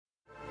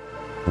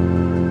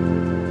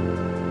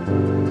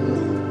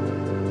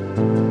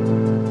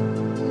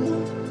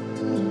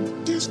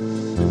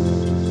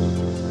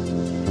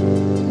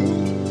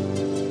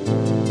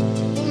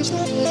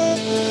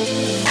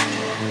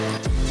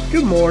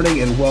Good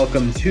morning and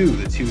welcome to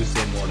the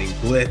Tuesday Morning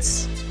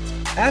Blitz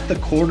at the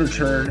quarter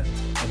turn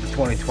of the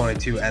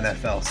 2022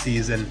 NFL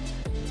season.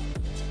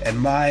 And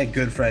my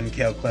good friend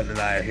Cale Clinton and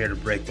I are here to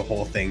break the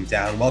whole thing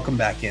down. Welcome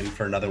back in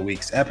for another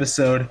week's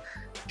episode.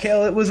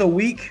 Cale, it was a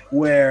week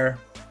where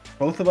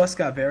both of us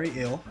got very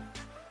ill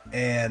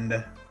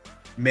and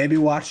maybe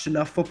watched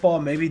enough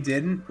football, maybe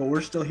didn't, but we're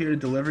still here to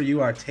deliver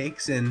you our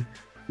takes in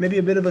maybe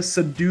a bit of a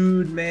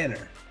subdued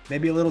manner,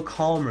 maybe a little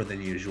calmer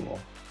than usual.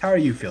 How are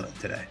you feeling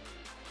today?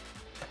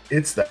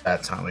 It's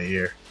that time of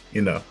year.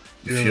 You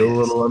Really feel a is.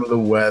 little under the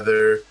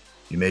weather.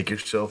 You make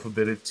yourself a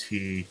bit of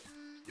tea.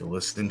 You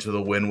listen to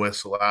the wind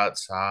whistle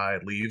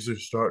outside. Leaves are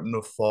starting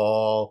to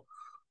fall.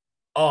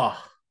 Oh,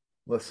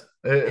 listen,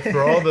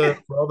 for all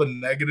the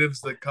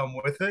negatives that come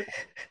with it,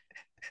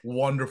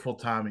 wonderful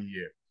time of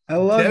year. I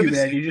love you, man.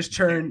 Devastating You just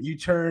year.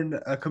 turn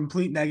a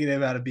complete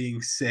negative out of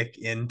being sick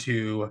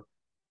into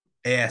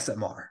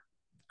ASMR.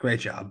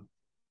 Great job.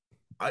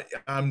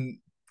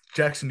 I'm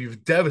Jackson.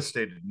 You've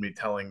devastated me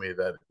telling me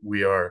that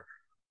we are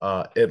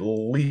at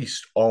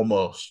least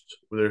almost.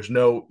 There's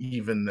no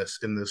evenness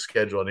in this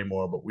schedule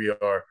anymore, but we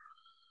are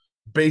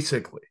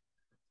basically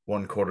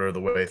one quarter of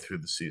the way through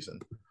the season.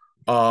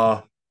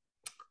 Uh,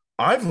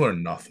 I've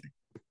learned nothing.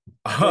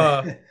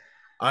 Uh,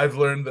 I've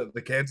learned that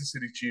the Kansas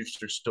City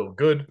Chiefs are still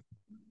good.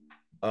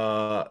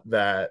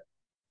 That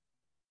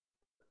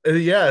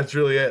yeah, it's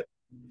really it.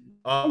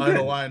 Well, And the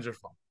good. Lions are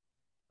fun.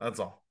 That's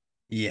all.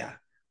 Yeah.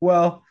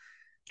 Well,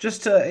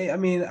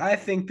 I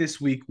think this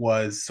week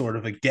was sort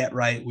of a get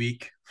right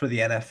week for the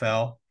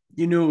NFL.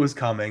 You knew it was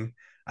coming.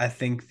 I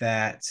think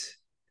that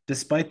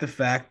despite the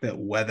fact that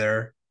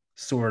weather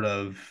sort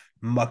of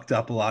mucked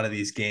up a lot of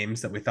these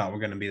games that we thought were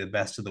going to be the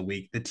best of the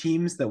week, the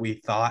teams that we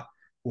thought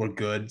were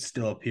good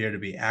still appear to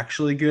be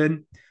actually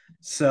good.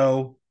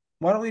 So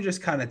why don't we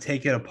just kind of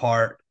take it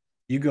apart?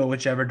 You go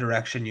whichever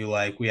direction you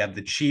like. We have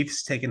the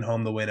Chiefs taking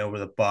home the win over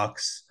the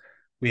Bucks.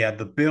 We have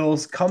the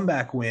Bills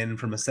comeback win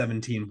from a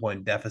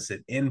 17-point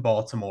deficit in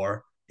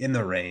Baltimore in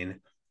the rain.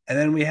 And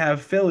then we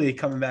have Philly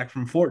coming back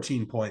from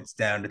 14 points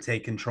down to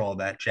take control of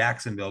that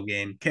Jacksonville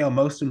game. Kale,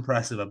 most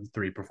impressive of the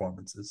three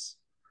performances.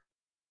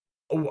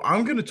 Oh,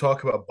 I'm going to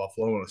talk about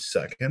Buffalo in a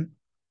second,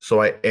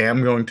 so I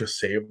am going to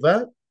save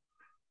that.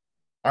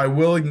 I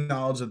will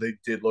acknowledge that they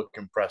did look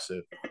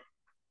impressive.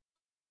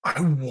 I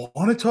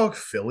want to talk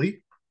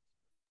Philly,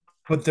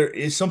 but there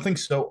is something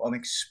so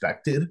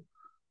unexpected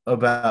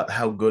about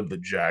how good the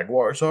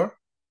Jaguars are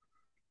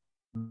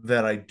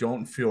that I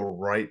don't feel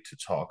right to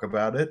talk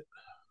about it.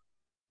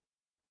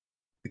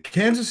 The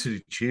Kansas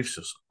City Chiefs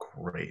just look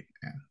great,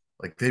 man.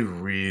 Like they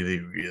really,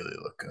 really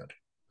look good.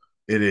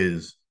 It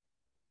is,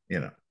 you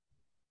know,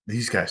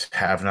 these guys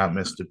have not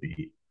missed a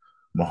beat.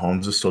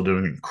 Mahomes is still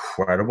doing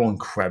incredible,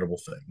 incredible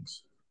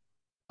things.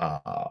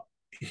 Uh,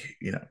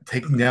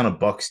 taking down a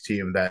Bucks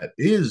team that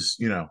is,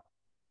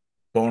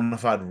 bona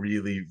fide,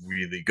 really,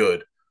 really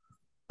good.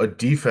 A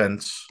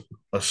defense,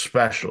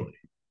 especially,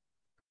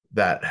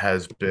 that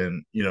has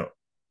been,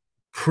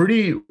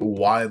 pretty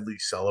widely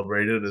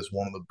celebrated as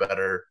one of the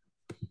better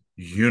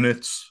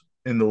units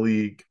in the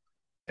league.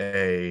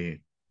 A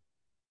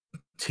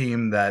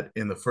team that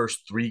in the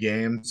first three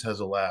games has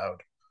allowed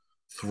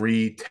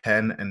 3,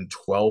 10, and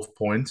 12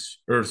 points,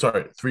 or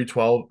sorry, 3,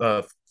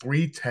 12,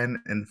 3,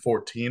 10, and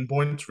 14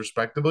 points,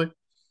 respectively,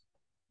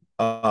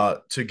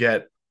 to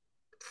get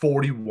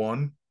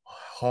 41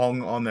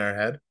 hung on their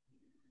head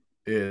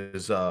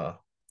is a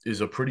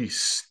pretty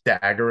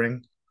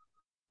staggering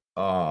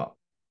uh,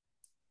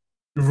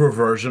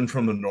 reversion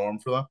from the norm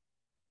for them.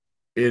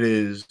 It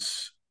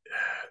is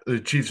the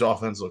Chiefs'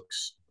 offense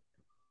looks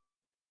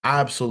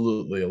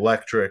absolutely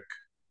electric.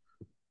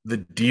 The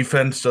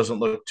defense doesn't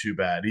look too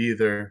bad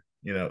either.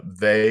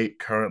 They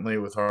currently,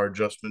 with our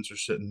adjustments, are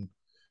sitting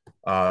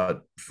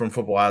from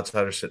Football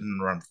Outsider, sitting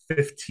around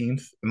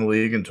 15th in the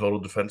league in total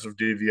defensive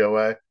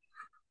DVOA.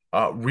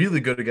 Really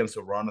good against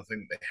the run. I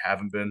think they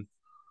haven't been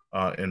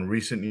in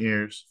recent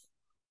years.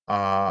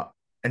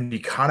 And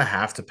you kind of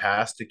have to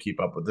pass to keep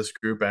up with this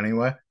group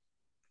anyway.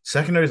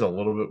 Secondary is a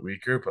little bit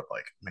weaker, but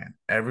like, man,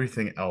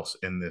 everything else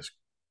in this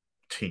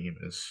team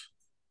is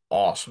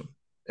awesome.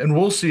 And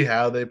we'll see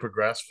how they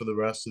progress for the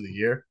rest of the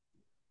year.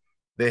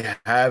 They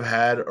have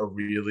had a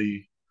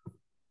really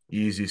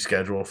easy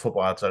schedule.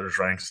 Football Outsiders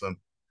ranks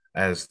them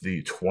as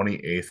the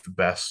 28th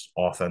best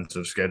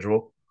offensive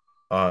schedule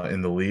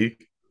in the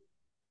league.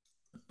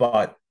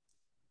 But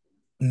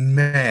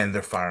man,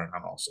 they're firing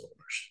on all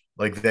cylinders.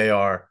 Like they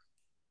are.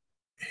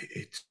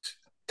 It's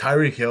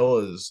Tyreek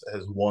Hill has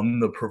won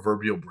the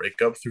proverbial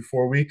breakup through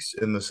 4 weeks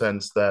in the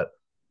sense that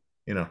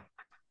you know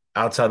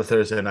outside of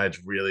Thursday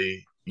night's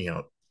really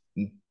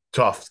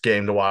tough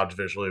game to watch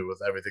visually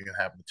with everything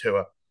that happened to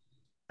Tua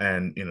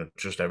and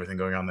just everything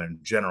going on there in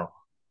general.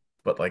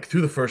 But like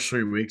through the first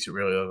 3 weeks, it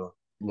really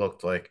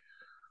looked like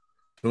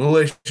the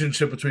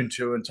relationship between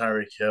Tua and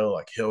Tyreek Hill,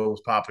 like Hill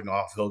was popping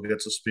off. Hill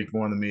gets to speak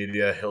more in the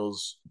media.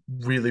 Hill's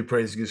really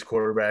praising his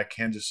quarterback,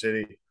 Kansas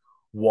City,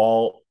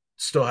 while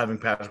still having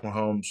Patrick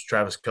Mahomes,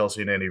 Travis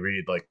Kelsey, and Andy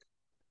Reid, like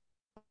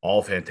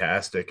all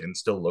fantastic and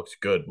still looked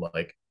good.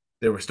 Like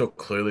they were still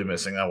clearly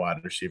missing that wide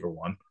receiver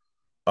one.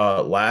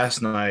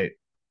 Last night,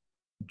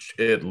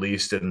 at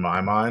least in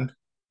my mind,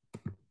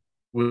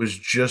 was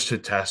just a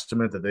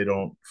testament that they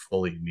don't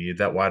fully need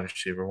that wide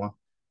receiver one.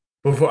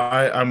 Before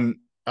I'm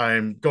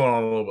going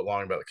on a little bit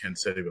long about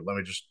Kansas City, but let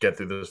me just get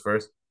through this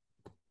first.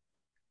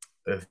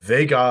 If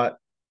they got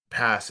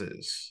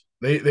passes,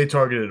 they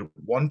targeted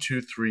 1,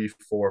 2, 3,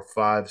 4,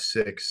 5,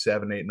 6,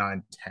 7, 8,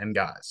 9, 10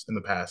 guys in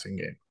the passing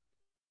game.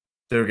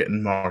 They were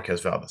getting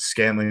Marquez Valdez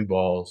Scantling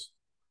balls.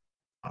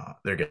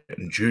 They're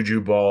getting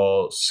Juju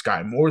balls.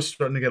 Sky Moore's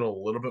starting to get a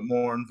little bit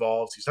more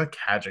involved. He's not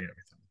catching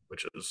everything,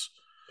 which is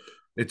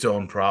its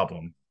own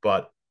problem.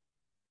 But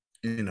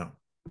you know,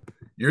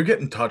 you're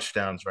getting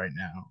touchdowns right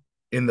now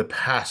in the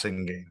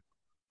passing game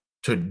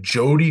to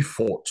Jody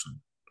Fortson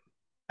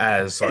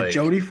as Yeah, like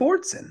Jody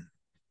Fortson.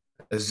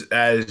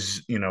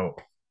 as you know,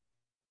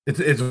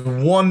 it's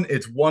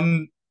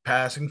one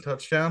passing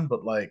touchdown,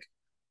 but like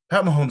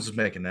Pat Mahomes is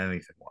making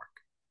anything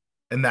work,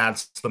 and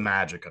that's the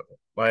magic of it.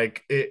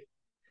 Like it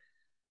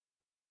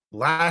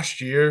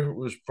last year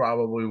was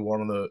probably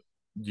one of the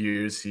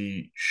years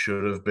he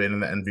should have been in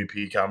the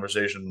MVP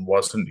conversation.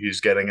 Wasn't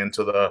he's getting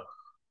into the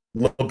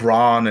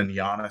LeBron and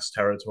Giannis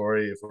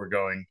territory if we're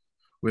going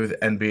with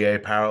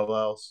NBA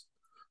parallels?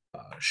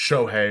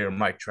 Shohei or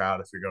Mike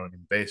Trout if you're going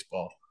in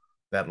baseball.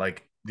 That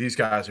like these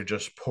guys are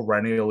just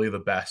perennially the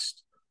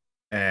best,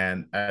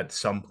 and at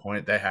some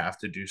point they have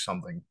to do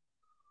something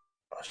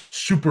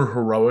super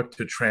heroic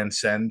to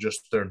transcend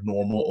just their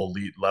normal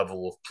elite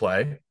level of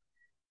play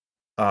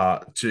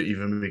to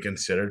even be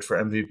considered for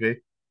MVP.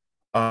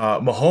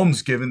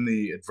 Mahomes, given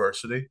the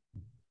adversity,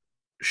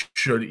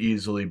 should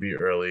easily be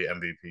early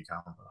MVP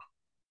combo.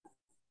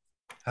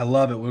 I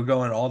love it. We're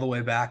going all the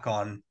way back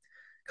on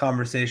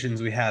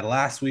conversations we had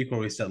last week where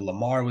we said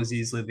Lamar was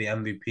easily the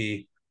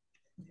MVP.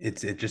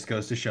 It just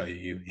goes to show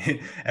you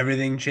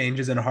everything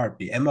changes in a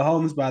heartbeat. And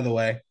Mahomes, by the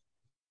way,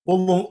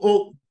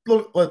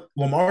 Look,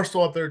 Lamar's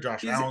still up there.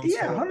 Josh is Allen's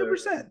yeah, still up there.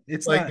 100%.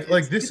 It's not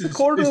Like this it's a is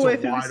quarter of the it's a way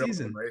through the wide open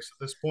season. race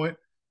at this point.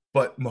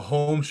 But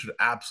Mahomes should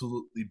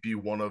absolutely be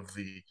one of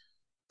the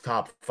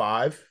top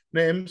five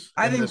names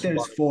I in think this there's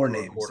running four for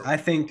a names. quarterback. I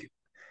think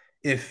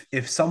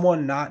if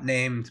someone not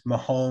named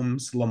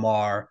Mahomes,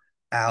 Lamar,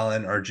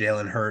 Allen, or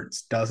Jalen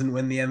Hurts doesn't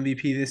win the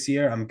MVP this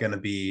year, I'm gonna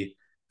be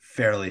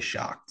fairly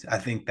shocked. I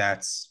think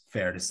that's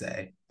fair to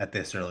say at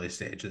this early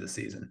stage of the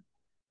season.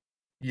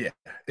 Yeah,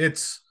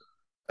 it's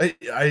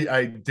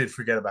I did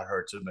forget about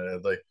Hurts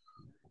admittedly,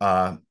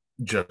 uh,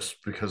 just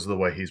because of the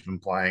way he's been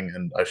playing,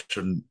 and I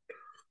shouldn't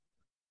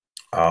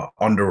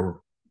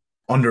under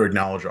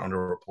acknowledge or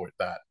under report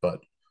that, but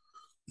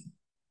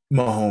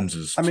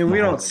I mean, we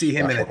don't Mahomes is see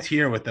him in a special.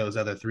 tier with those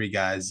other three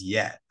guys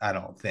yet, I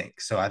don't think.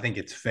 So I think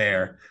it's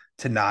fair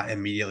to not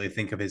immediately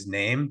think of his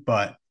name.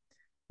 But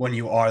when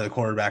you are the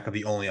quarterback of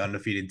the only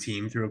undefeated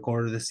team through a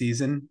quarter of the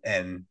season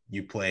and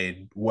you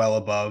played well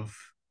above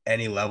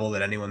any level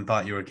that anyone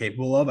thought you were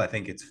capable of, I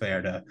think it's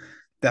fair to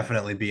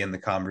definitely be in the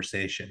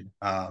conversation.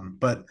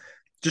 But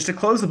just to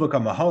close the book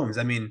on Mahomes,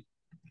 I mean,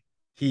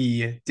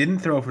 he didn't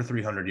throw for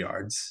 300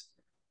 yards.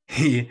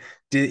 He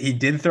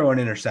did throw an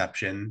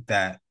interception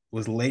that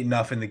was late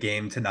enough in the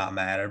game to not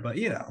matter, but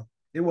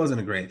it wasn't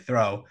a great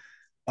throw.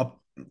 Uh,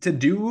 to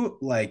do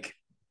like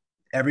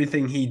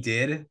everything he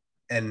did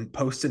and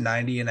post a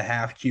 90 and a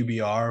half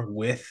QBR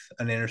with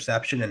an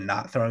interception and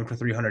not throwing for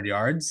 300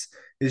 yards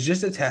is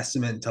just a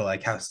testament to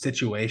like how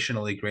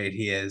situationally great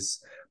he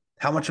is,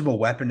 how much of a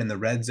weapon in the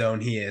red zone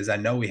he is. I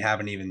know we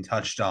haven't even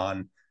touched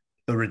on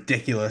the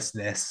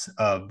ridiculousness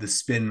of the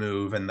spin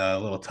move and the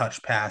little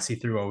touch pass he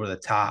threw over the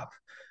top.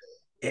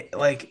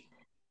 Like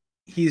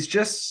he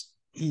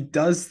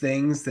does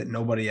things that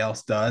nobody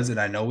else does, and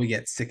I know we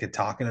get sick of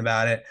talking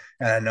about it,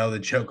 and I know the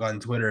joke on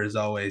Twitter is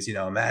always,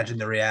 imagine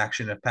the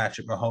reaction if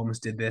Patrick Mahomes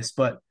did this,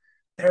 but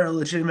there are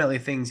legitimately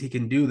things he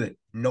can do that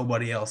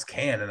nobody else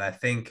can, and I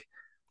think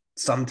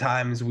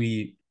sometimes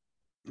we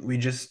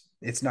just,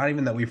 it's not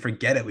even that we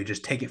forget it, we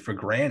just take it for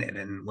granted,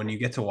 and when you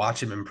get to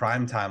watch him in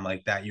prime time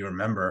like that, you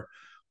remember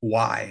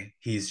why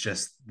he's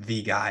just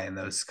the guy in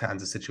those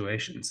kinds of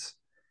situations.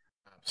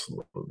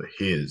 Absolutely,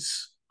 he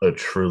is a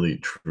truly,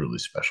 truly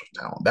special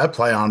talent. That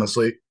play,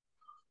 honestly,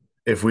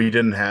 if we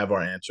didn't have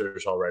our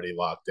answers already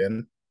locked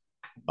in,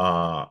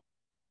 uh,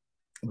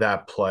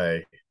 that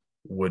play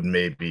would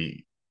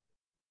maybe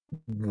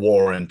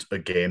warrant a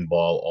game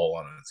ball all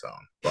on its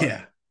own. But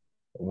Yeah.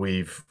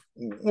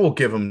 we'll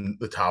give him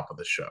the top of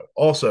the show.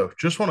 Also,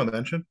 just want to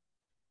mention,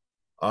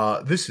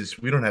 this is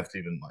we don't have to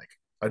even like.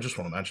 I just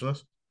want to mention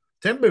this.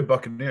 Tampa Bay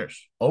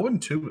Buccaneers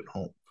 0-2 at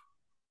home.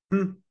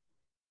 Hmm.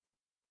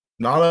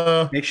 Not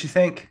a Makes you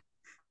think.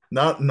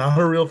 not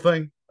a real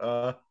thing.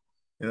 You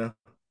know,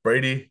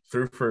 Brady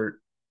threw for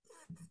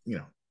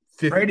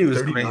Brady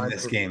was great in 39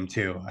 this for game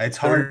too. It's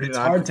 39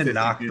 hard for to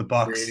knock the 52,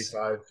 Bucks.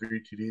 385,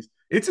 three TDs.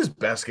 It's his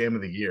best game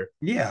of the year.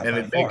 Yeah, And by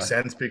it makes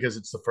far. sense because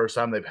it's the first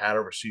time they've had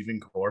a receiving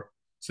core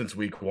since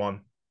week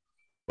one.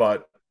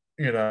 But,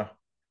 you know,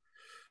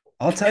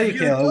 I'll tell you,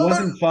 get it Kale, it done.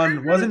 wasn't fun. It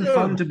Get it wasn't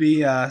fun done. to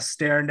be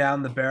staring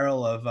down the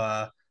barrel of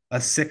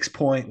a 6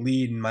 point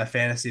lead in my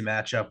fantasy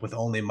matchup with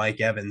only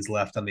Mike Evans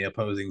left on the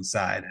opposing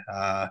side.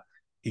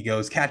 He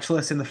goes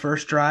catchless in the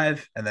first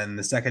drive, and then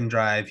the second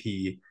drive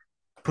he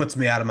puts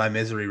me out of my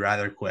misery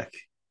rather quick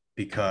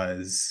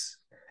because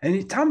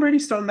Tom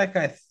Brady's thrown that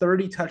guy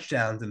 30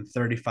 touchdowns in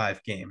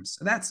 35 games.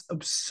 That's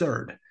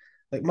absurd.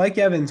 Like Mike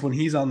Evans, when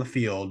he's on the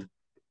field,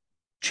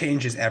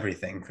 changes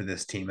everything for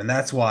this team. And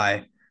that's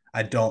why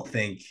I don't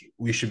think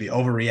we should be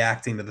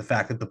overreacting to the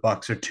fact that the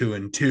Bucks are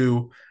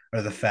 2-2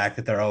 or the fact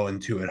that they're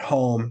 0-2 at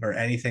home or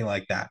anything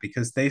like that,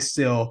 because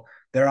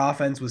their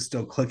offense was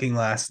still clicking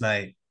last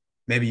night.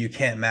 Maybe you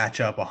can't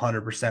match up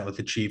 100% with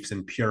the Chiefs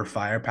in pure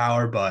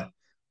firepower, but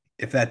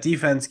if that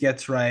defense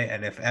gets right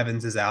and if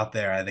Evans is out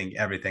there, I think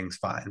everything's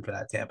fine for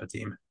that Tampa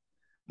team.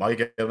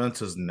 Mike Evans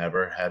has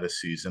never had a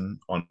season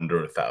under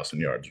 1,000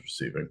 yards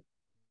receiving.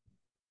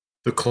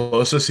 The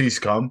closest he's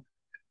come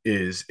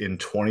is in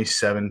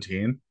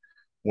 2017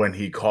 when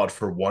he caught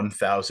for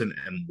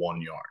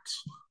 1,001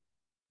 yards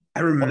I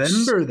on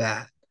remember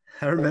that.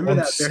 I remember on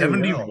that very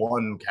well.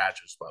 71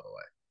 catches, by the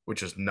way,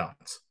 which is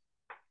nuts.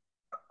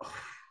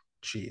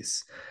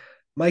 Jeez.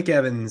 Mike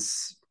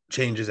Evans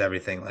changes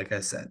everything, like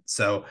I said.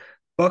 So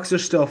Bucks are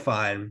still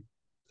fine.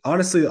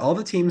 Honestly, all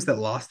the teams that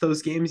lost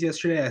those games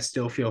yesterday, I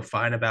still feel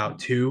fine about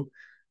too.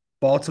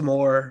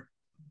 Baltimore,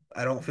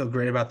 I don't feel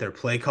great about their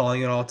play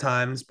calling at all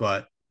times,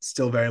 but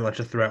still very much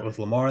a threat with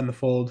Lamar in the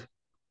fold.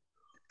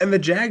 And the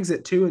Jags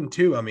at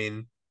 2-2, I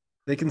mean,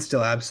 they can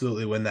still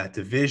absolutely win that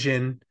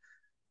division.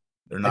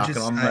 They're I knocking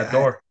just on that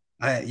door.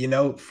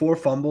 four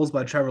fumbles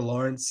by Trevor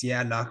Lawrence.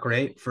 Yeah, not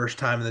great. First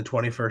time in the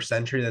 21st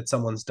century that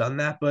someone's done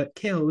that. But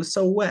Kale, it was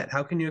so wet.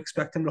 How can you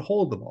expect him to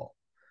hold the ball?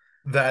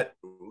 That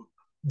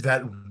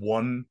that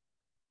one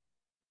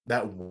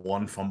that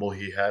one fumble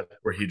he had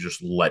where he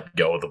just let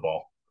go of the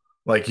ball.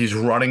 Like he's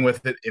running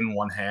with it in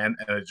one hand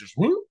and it just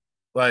whoop,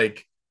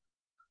 like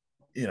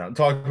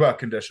talk about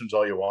conditions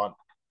all you want.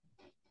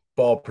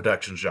 Ball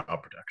protection, job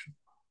protection.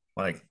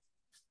 Like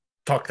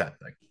talk that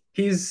thing.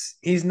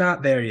 He's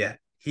not there yet.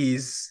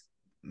 He's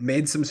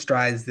made some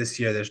strides this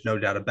year. There's no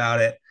doubt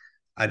about it.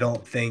 I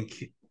don't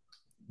think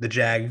the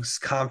Jags'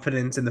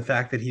 confidence in the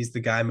fact that he's the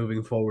guy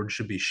moving forward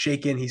should be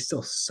shaken. He's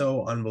still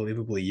so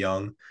unbelievably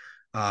young,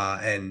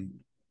 and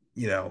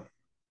you know,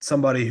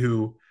 somebody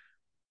who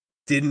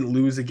didn't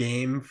lose a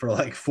game for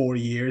like 4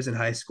 years in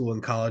high school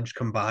and college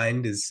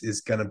combined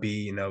is going to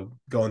be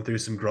going through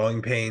some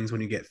growing pains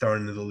when you get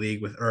thrown into the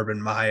league with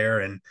Urban Meyer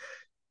and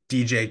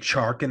DJ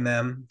Chark in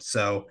them.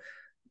 So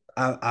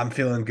I'm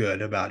feeling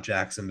good about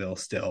Jacksonville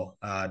still,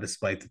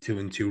 despite the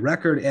 2-2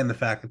 record and the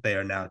fact that they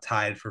are now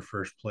tied for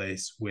first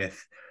place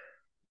with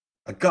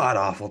a god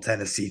awful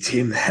Tennessee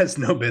team that has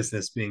no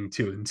business being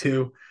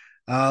 2-2.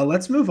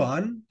 Let's move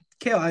on.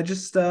 Kale,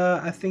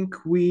 I think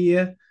we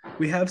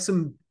have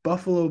some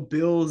Buffalo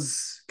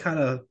Bills kind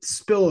of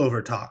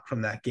spillover talk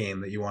from that game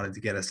that you wanted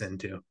to get us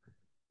into.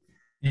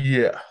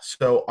 Yeah.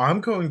 So I'm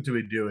going to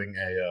be doing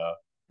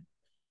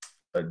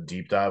a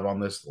deep dive on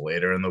this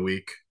later in the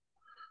week.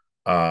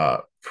 Uh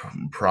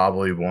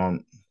Probably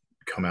won't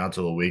come out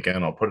till the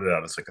weekend. I'll put it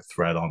out as like a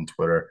thread on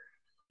Twitter.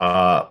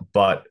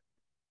 But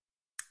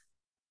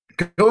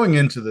going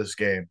into this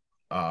game,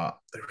 there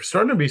were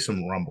starting to be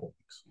some rumblings.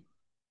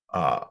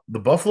 The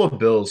Buffalo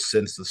Bills,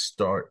 since the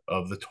start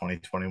of the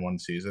 2021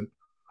 season,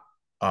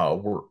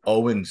 were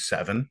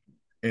 0-7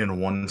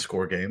 in one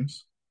score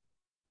games,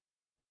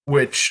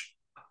 which,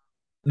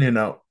 you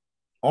know,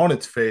 on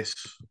its face,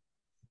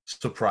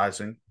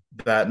 surprising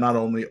that not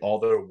only all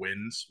their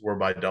wins were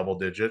by double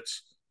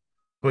digits,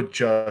 but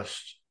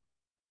just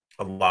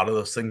a lot of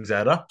those things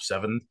add up.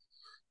 Seven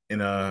in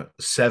a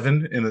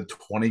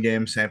 20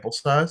 game sample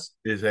size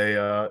is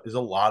a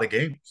lot of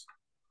games.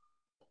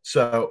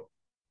 So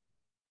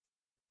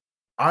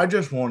I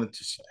just wanted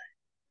to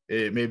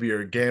say, maybe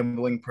you're a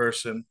gambling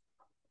person,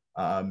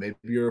 maybe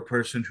you're a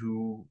person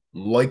who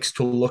likes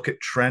to look at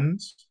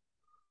trends.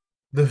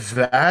 The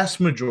vast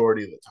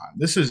majority of the time,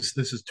 this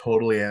is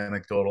totally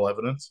anecdotal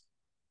evidence,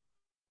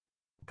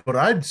 but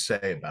I'd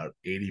say about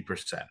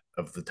 80%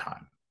 of the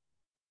time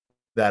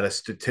that a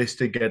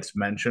statistic gets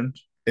mentioned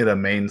in a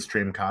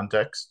mainstream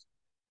context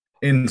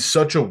in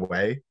such a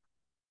way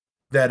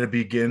that it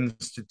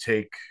begins to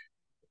take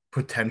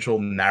potential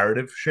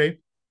narrative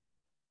shape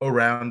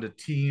around a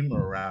team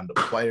or around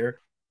a player.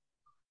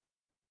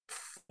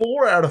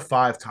 4 out of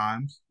 5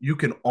 times, you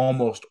can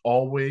almost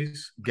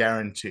always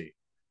guarantee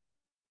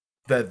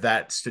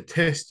that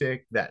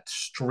statistic, that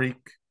streak,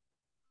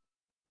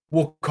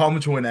 will come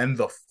to an end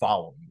the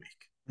following week.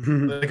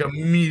 Like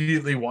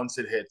immediately once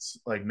it hits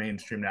like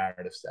mainstream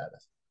narrative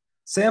status.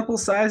 Sample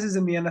sizes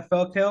in the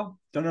NFL, Kale,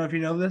 don't know if you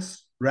know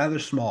this, rather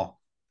small.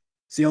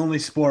 It's the only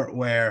sport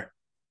where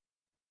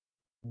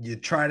You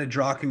try to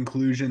draw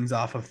conclusions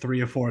off of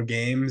 3 or 4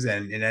 games,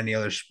 and in any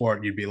other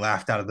sport, you'd be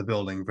laughed out of the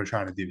building for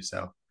trying to do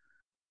so.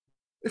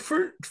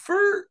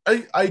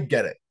 I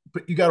get it,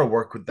 but you got to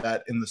work with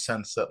that in the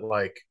sense that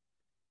like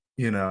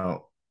you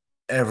know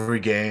every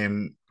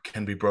game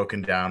can be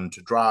broken down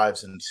into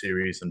drives and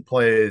series and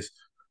plays.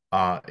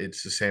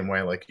 It's the same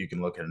way like you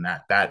can look at an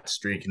at bat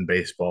streak in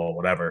baseball,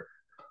 whatever.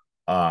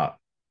 Uh,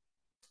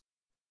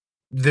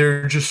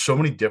 there are just so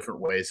many different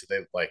ways that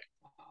they like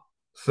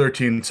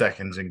 13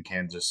 seconds in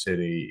Kansas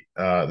City,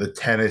 the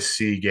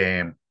Tennessee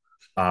game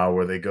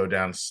where they go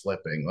down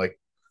slipping. Like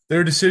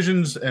there are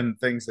decisions and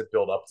things that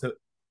build up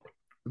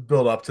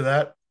to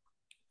that.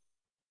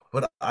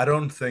 But I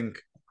don't think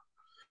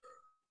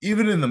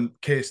even in the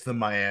case of the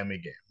Miami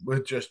game,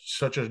 with just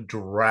such a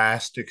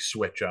drastic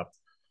switch up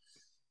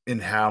in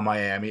how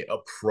Miami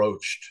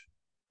approached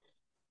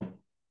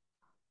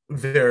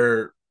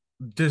their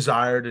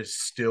desire to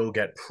still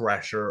get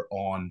pressure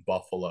on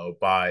Buffalo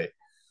by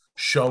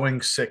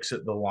showing six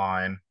at the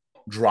line,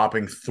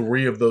 dropping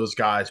three of those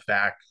guys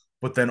back,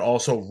 but then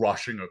also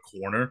rushing a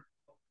corner.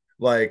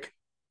 Like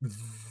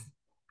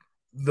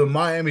the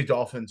Miami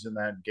Dolphins in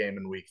that game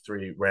in week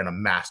 3 ran a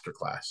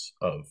masterclass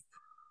of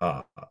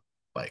uh,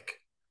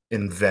 like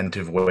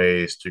inventive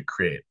ways to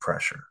create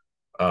pressure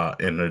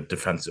in a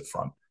defensive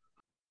front.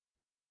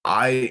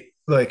 I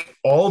like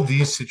all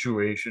these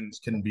situations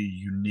can be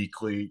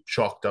uniquely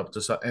chalked up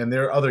to, and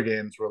there are other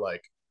games where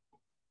like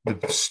the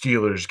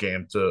Steelers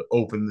game to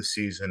open the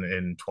season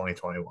in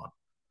 2021.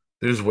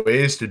 There's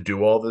ways to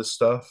do all this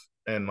stuff,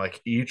 and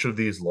like each of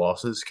these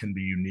losses can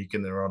be unique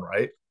in their own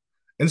right.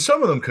 And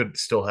some of them could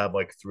still have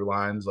like through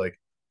lines, like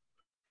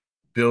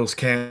Bills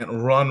can't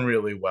run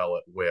really well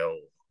at will.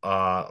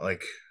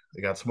 Like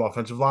they got some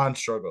offensive line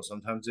struggles.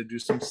 Sometimes they do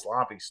some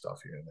sloppy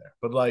stuff here and there.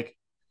 But like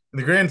in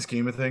the grand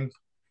scheme of things,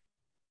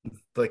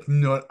 like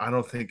no, I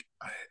don't think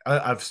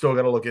I've still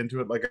got to look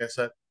into it. Like I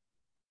said,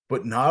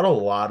 but not a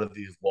lot of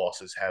these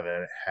losses have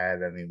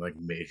had any like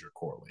major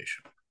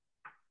correlation.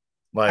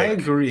 I Like,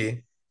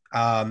 agree.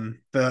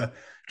 The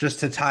Just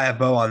to tie a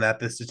bow on that,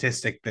 the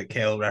statistic that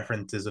Kale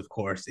references, of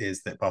course,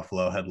 is that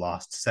Buffalo had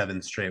lost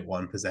 7 straight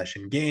one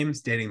possession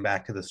games dating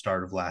back to the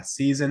start of last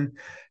season,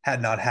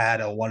 had not had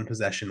a one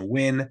possession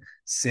win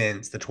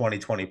since the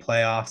 2020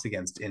 playoffs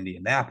against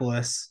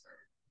Indianapolis.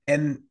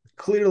 And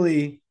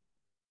clearly,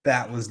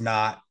 that was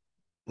not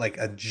like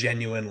a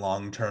genuine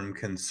long term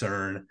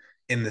concern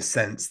in the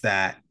sense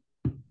that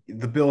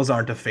the Bills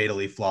aren't a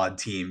fatally flawed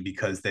team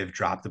because they've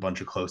dropped a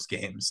bunch of close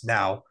games.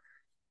 Now,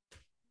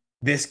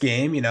 this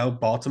game,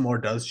 Baltimore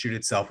does shoot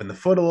itself in the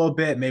foot a little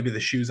bit. Maybe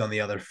the shoe's on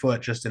the other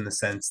foot, just in the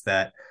sense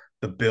that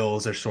the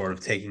Bills are sort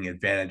of taking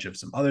advantage of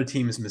some other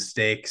teams'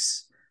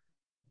 mistakes.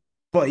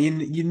 But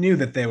you knew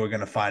that they were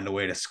going to find a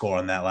way to score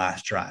on that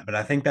last drive, and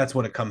I think that's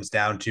what it comes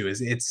down to.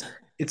 Is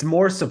it's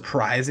more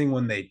surprising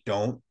when they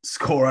don't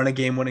score on a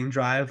game-winning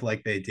drive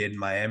like they did in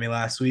Miami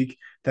last week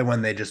than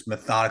when they just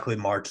methodically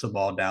march the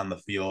ball down the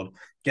field,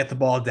 get the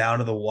ball down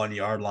to the 1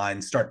 yard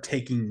line, start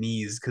taking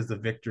knees because the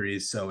victory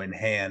is so in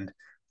hand.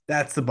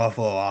 That's the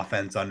Buffalo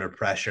offense under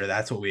pressure.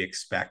 That's what we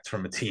expect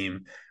from a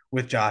team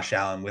with Josh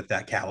Allen with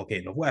that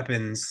cavalcade of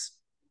weapons.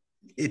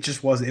 It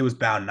was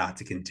bound not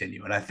to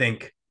continue, and I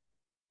think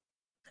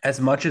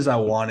as much as I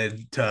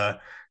wanted to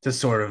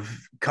sort of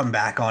come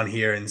back on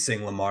here and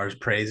sing Lamar's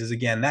praises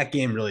again, that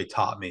game really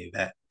taught me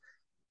that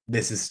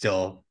this is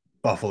still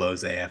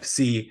Buffalo's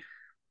AFC.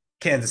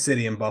 Kansas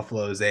City and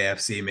Buffalo's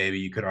AFC, maybe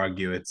you could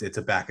argue it's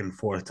a back and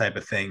forth type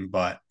of thing,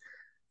 but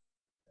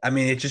I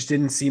mean, it just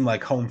didn't seem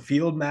like home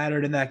field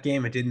mattered in that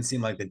game. It didn't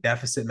seem like the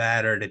deficit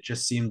mattered. It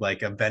just seemed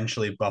like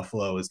eventually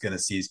Buffalo was going to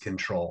seize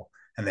control,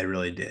 and they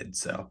really did.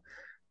 So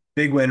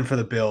big win for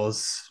the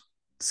Bills.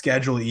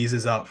 Schedule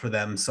eases up for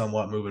them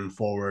somewhat moving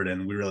forward,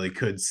 and we really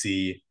could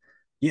see,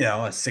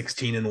 a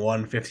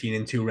 16-1,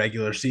 15-2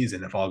 regular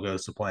season if all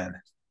goes to plan.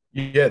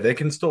 yeah, they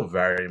can still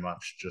very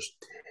much just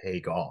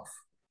take off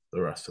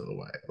the rest of the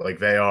way. Like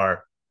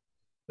they're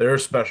a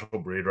special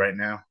breed right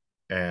now,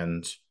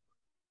 and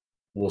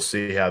we'll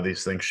see how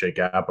these things shake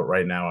out. But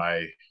right now,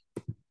 I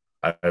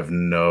have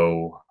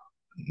no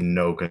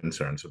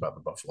concerns about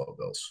the Buffalo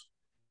Bills.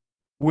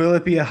 Will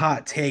it be a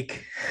hot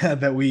take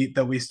that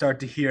we start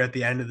to hear at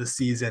the end of the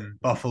season?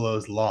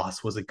 Buffalo's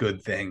loss was a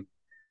good thing.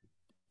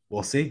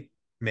 We'll see.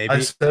 I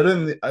Maybe. said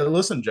in the I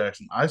listen,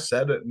 Jackson. I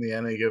said it in the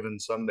Any Given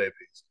Sunday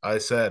piece. I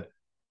said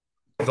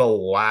the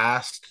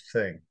last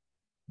thing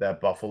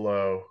that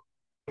Buffalo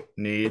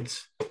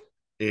needs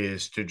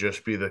is to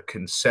just be the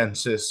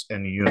consensus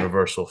and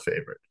universal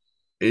favorite.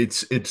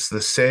 It's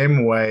the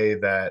same way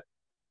that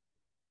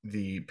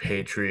the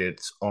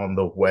Patriots on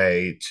the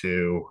way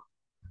to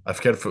I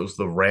forget if it was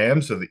the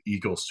Rams or the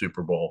Eagles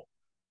Super Bowl,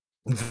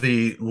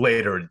 the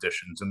later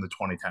editions in the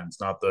 2010s,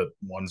 not the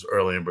ones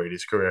early in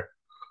Brady's career.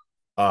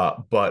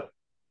 But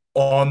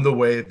on the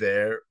way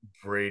there,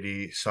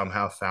 Brady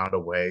somehow found a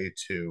way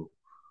to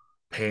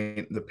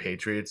paint the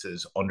Patriots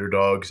as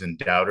underdogs and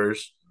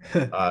doubters.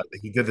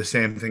 He did the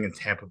same thing in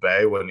Tampa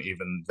Bay when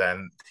even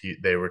then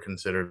they were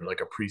considered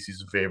like a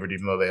preseason favorite,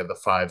 even though they had the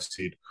 5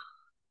 seed.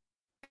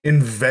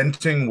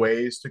 inventing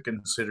ways to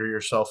consider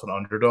yourself an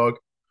underdog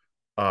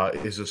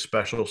is a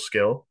special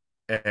skill.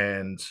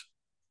 And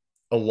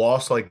a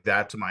loss like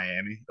that to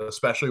Miami,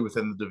 especially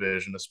within the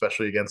division,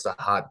 especially against a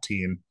hot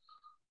team,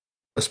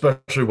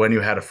 especially when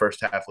you had a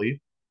first half lead,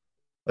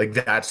 like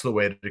that's the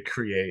way to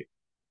create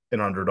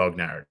an underdog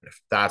narrative.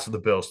 That's what the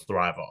Bills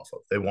thrive off of.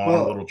 They want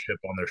a Well, little chip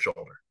on their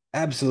shoulder.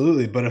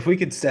 absolutely. But if we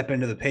could step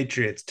into the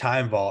Patriots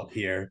time vault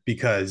here,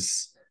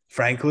 because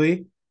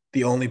frankly,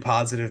 the only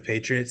positive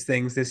Patriots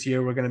things this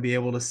year we're going to be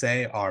able to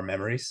say are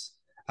memories.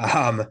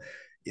 Um,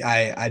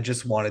 I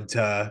just wanted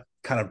to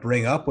kind of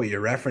bring up what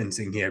you're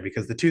referencing here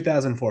because the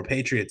 2004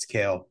 Patriots,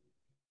 Kale,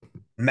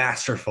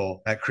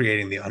 masterful at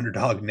creating the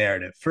underdog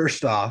narrative.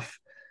 First off,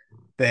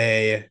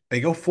 they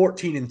go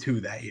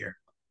 14-2 that year.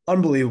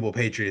 Unbelievable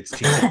Patriots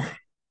team.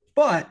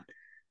 But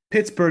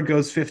Pittsburgh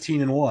goes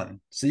 15-1.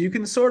 So you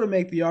can sort of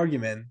make the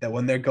argument that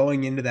when they're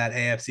going into that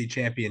AFC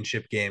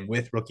championship game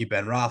with rookie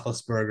Ben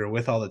Roethlisberger,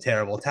 with all the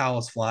terrible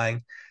towels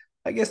flying,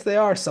 I guess they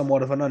are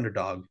somewhat of an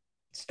underdog.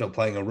 Still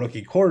playing a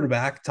rookie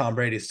quarterback. Tom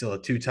Brady's still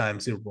a two-time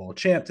Super Bowl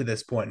champ to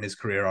this point in his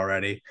career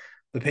already.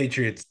 The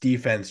Patriots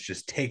defense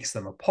just takes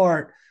them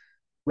apart.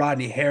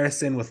 Rodney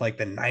Harrison with like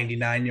the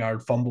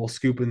 99-yard fumble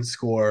scoop and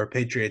score.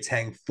 Patriots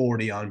hang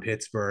 40 on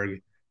Pittsburgh.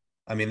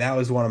 I mean, that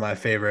was one of my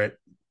favorite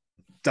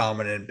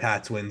dominant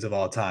Pats wins of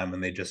all time when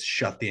they just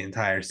shut the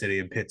entire city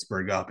of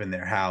Pittsburgh up in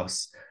their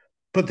house.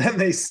 But then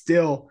they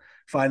still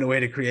find a way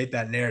to create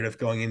that narrative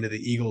going into the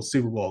Eagles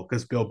Super Bowl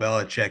because Bill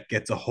Belichick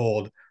gets a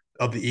hold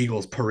of the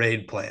Eagles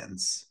parade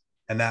plans.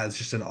 And that is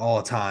just an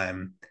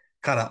all-time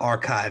kind of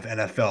archive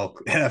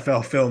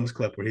NFL films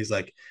clip where he's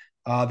like,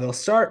 they'll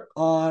start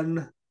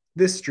on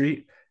this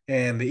street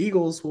and the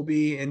Eagles will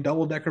be in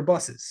double-decker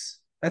buses.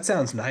 That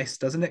sounds nice,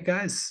 doesn't it,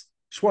 guys?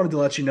 Just wanted to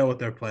let you know what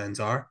their plans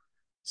are.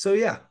 So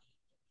yeah,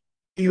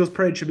 Eagles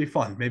parade should be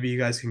fun. Maybe you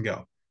guys can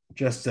go.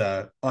 Just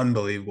a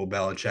unbelievable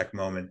Belichick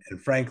moment.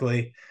 And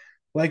frankly,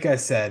 like I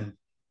said,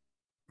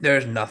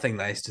 there's nothing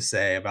nice to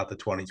say about the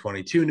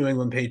 2022 New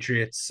England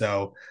Patriots.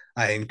 So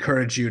I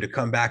encourage you to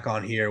come back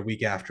on here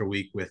week after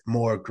week with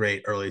more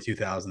great early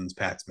 2000s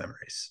Pats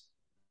memories.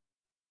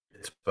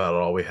 It's about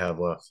all we have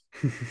left.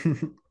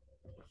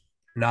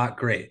 Not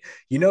great.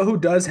 You know who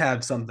does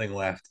have something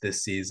left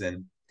this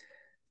season?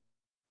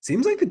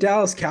 Seems like the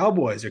Dallas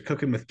Cowboys are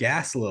cooking with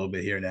gas a little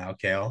bit here now,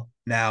 Kale.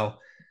 Now,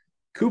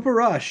 Cooper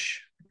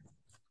Rush,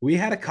 we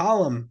had a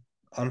column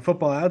on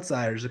Football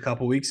Outsiders a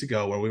couple weeks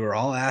ago where we were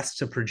all asked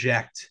to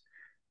project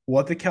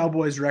what the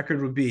Cowboys'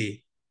 record would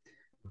be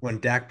when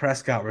Dak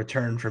Prescott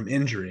returned from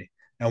injury.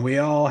 And we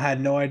all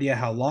had no idea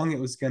how long it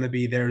was going to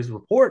be. There's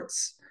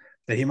reports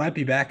that he might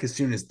be back as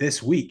soon as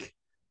this week.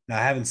 Now,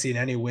 I haven't seen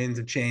any winds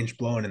of change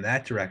blowing in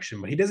that direction,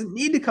 but he doesn't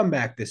need to come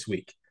back this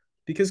week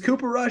because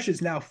Cooper Rush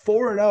is now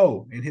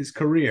 4-0 in his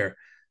career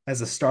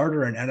as a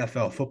starter in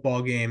NFL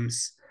football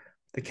games.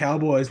 The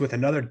Cowboys, with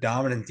another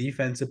dominant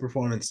defensive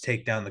performance,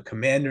 take down the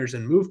Commanders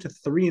and move to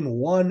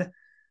 3-1.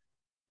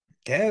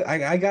 Okay,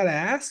 I gotta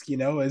ask,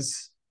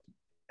 is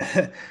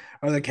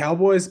are the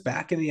Cowboys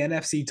back in the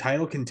NFC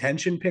title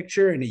contention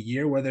picture in a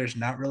year where there's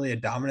not really a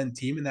dominant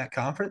team in that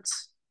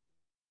conference?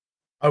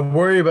 I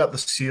worry about the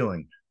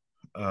ceiling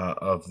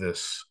of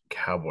this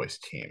Cowboys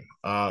team.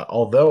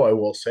 Although I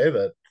will say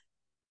that,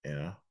 you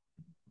know,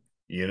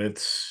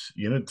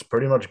 units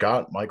pretty much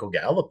got Michael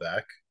Gallup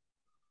back.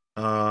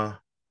 Uh,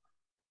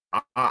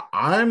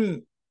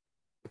 I'm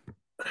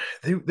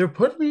they're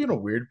putting me in a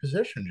weird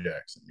position,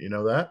 Jackson. You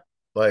know that?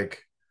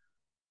 Like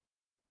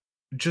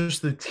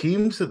just the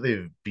teams that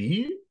they've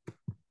beat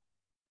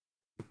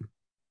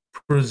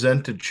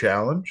present a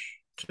challenge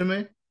to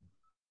me.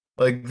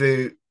 Like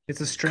they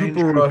It's a strange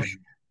Cooper Rush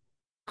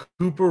grouping.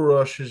 Cooper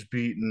Rush has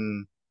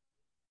beaten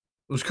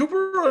was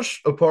Cooper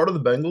Rush a part of the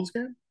Bengals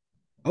game?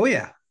 Oh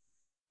yeah,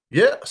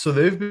 Yeah, so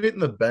they've beaten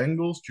the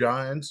Bengals,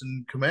 Giants,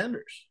 and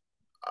Commanders.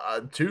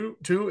 Two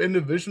in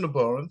division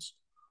opponents.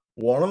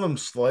 One of them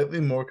slightly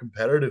more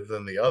competitive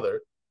than the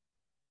other.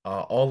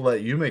 I'll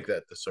let you make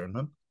that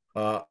discernment.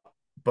 Uh,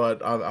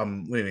 but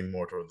I'm leaning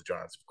more toward the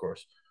Giants, of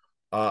course.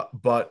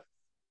 But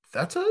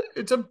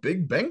it's a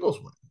big Bengals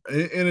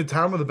win in a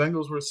time when the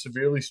Bengals were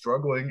severely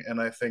struggling,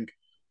 and I think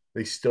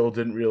they still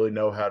didn't really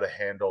know how to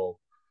handle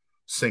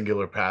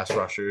singular pass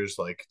rushers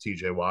like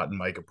T.J. Watt and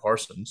Micah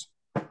Parsons.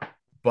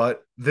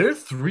 But they're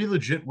three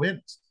legit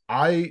wins.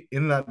 I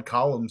in that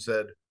column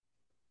said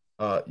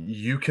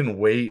you can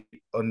wait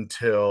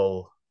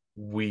until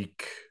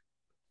week.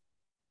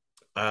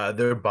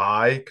 Their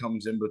bye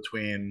comes in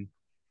between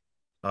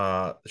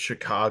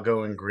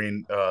Chicago and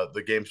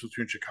the games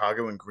between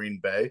Chicago and Green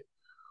Bay,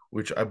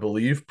 which I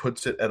believe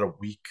puts it at a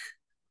week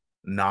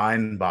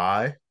 9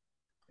 bye.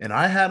 And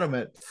I had them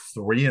at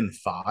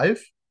 3-5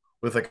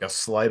 with like a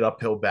slight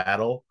uphill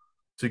battle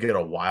to get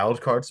a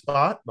wild card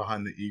spot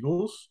behind the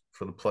Eagles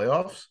for the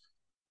playoffs.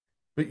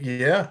 But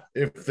yeah,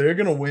 if they're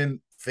gonna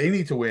win, they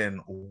need to win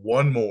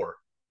one more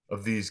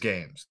of these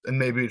games, and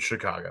maybe it's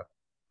Chicago.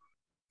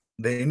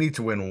 They need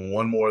to win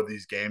one more of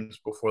these games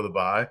before the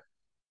bye,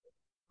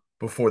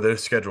 before their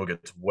schedule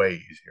gets way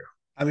easier.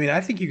 I mean,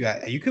 I think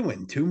you could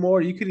win two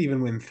more. You could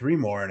even win three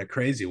more in a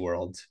crazy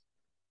world.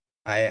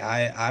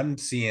 I'm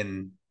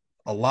seeing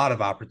a lot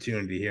of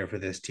opportunity here for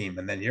this team.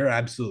 And then you're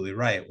absolutely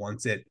right.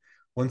 Once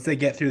they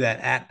get through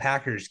that at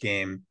Packers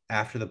game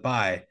after the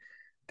bye,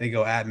 they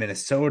go at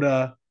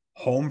Minnesota,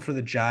 home for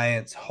the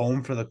Giants,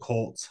 home for the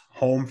Colts,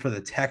 home for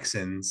the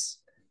Texans,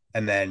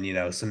 and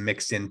then some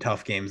mixed in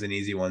tough games and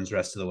easy ones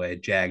rest of the way: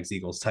 Jags,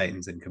 Eagles,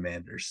 Titans, and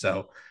Commanders.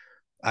 So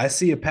I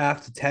see a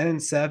path to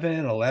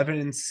 10-7,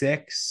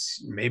 11-6,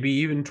 maybe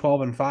even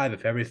 12-5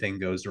 if everything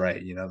goes right.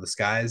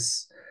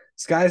 The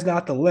sky's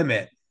not the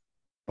limit,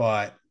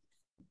 but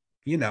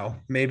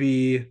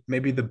maybe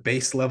the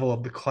base level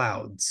of the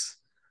clouds.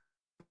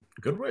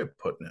 Good way of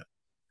putting it.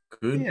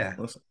 Good. Yeah.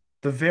 Listen,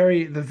 The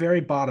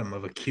very bottom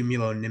of a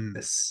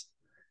cumulonimbus.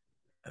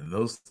 and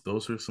those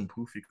are some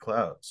poofy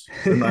clouds.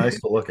 They're nice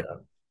to look at.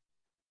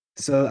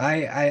 So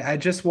I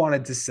just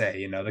wanted to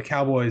say, the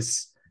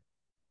Cowboys,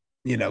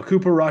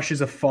 Cooper Rush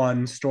is a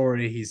fun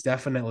story. He's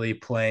definitely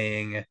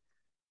playing,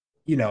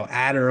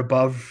 at or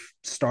above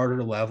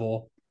starter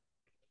level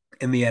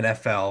in the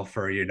NFL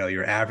for,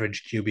 your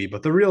average QB.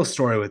 But the real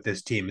story with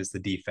this team is the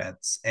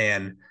defense.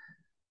 And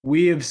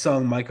we have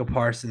sung Micah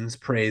Parsons'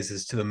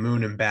 praises to the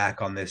moon and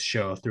back on this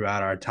show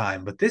throughout our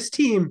time, but this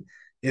team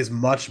is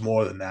much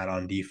more than that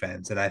on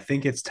defense, and I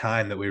think it's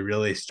time that we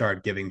really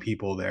start giving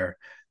people their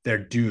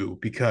due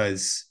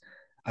because,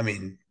 I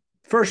mean,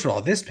 first of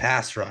all, this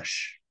pass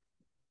rush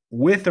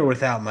with or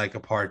without Micah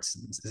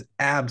Parsons is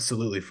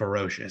absolutely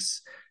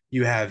ferocious.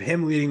 You have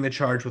him leading the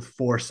charge with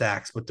 4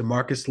 sacks, but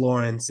Demarcus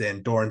Lawrence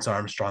and Dorrance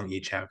Armstrong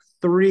each have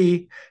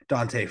 3,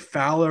 Dante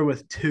Fowler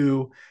with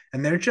 2,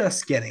 and they're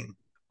just getting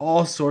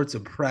all sorts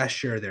of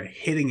pressure. They're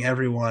hitting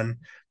everyone.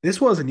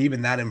 This wasn't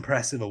even that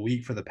impressive a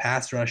week for the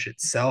pass rush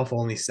itself,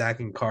 only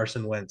sacking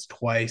Carson Wentz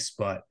twice,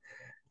 but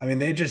I mean,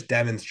 they just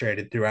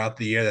demonstrated throughout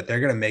the year that they're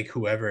going to make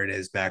whoever it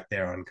is back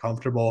there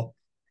uncomfortable.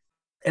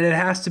 And it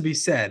has to be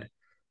said,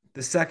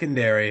 the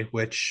secondary,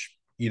 which,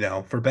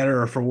 for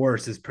better or for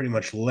worse, is pretty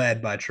much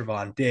led by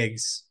Trevon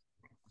Diggs,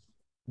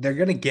 they're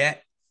going to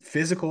get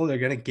physical. They're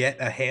going to get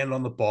a hand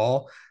on the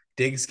ball.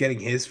 Diggs getting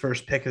his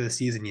first pick of the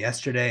season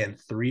yesterday and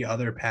 3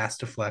 other pass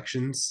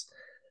deflections.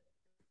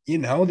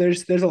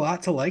 There's a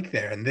lot to like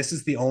there. And this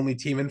is the only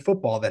team in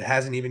football that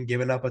hasn't even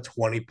given up a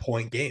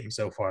 20-point game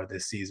so far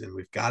this season.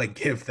 We've got to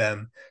give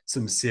them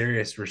some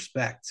serious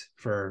respect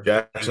for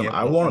being Jackson, able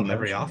I to want run to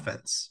every mention,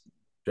 offense.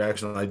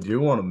 Jackson, I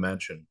do want to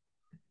mention,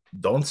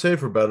 don't say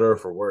for better or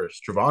for worse.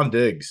 Trevon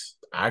Diggs,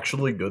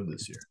 actually good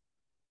this year.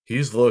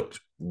 He's looked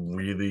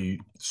really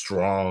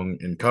strong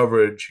in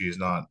coverage. He's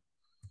not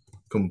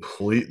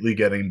completely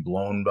getting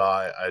blown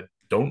by. I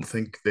don't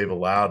think they've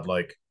allowed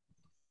like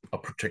a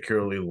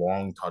particularly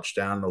long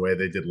touchdown the way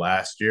they did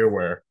last year,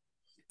 where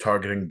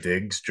targeting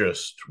Diggs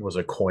just was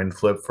a coin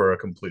flip for a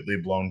completely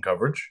blown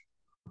coverage.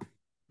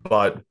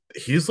 But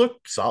he's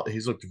looked solid.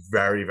 He's looked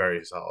very,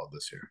 very solid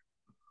this year.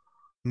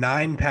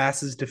 9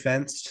 passes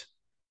defensed.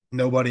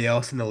 Nobody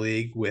else in the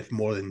league with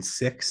more than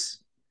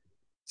 6.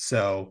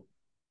 So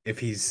if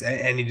he's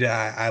and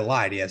I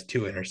lied, he has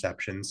 2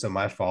 interceptions. So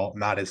my fault,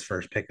 not his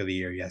first pick of the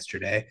year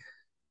yesterday.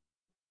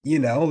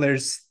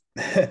 There's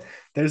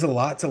there's a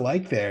lot to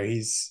like there.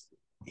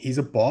 He's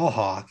a ball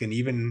hawk, and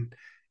even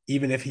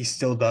if he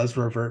still does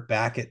revert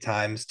back at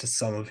times to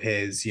some of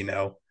his,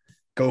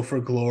 go for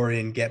glory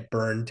and get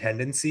burned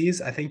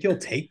tendencies, I think you'll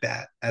take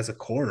that as a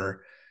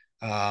corner.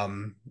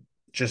 Um,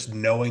 just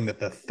knowing that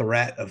the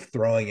threat of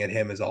throwing at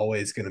him is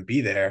always going to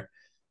be there.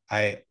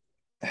 I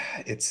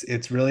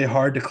it's really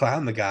hard to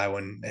clown the guy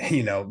when,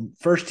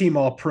 first team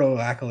all pro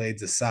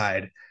accolades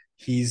aside,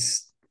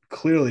 he's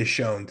clearly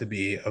shown to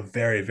be a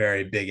very,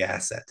 very big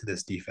asset to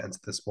this defense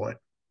at this point.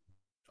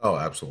 Oh,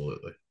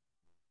 absolutely.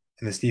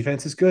 And this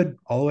defense is good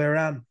all the way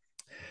around.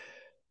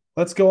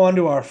 Let's go on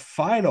to our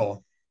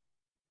final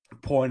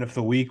point of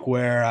the week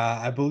where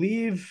I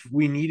believe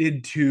we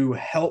needed to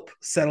help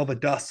settle the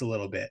dust a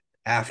little bit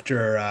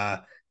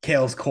after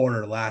Kale's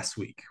corner last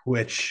week,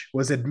 which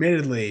was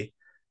admittedly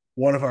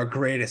one of our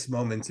greatest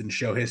moments in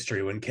show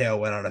history when Kale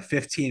went on a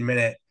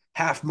 15-minute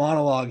half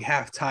monologue,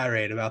 half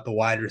tirade about the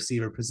wide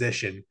receiver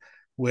position,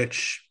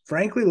 which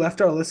frankly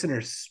left our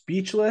listeners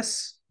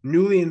speechless,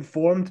 newly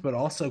informed, but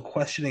also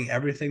questioning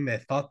everything they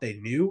thought they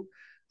knew.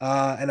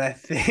 And I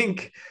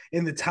think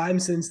in the time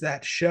since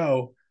that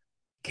show,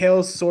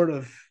 Kale's sort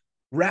of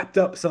wrapped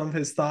up some of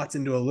his thoughts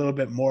into a little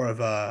bit more of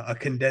a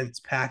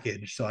condensed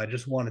package. So I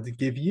just wanted to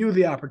give you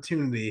the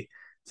opportunity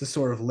to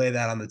sort of lay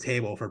that on the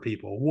table for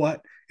people.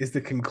 What is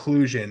the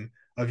conclusion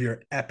of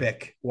your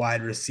epic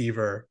wide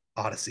receiver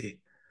odyssey?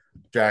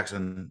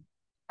 Jackson,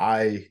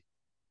 I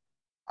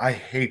I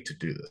hate to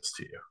do this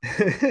to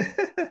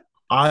you.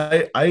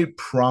 I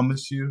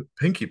promise you,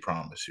 pinky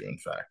promise you, in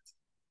fact,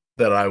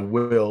 that I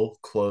will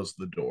close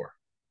the door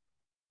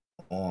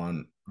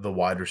on the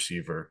wide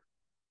receiver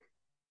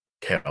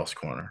chaos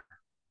corner.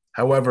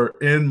 However,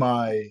 in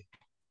my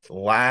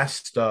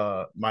last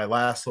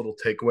little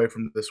takeaway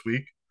from this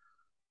week,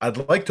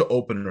 I'd like to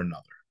open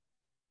another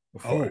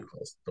before I Oh,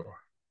 close the door.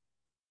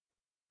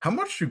 How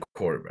much do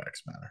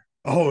quarterbacks matter?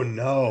 Oh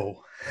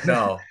no.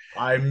 No,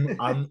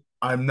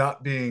 I'm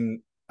not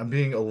being I'm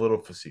being a little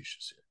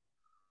facetious here.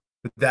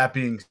 But that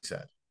being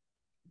said,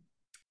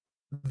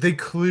 they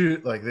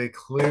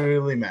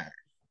clearly matter.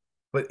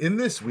 But in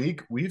this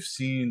week, we've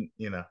seen,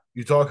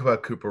 you talk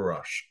about Cooper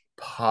Rush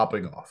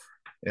popping off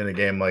in a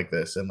game like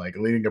this and like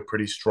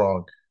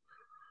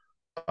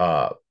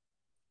uh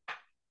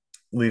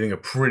leading a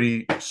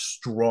pretty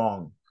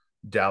strong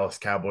Dallas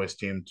Cowboys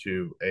team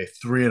to a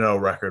 3-0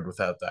 record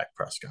without Dak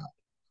Prescott.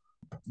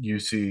 You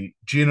see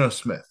Geno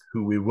Smith,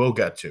 who we will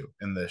get to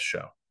in this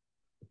show,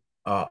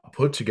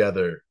 put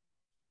together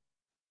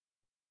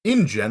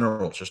in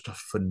general just a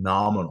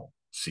phenomenal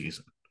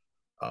season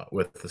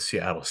with the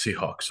Seattle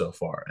Seahawks so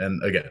far.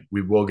 And again,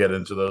 we will get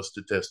into those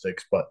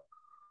statistics, but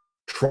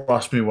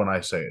trust me when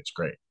I say it's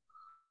great.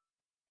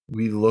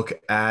 We look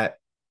at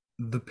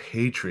the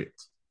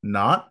Patriots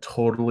not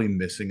totally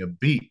missing a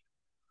beat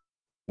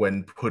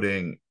when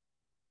putting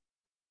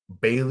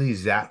Bailey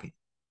Zappi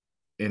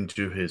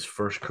into his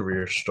first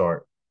career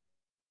start.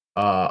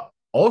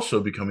 Also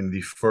becoming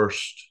the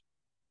first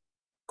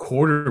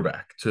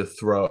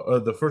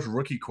the first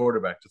rookie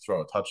quarterback to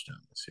throw a touchdown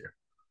this year.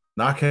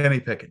 Not Kenny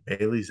Pickett,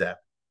 Bailey Zappi.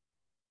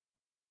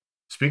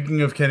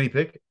 Speaking of Kenny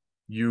Pickett,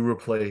 you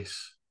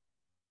replace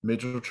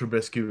Mitchell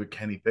Trubisky with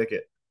Kenny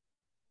Pickett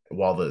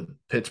while the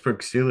Pittsburgh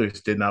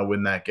Steelers did not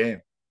win that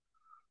game.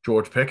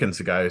 George Pickens,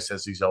 the guy who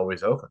says he's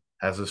always open,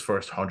 has his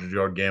first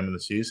 100-yard game of the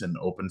season,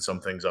 opened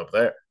some things up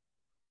there.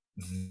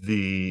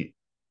 The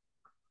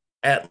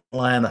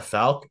Atlanta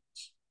Falcons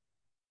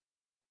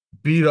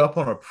beat up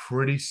on a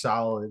pretty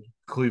solid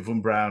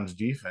Cleveland Browns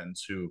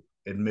defense, who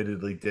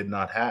admittedly did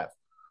not have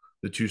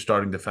the two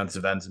starting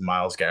defensive ends,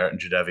 Myles Garrett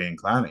and Jadeveon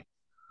Clowney.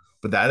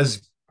 But that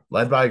is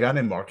led by a guy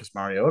named Marcus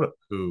Mariota,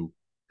 who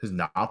has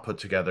not put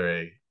together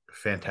a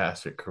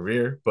fantastic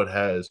career, but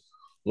has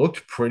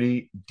looked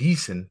pretty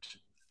decent,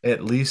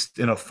 at least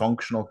in a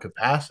functional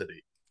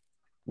capacity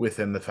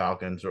within the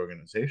Falcons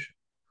organization.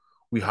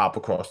 We hop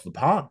across the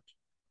pond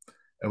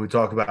and we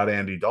talk about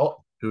Andy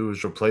Dalton, who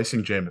is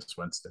replacing Jameis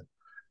Winston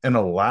and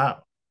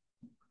allow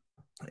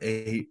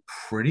a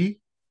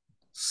pretty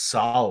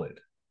solid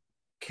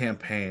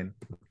campaign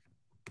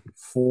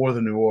for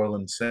the New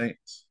Orleans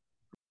Saints.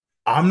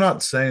 I'm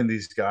not saying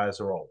these guys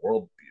are all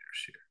world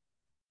beaters here,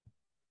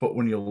 but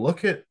when you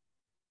look at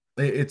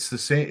it's the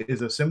same,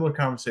 it's a similar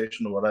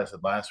conversation to what I said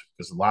last week.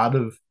 There's a lot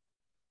of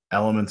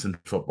elements in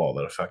football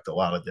that affect a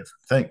lot of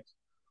different things,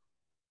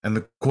 and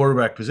the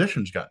quarterback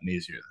position's gotten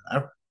easier than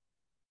ever.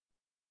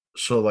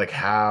 So, like,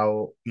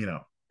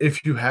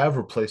 if you have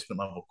replacement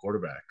level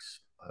quarterbacks,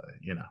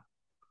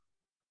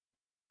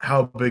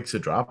 how big's the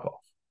drop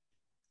off?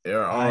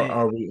 I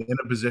Are we in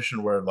a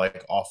position where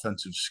like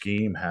offensive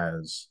scheme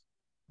has,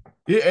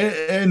 yeah,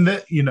 and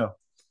that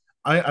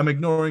I'm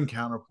ignoring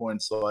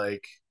counterpoints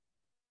like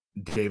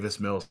Davis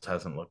Mills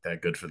hasn't looked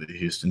that good for the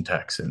Houston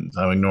Texans.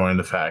 I'm ignoring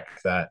the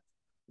fact that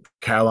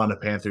Carolina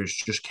Panthers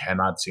just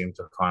cannot seem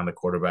to find a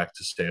quarterback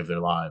to save their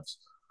lives.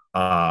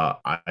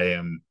 I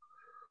am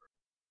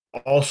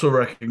also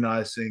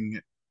recognizing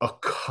a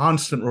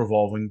constant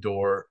revolving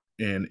door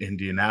in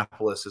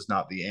Indianapolis is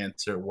not the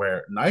answer.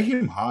 Where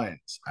Nyheim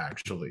Hines,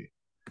 actually,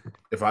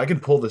 if I can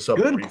pull this up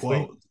good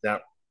briefly, quote.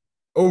 that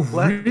oh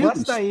really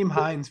Bless Naeem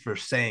Hines for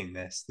saying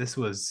this. This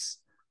was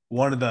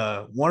one of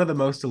the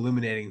most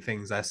illuminating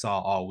things I saw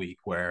all week.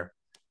 Where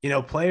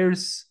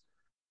players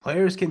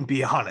can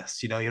be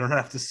honest. You don't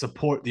have to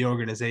support the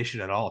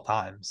organization at all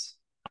times.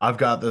 I've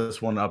got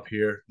this one up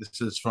here.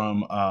 This is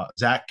from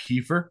Zach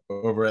Kiefer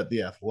over at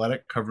The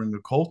Athletic covering the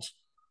Colts.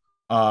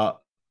 Uh,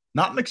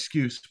 Not an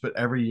excuse, but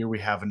every year we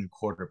have a new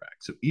quarterback.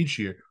 So each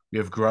year we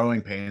have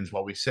growing pains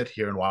while we sit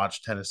here and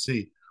watch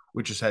Tennessee,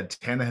 which has had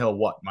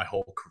Tannehill my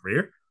whole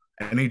career.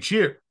 And each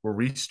year we're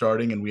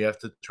restarting and we have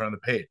to turn the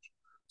page.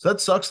 So that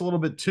sucks a little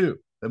bit too.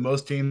 That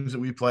most teams that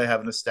we play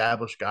have an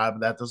established guy, but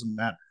that doesn't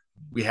matter.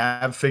 We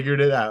have figured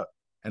it out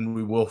and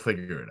we will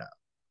figure it out.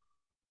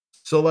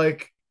 So,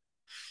 like,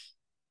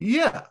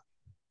 yeah,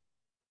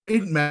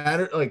 it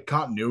matters. Like,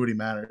 continuity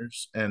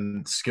matters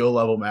and skill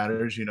level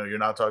matters. You're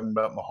not talking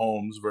about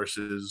Mahomes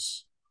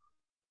versus,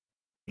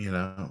 you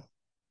know,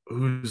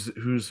 who's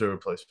the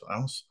replacement.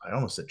 I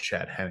almost said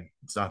Chad Henne.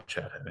 It's not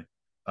Chad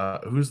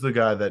Henne. Who's the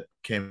guy that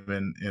came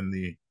in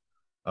the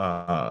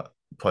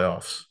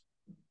playoffs?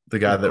 The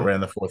guy It, that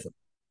ran the fourth. it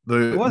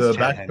The was the Chad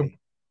back. Henne.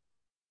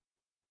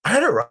 I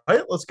had it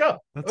right. Let's go.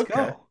 Let's Okay.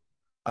 go.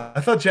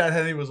 I thought Chad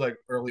Henne was like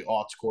early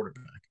aughts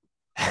quarterback.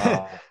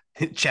 Uh,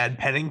 Chad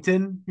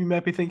Pennington, you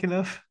might be thinking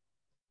of.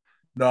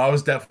 no, I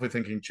was definitely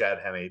thinking Chad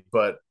Henne,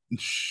 but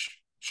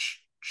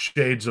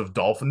shades of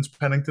Dolphins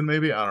Pennington,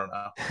 maybe. I don't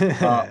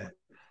know. Uh,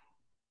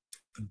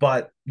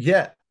 but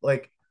yeah,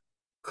 like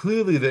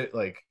clearly that,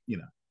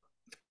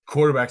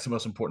 quarterback's the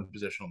most important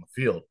position on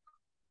the field.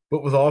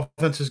 But with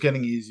offenses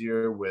getting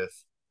easier, with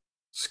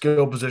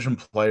skill position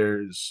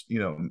players,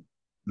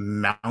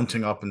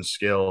 mounting up in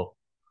skill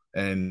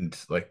and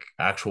like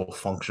actual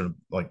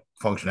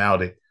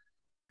functionality,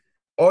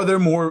 are there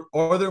more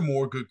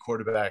good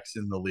quarterbacks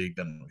in the league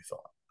than we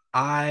thought?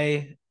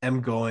 I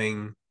am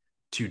going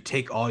to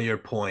take all your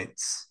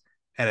points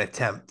and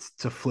attempt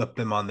to flip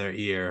them on their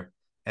ear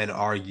and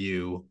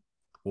argue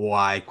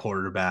why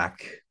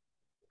quarterback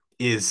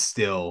is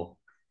still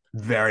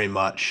very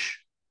much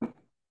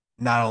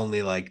not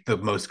only like the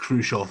most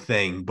crucial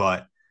thing,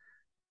 but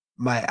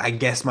my I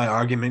guess my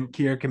argument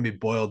here can be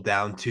boiled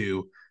down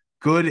to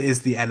good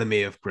is the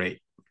enemy of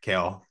great,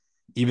 Kale.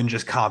 Even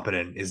just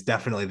competent is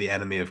definitely the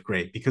enemy of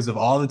great because of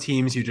all the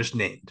teams you just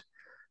named.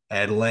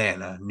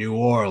 Atlanta, New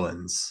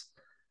Orleans,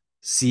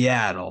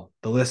 Seattle,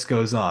 the list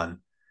goes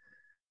on.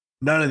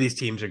 None of these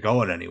teams are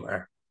going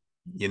anywhere.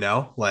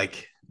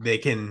 Like they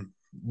can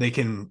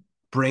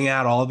bring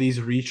out all these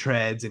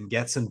retreads and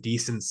get some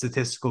decent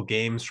statistical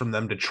games from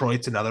them.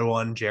 Detroit's another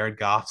one. Jared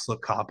Goff's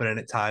looked competent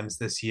at times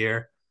this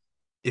year.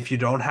 If you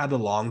don't have the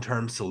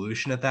long-term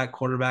solution at that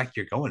quarterback,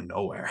 you're going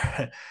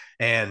nowhere.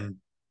 And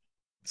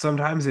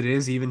sometimes it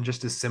is even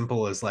just as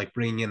simple as like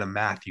bringing in a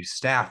Matthew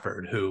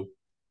Stafford, who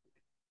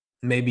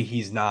maybe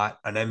he's not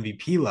an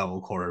MVP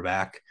level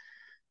quarterback,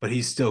 but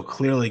he's still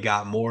clearly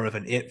got more of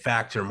an it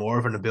factor, more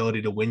of an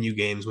ability to win you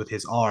games with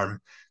his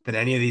arm than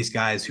any of these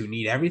guys who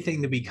need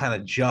everything to be kind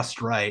of just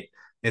right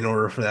in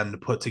order for them to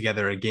put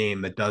together a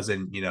game that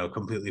doesn't,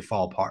 completely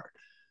fall apart.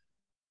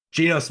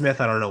 Geno Smith,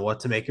 I don't know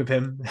what to make of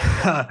him.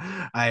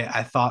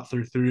 I thought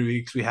through 3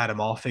 weeks we had him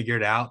all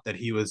figured out that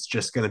he was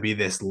just going to be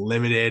this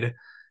limited,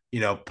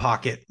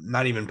 pocket,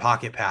 not even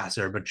pocket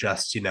passer, but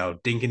just,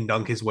 dink and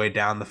dunk his way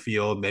down the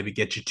field, maybe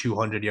get you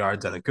 200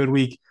 yards on a good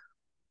week.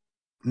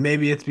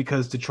 Maybe it's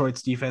because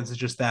Detroit's defense is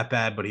just that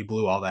bad, but he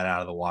blew all that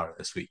out of the water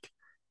this week.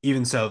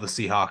 Even so, the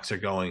Seahawks are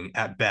going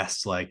at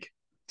best like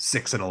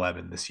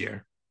 6-11 this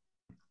year,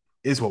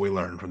 is what we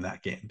learned from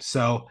that game.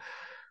 So,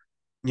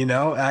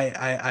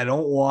 I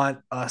don't want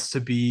us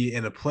to be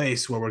in a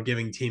place where we're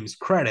giving teams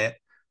credit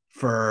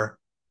for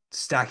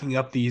stacking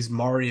up these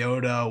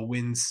Mariota,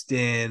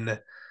 Winston,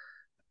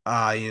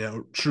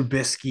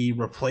 Trubisky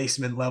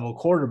replacement level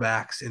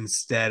quarterbacks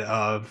instead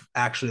of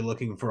actually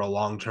looking for a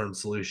long term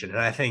solution. And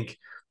I think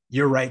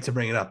you're right to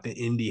bring it up. The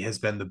Indy has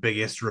been the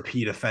biggest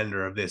repeat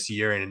offender of this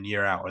year in and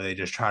year out, where they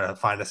just try to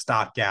find a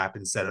stopgap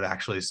instead of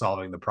actually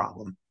solving the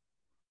problem.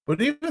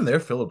 But even there,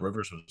 Philip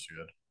Rivers was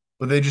good.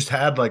 But they just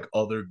had like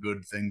other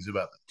good things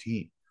about the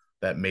team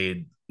that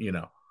made,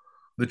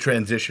 the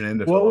transition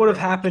into What Philip would have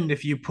Rivers happened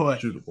if you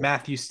put suitable.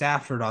 Matthew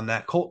Stafford on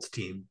that Colts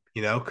team?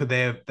 Could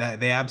they have that?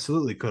 They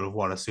absolutely could have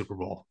won a Super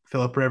Bowl.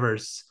 Philip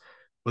Rivers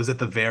was at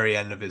the very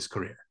end of his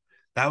career.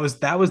 That was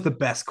the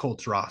best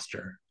Colts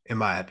roster, in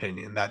my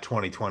opinion. That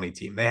 2020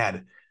 team, they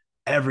had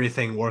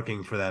everything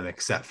working for them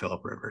except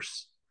Philip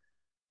Rivers.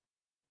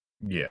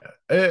 Yeah.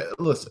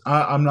 Listen,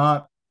 I'm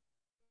not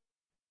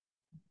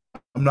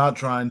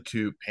trying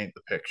to paint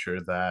the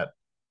picture that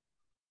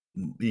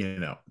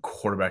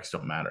quarterbacks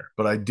don't matter,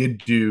 but I did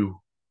do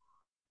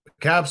a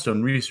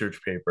capstone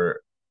research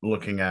paper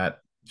looking at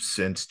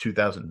since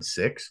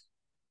 2006.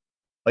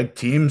 Like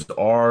teams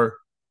are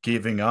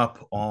giving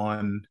up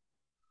on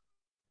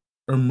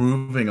or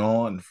moving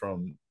on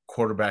from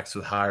quarterbacks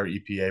with higher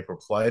EPA per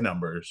play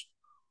numbers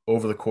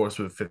over the course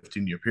of a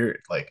 15-year period.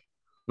 Like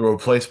the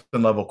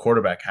replacement level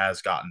quarterback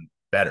has gotten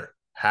better,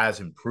 has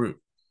improved.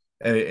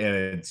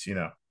 And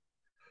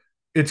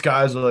it's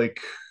guys like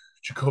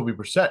Jacoby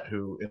Brissett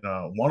who in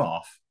a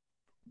one-off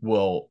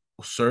will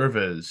serve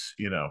as,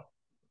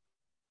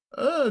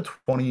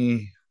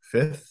 25th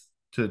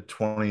to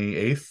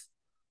 28th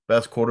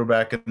best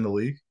quarterback in the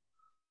league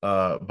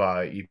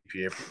by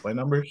EPA per play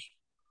numbers,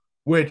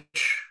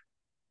 which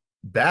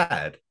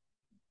bad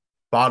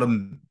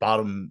bottom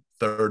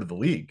third of the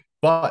league,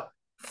 but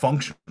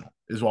functional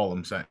is all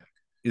I'm saying.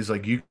 Is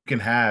like you can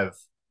have.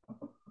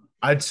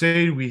 I'd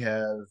say we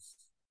have.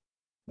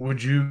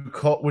 Would you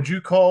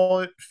call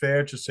it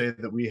fair to say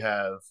that we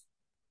have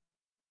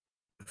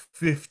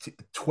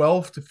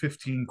 12 to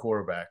 15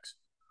 quarterbacks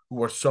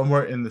who are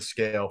somewhere in the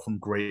scale from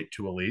great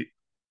to elite?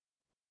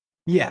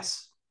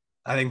 Yes,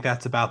 I think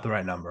that's about the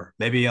right number.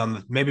 Maybe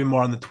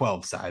more on the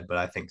 12 side, but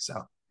I think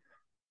so.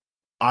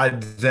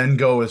 I'd then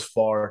go as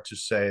far to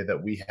say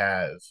that we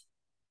have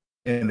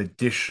an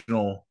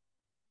additional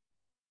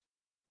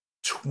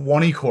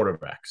 20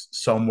 quarterbacks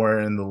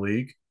somewhere in the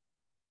league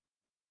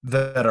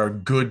that are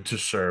good to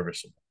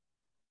serviceable,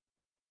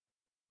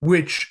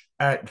 which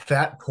at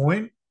that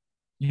point,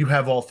 you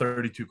have all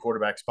 32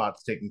 quarterback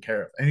spots taken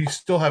care of. And you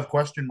still have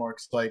question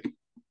marks like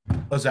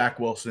a Zach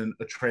Wilson,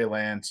 a Trey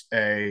Lance,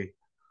 uh,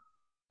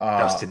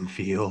 Justin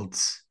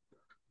Fields.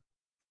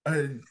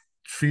 a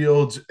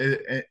Fields,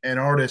 an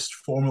artist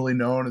formerly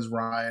known as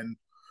Ryan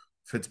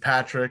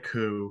Fitzpatrick,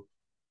 who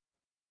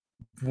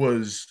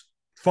was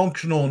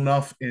functional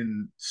enough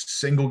in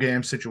single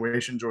game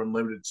situations or in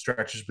limited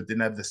stretches, but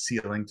didn't have the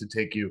ceiling to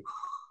take you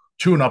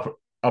to an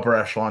upper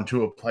echelon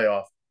to a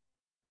playoff.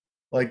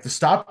 Like the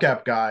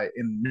stopgap guy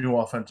in new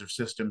offensive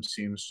system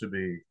seems to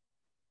be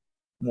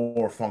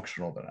more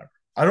functional than ever.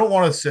 I don't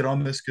want to sit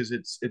on this because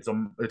it's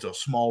a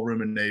small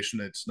rumination.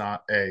 It's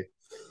not a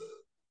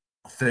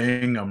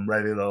thing I'm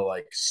ready to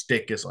like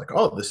stick as like,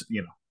 oh, this,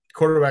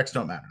 quarterbacks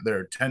don't matter. There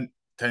are 10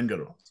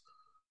 good ones.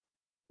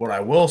 What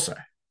I will say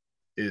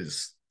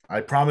is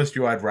I promised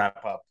you I'd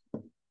wrap up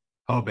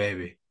Oh,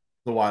 baby.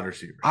 the wide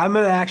receivers. I'm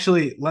going to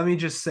actually let me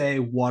just say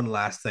one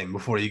last thing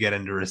before you get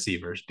into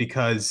receivers,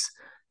 because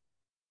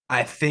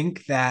I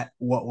think that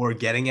what we're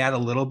getting at a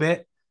little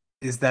bit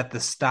is that the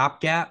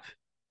stopgap,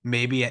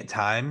 maybe at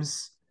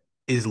times,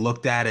 is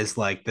looked at as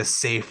like the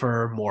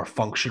safer, more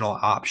functional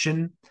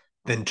option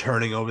than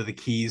turning over the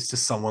keys to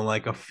someone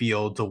like a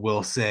Fields, a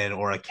Wilson,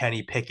 or a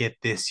Kenny Pickett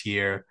this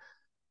year.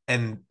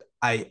 And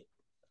I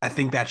I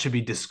think that should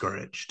be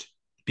discouraged,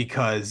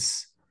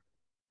 because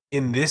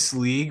in this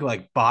league,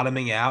 like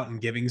bottoming out and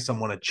giving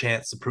someone a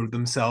chance to prove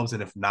themselves,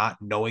 and if not,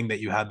 knowing that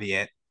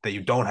that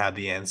you don't have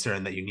the answer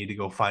and that you need to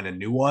go find a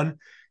new one,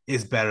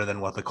 is better than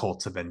what the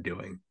Colts have been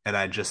doing. And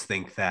I just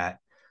think that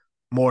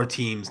more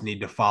teams need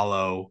to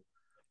follow.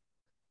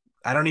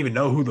 I don't even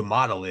know who the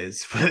model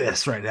is for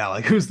this right now.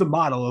 Like, who's the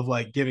model of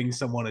like giving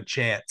someone a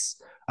chance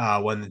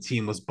when the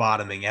team was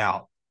bottoming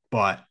out?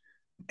 But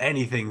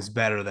anything's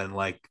better than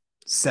like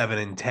 7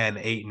 and 10,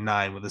 8 and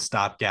 9 with a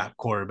stopgap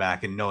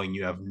quarterback and knowing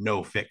you have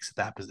no fix at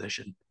that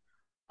position.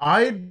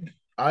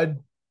 I'd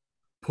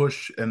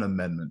push an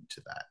amendment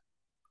to that.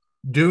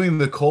 Doing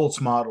the Colts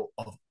model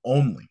of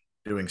only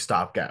doing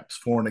stopgaps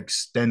for an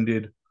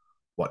extended,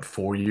 what,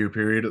 4 year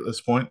period at this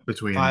point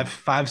between,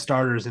 Five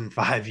starters in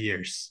 5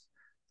 years.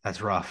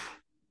 That's rough.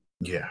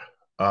 yeah,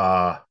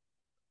 uh,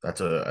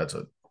 that's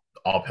a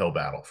uphill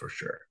battle for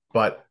sure.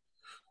 But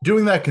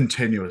doing that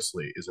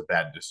continuously is a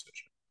bad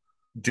decision.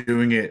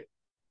 Doing it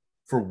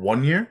for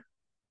 1 year,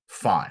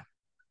 fine.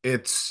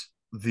 It's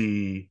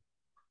the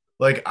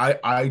like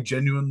I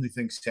genuinely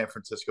think San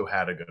Francisco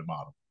had a good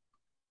model.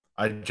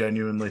 I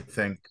genuinely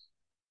think,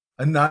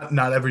 and not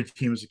every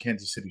team is the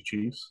Kansas City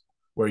Chiefs,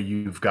 where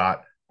you've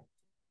got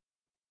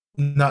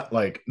not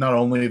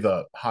only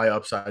the high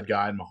upside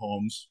guy in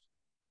Mahomes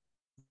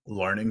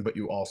learning, but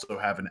you also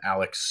have an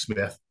Alex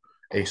Smith,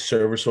 a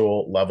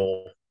serviceable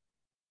level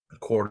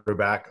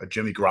quarterback, a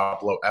Jimmy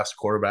Garoppolo esque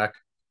quarterback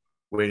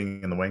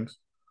waiting in the wings.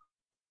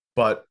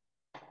 But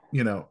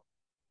you know,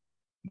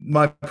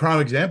 my prime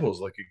example is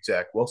like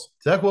Zach Wilson.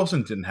 Zach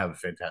Wilson didn't have a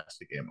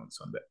fantastic game on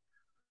Sunday,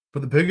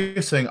 but the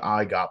biggest thing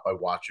I got by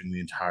watching the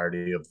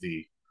entirety of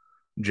the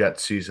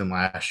Jets season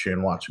last year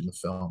and watching the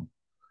film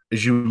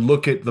is you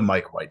look at the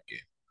Mike White game.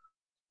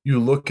 You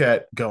look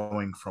at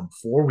going from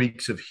 4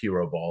 weeks of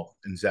hero ball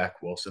and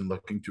Zach Wilson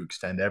looking to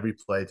extend every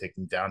play,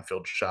 taking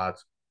downfield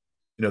shots.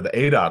 The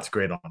ADOT's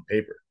great on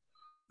paper,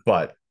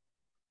 but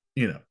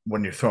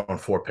when you're throwing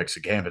 4 picks a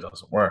game, it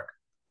doesn't work.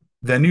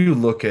 Then you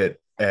look at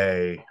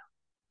a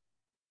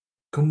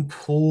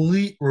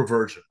complete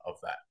reversion of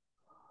that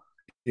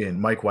in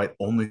Mike White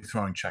only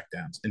throwing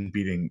checkdowns and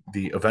beating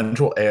the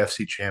eventual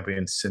AFC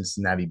champion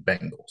Cincinnati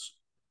Bengals.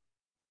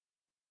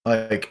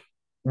 Like,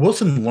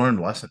 Wilson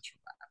learned lessons from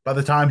that. By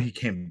the time he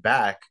came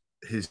back,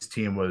 his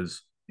team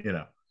was,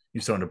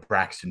 he's throwing to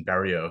Braxton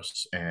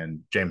Berrios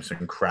and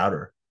Jameson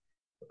Crowder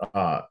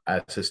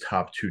as his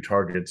top two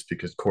targets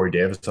because Corey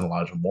Davis and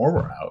Elijah Moore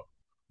were out.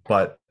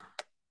 But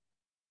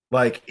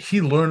like,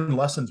 he learned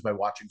lessons by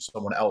watching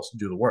someone else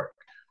do the work.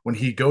 When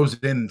he goes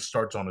in and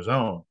starts on his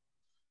own,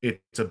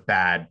 it's a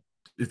bad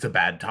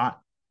time.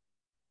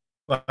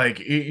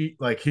 He's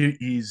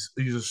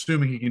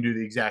assuming he can do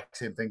the exact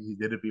same thing he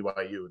did at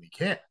BYU, and he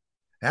can't.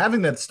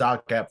 Having that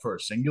stopgap for a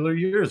singular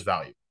year is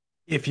valuable.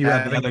 If you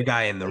have the Having other it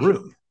guy in the as your,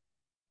 room.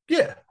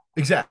 yeah,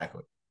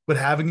 exactly. But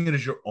having it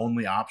as your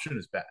only option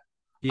is bad.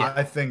 Yeah.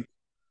 I think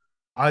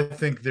I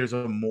think there's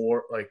a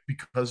more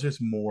because there's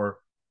more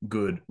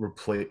good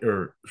replace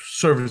or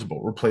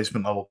serviceable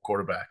replacement level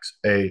quarterbacks.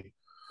 A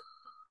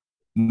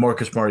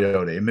Marcus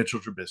Mariota, a Mitchell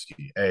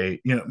Trubisky,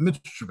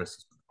 Mitchell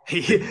Trubisky,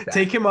 big bad.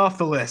 Take him off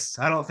the list.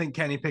 I don't think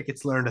Kenny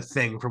Pickett's learned a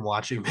thing from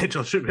watching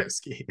Mitchell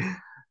Trubisky.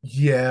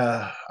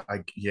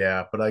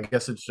 But I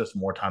guess it's just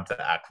more time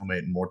to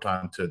acclimate and more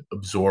time to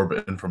absorb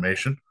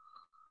information.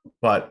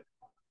 But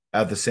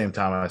at the same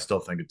time, I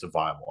still think it's a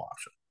viable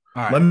option.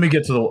 All Let right. me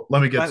get to the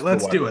let me get to the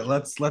Let's wide do it.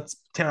 receiver. Let's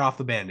tear off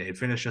the band-aid.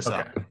 Finish us Okay.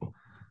 up.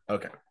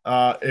 Okay.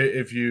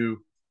 If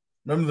you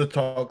remember the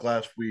talk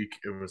last week,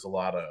 it was a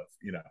lot of,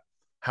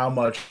 how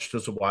much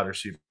does a wide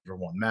receiver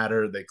one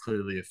matter? They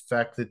clearly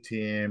affect the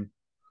team.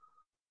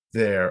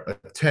 They're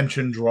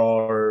attention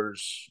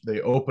drawers. They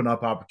open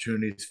up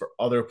opportunities for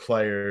other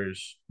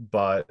players,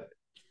 but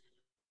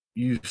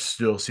you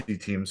still see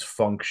teams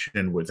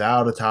function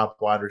without a top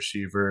wide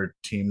receiver.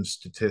 Teams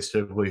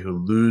statistically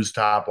who lose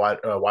top wide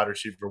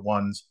receiver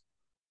ones,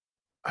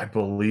 I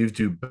believe,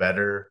 do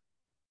better.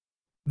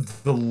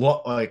 The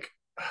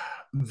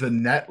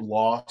net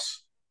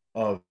loss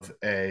of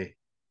a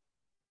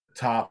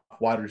top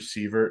wide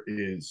receiver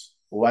is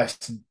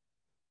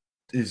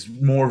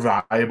more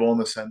valuable in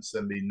the sense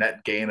than the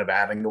net gain of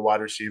adding the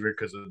wide receiver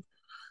because of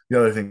the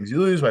other things you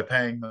lose by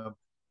paying them.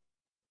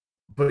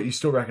 But you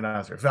still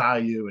recognize their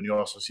value, and you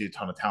also see a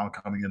ton of talent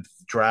coming into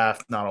the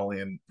draft, not only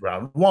in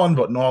round one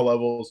but in all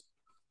levels.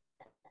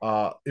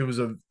 It was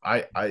a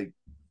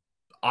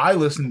I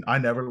listened. I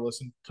never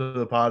listened to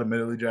the pod,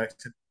 admittedly,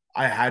 Jackson.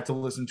 I had to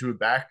listen to it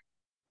back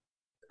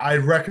I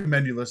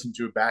recommend you listen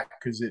to it back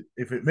because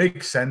if it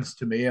makes sense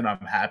to me and I'm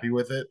happy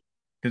with it,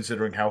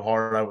 considering how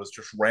hard I was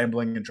just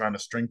rambling and trying to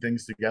string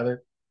things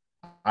together,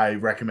 I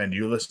recommend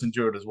you listen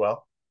to it as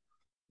well.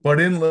 But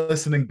in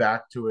listening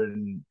back to it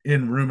and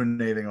in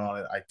ruminating on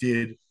it, I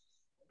did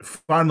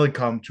finally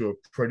come to a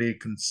pretty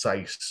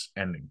concise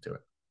ending to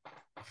it.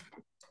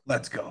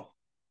 Let's go.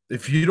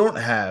 If you don't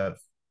have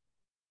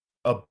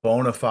a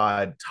bona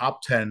fide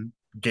top 10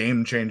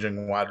 game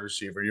changing wide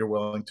receiver, you're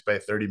willing to pay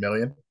 30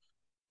 million,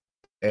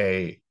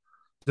 a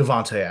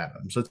Devontae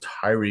Adams, a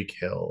Tyreek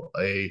Hill,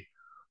 a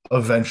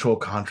eventual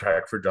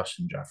contract for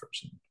Justin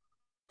Jefferson.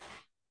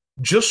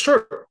 Just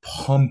start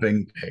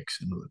pumping picks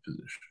into the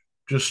position.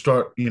 Just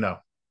start,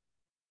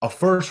 a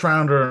first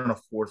rounder and a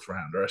fourth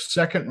rounder, a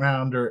second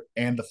rounder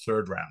and a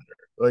third rounder.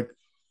 Like,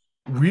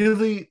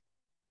 really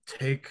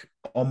take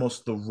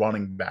almost the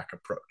running back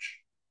approach.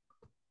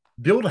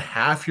 Build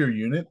half your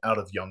unit out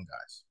of young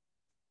guys.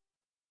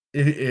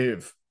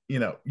 If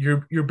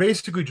you're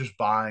basically just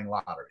buying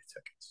lottery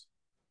tickets.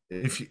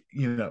 If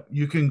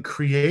you can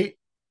create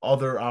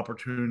other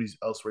opportunities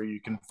elsewhere,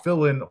 you can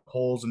fill in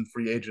holes in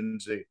free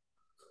agency,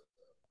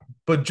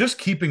 but just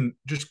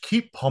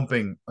keep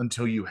pumping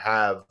until you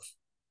have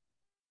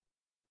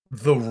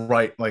the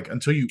right, like,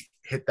 until you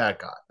hit that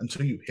guy,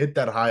 until you hit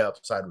that high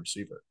upside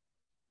receiver.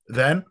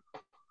 Then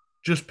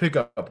just pick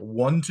up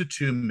 1 to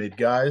 2 mid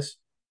guys,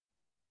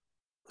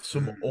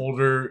 some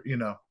older,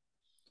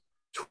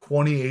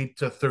 28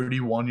 to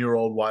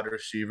 31-year-old wide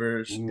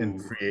receivers in Ooh.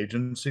 free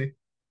agency,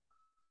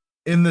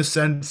 in the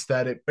sense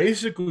that it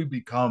basically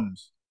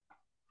becomes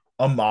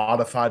a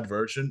modified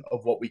version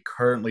of what we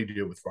currently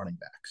do with running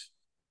backs.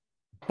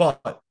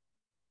 But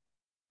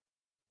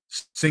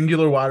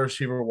singular wide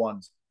receiver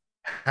ones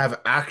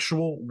have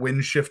actual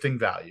win shifting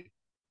value.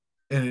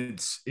 And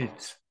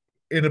it's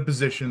in a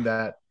position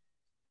that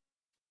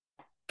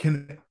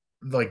can,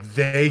 like,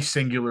 they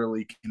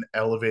singularly can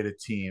elevate a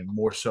team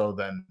more so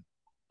than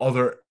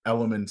other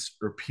elements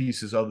or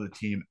pieces of the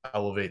team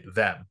elevate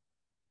them.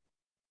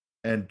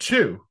 And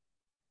two,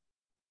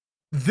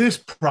 this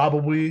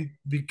probably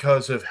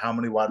because of how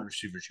many wide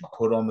receivers you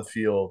put on the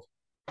field,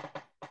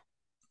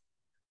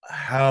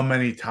 how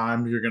many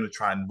times you're going to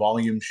try and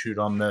volume shoot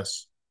on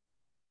this,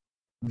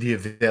 the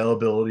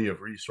availability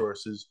of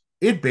resources.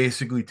 It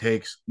basically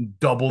takes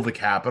double the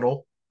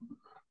capital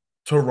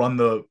to run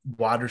the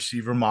wide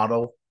receiver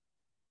model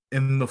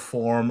in the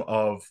form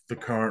of the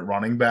current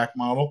running back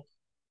model.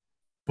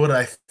 But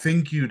I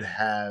think you'd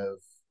have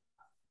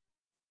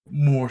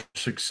more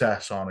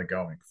success on it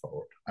going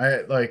forward.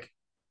 I like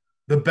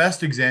the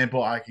best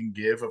example I can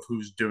give of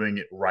who's doing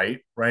it right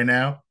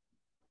now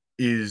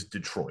is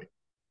Detroit,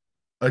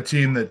 a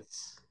team that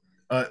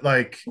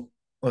like,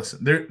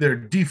 listen, their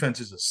defense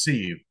is a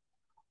sieve,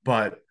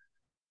 but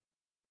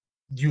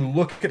you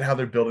look at how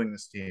they're building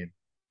this team.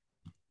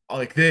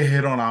 Like, they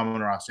hit on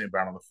Amon-Ra St.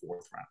 Brown in the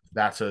fourth round.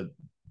 That's a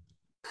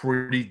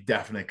pretty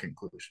definite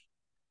conclusion.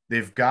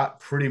 They've got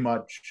pretty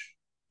much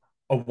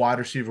a wide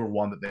receiver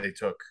one that they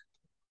took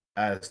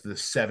as the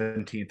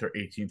 17th or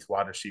 18th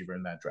wide receiver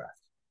in that draft.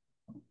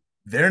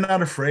 They're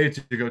not afraid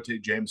to go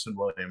take Jameson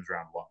Williams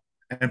round one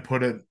and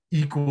put an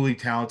equally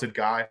talented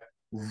guy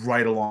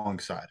right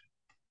alongside.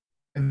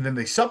 And then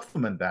they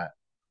supplement that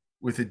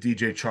with a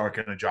DJ Chark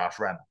and a Josh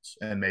Reynolds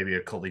and maybe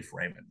a Khalif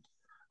Raymond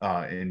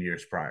in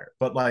years prior.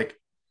 But, like,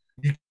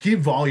 you keep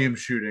volume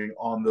shooting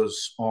on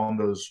those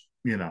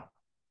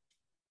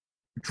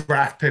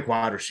draft pick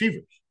wide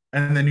receivers,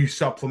 and then you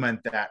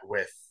supplement that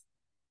with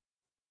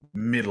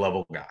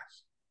mid-level guys.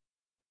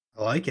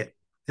 I like it.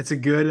 It's a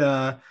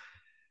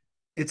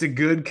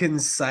good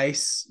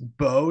concise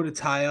bow to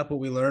tie up what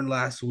we learned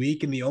last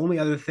week. And the only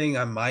other thing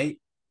I might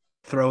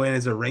throw in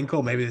as a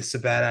wrinkle, maybe this is a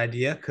bad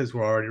idea because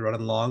we're already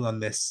running long on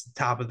this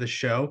top of the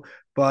show,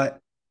 but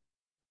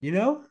you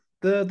know,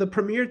 the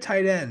premier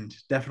tight end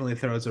definitely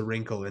throws a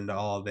wrinkle into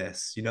all of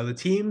this. The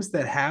teams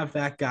that have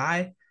that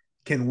guy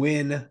can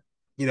win,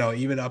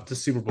 even up to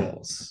Super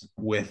Bowls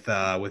with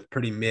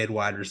pretty mid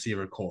wide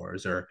receiver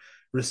cores, or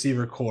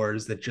receiver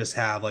cores that just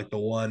have like the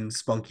one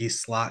spunky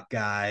slot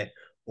guy,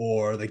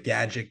 or the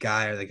gadget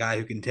guy, or the guy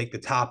who can take the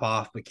top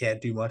off but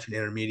can't do much in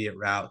intermediate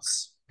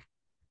routes.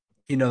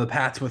 The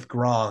Pats with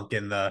Gronk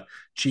and the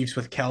Chiefs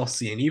with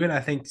Kelsey, and even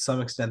I think to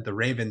some extent the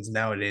Ravens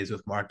nowadays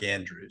with Mark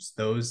Andrews.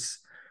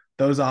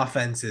 Those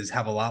offenses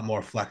have a lot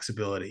more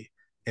flexibility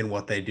in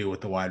what they do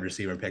with the wide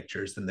receiver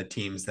pictures than the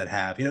teams that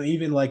have,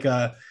 even like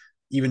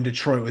even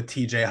Detroit with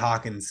TJ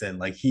Hawkinson.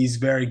 Like, he's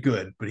very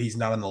good, but he's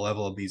not on the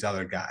level of these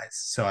other guys.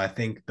 So I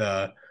think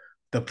the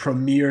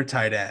premier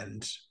tight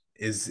end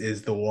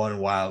is the one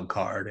wild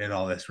card in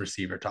all this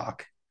receiver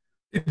talk.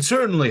 It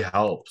certainly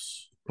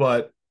helps,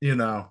 but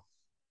the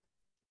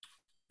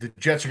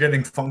Jets are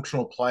getting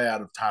functional play out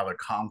of Tyler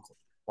Conklin.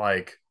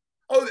 Like,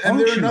 oh, and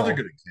they're another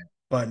good Functional, example.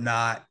 but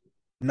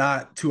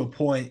not to a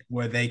point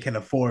where they can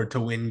afford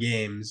to win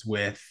games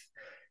with,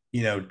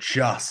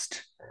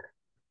 just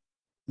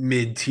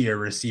mid-tier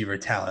receiver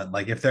talent.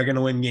 Like, if they're going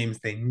to win games,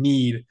 they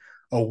need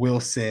a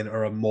Wilson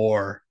or a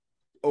Moore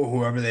or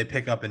whoever they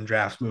pick up in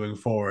drafts moving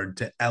forward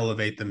to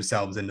elevate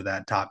themselves into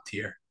that top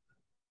tier.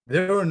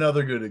 They're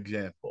another good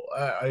example.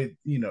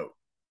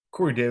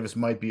 Corey Davis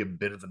might be a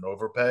bit of an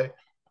overpay,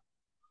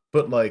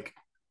 but like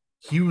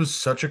he was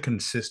such a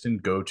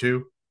consistent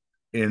go-to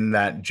in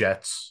that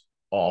Jets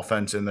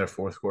offense in their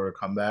fourth quarter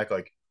comeback.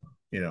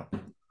 You know,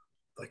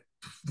 like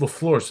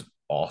LaFleur's an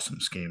awesome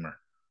schemer,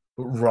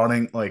 but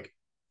running like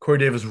Corey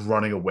Davis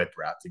running a whip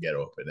route to get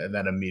open, and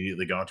then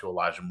immediately going to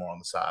Elijah Moore on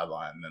the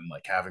sideline, and then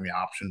like having the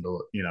option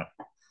to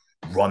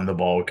run the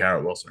ball with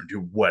Garrett Wilson or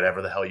do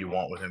whatever the hell you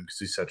want with him because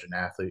he's such an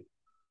athlete.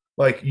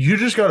 Like you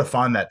just got to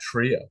find that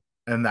trio,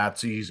 and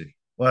that's easy.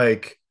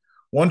 Like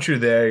once you're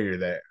there, you're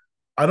there.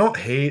 I don't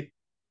hate.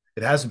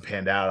 It hasn't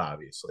panned out.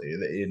 Obviously,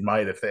 it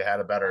might if they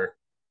had a better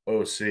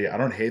OC. I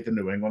don't hate the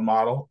New England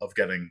model of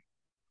getting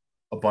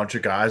a bunch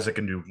of guys that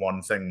can do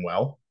one thing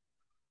well,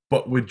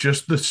 but with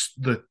just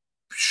the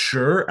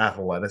sure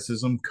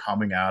athleticism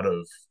coming out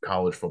of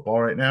college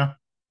football right now,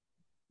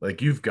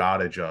 like you've got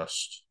to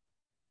just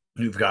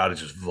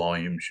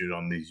volume shoot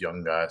on these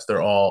young guys.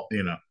 They're all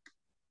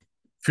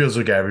feels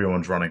like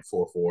everyone's running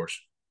 4.4s.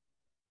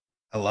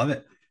 I love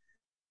it.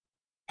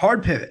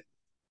 Hard pivot.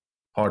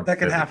 Hard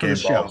Second pivot half of the game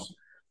show. balls.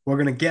 We're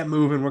going to get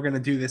moving. We're going to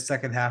do this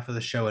second half of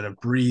the show in a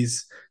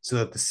breeze so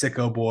that the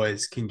sicko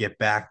boys can get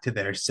back to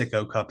their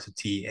sicko cups of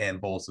tea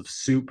and bowls of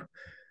soup.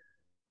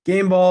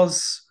 Game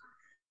balls.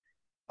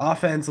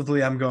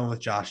 Offensively, I'm going with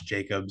Josh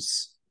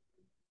Jacobs.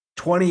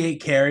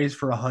 28 carries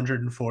for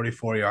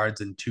 144 yards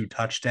and 2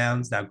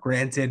 touchdowns. Now,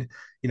 granted,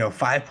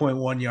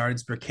 5.1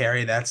 yards per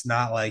carry, that's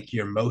not like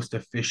your most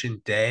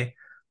efficient day,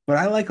 but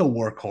I like a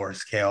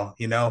workhorse, Kale.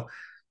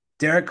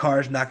 Derek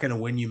Carr's not going to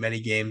win you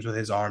many games with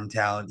his arm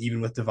talent,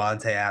 even with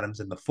Devontae Adams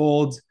in the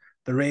fold.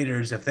 The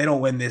Raiders, if they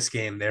don't win this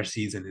game, their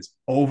season is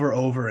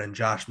over, and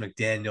Josh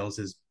McDaniels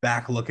is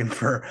back looking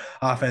for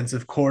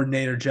offensive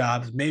coordinator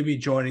jobs, maybe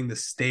joining the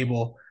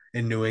stable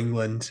in New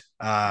England.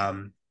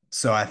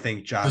 So I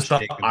think Just Josh the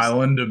Jacobs,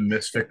 island of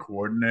misfit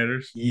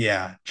coordinators.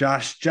 yeah,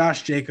 Josh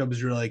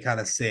Jacobs really kind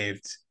of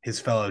saved his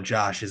fellow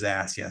Josh's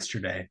ass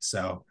yesterday.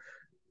 So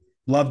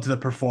loved the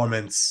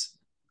performance.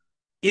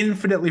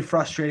 Infinitely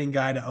frustrating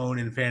guy to own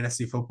in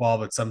fantasy football,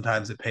 but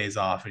sometimes it pays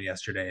off, and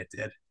yesterday it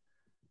did.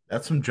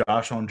 That's some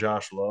Josh on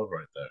Josh love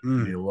right there,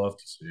 and Mm, you love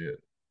to see it.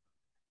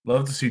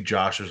 Love to see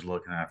Josh's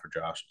looking out for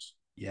Josh's.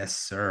 yes,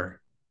 sir.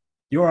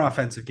 Your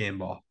offensive game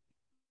ball.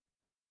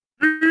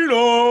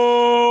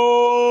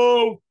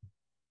 Gino,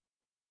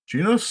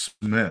 Gino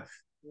Smith.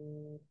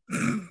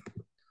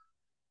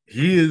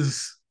 he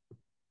is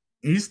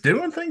he's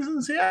doing things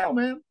in Seattle,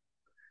 man.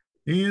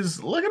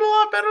 He's looking a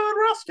lot better than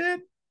Russ did.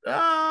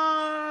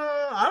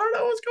 I don't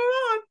know what's going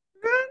on,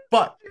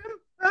 but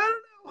I don't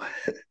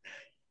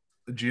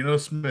know. Geno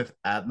Smith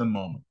at the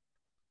moment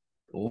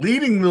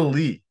leading the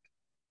league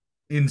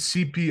in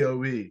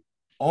CPOE,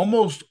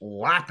 almost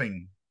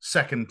lapping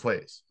second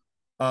place.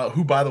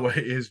 Who, by the way,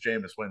 is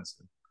Jameis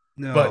Winston.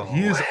 But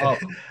he No. is up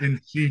in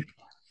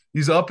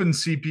he's up in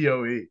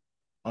CPOE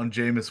on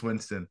Jameis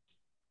Winston.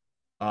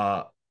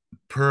 Uh,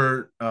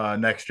 per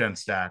next gen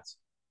stats,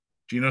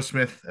 Geno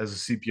Smith has a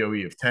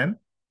CPOE of 10.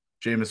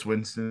 Jameis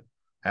Winston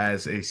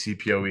has a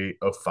CPOE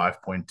of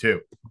 5.2.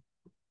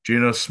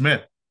 Geno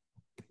Smith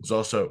is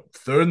also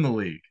third in the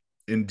league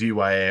in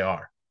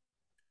DYAR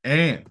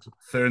and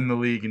third in the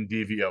league in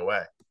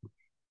DVOA.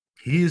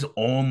 He's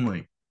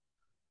only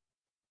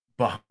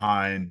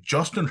behind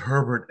Justin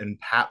Herbert and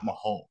Pat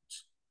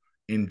Mahomes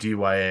in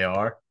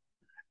DYAR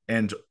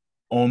and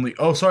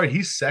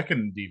he's second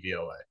in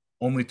DVOA,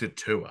 only to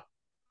Tua.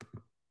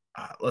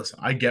 Listen,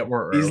 I get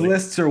we're These early.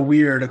 lists are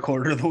weird a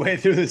quarter of the way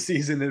through the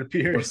season, it Listen,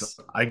 appears.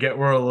 I get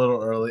we're a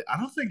little early. I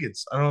don't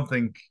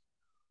think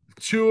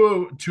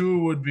Tua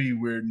would be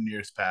weird in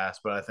years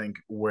past, but I think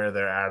where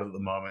they're at the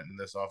moment in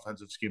this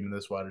offensive scheme and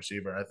this wide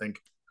receiver, I think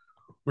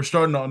we're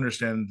starting to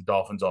understand the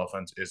Dolphins'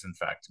 offense is in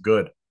fact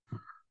good.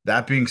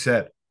 That being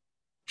said,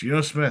 Geno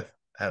Smith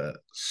had a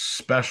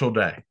special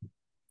day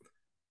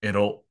in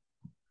old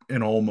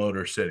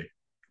Motor City.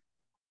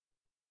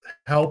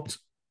 Helped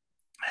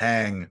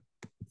hang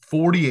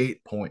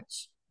 48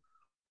 points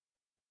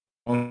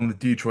on the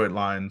Detroit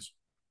Lions.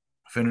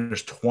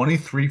 Finished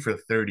 23 for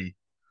 30,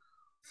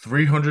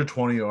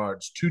 320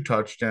 yards, 2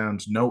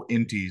 touchdowns, no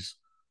inties,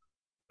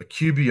 a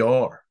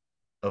QBR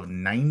of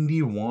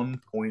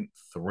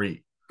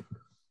 91.3.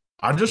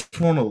 I just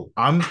want to.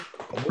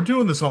 We're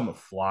doing this on the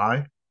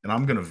fly, and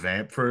I'm gonna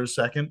vamp for a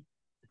second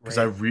because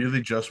I Right.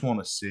 really just want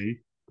to see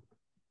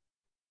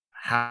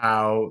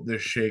how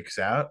this shakes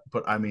out.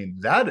 But I mean,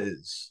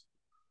 that's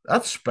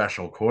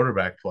special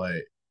quarterback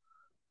play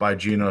by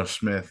Geno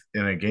Smith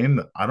in a game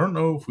that I don't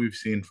know if we've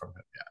seen from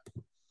him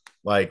yet.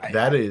 Like I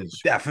that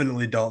is.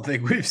 definitely don't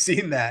think we've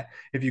seen that.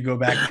 If you go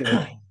back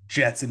to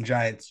Jets and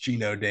Giants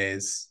Geno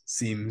days,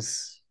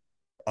 seems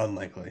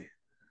unlikely.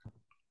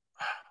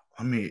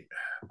 Let me.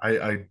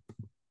 I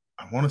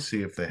want to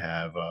see if they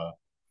have.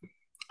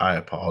 I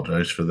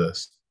apologize for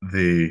this.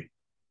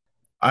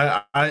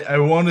 I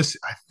want to.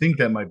 I think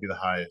that might be the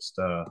highest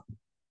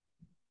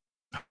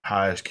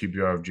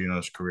QBR of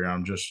Geno's career.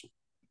 I'm just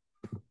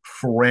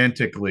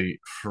frantically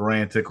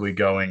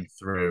going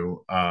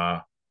through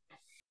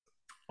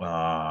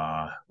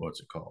what's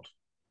it called?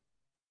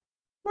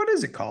 What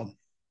is it called?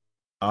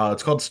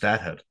 It's called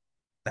StatHead.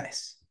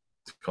 Nice.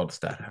 It's called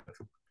StatHead.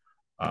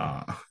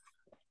 Uh,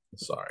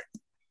 sorry.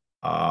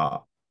 Uh,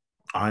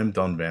 I'm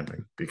done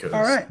vamping All because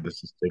right.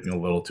 this is taking a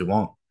little too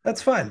long.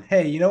 That's fine.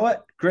 Hey, you know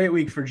what? Great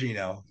week for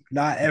Gino.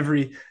 Not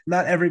every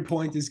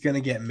point is going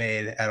to get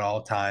made at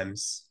all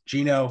times.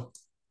 Gino,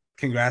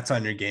 congrats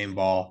on your game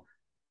ball.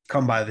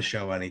 Come by the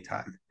show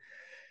anytime.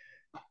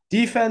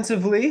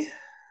 Defensively,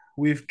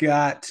 we've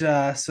got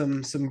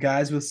some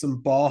guys with some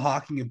ball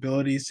hawking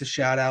abilities to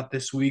shout out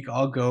this week.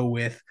 I'll go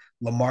with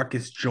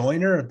LaMarcus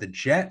Joyner of the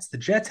Jets. The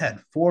Jets had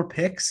 4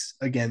 picks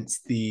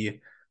against the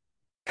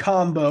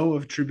combo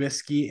of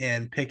Trubisky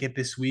and Pickett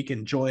this week,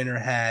 and Joyner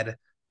had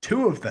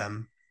 2 of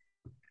them,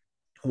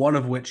 one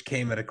of which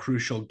came at a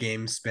crucial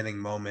game spinning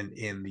moment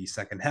in the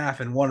second half,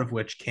 and one of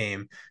which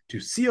came to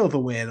seal the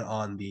win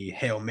on the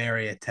Hail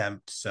Mary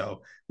attempt.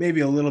 So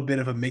maybe a little bit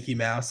of a Mickey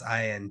Mouse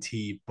INT,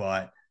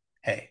 but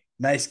hey,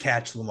 nice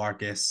catch,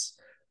 LaMarcus.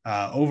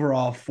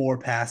 Overall, 4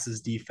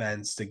 passes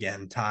defense,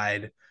 again,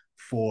 tied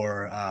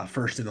for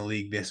first in the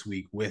league this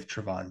week with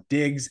Trevon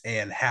Diggs,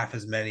 and half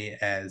as many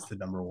as the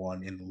number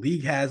one in the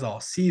league has all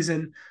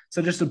season.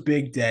 So just a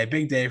big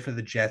day for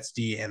the Jets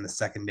D and the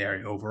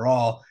secondary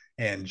overall,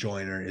 and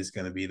Joyner is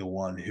going to be the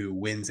one who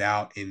wins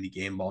out in the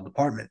game ball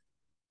department.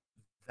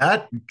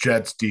 That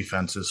Jets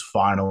defense is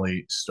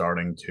finally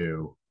starting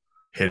to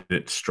hit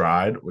its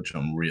stride, which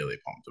I'm really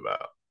pumped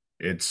about.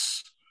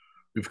 It's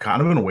we've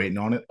kind of been waiting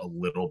on it a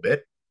little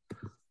bit.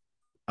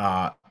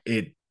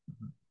 It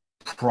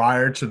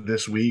prior to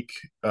this week,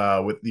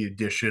 with the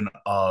addition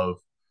of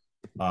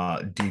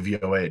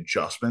DVOA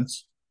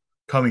adjustments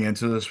coming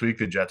into this week,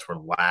 the Jets were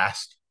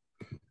last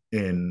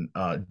in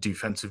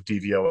defensive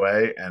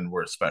DVOA and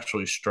were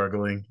especially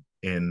struggling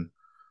in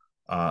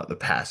the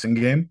passing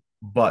game.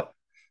 But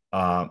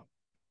uh,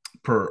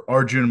 per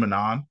Arjun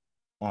Manan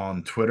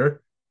on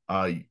Twitter,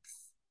 I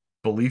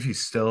believe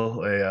he's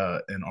still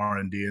a an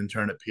R&D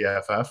intern at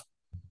PFF.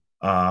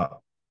 Uh,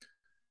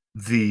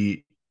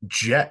 the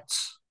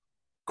Jets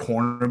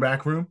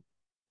cornerback room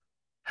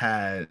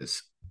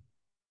has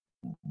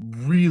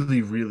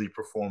really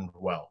performed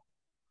well,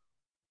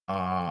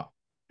 uh,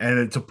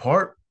 and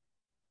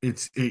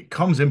it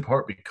comes in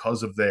part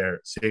because of their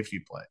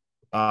safety play.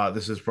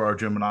 This is for our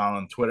Jim and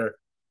on Twitter.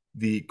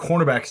 The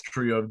cornerbacks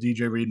trio of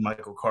DJ Reed,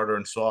 Michael Carter,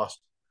 and Sauce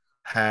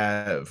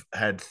have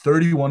had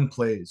 31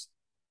 plays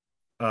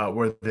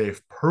where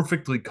they've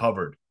perfectly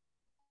covered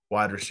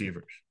wide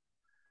receivers.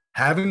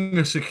 Having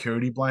a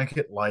security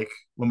blanket like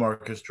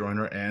LaMarcus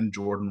Joyner and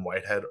Jordan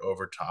Whitehead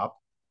over top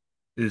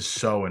is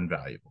so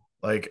invaluable.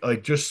 Like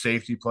just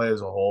safety play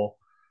as a whole,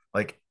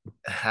 like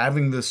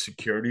having the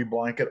security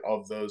blanket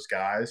of those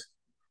guys,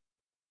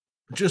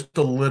 just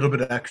a little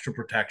bit of extra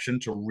protection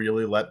to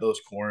really let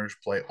those corners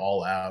play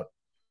all out,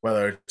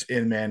 whether it's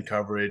in man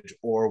coverage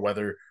or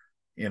whether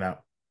you know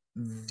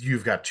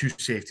you've got 2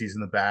 safeties in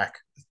the back.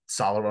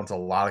 Solid runs a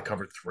lot of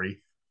cover 3.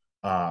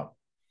 Uh,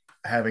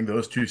 Having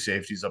those 2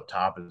 safeties up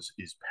top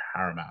is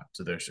paramount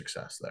to their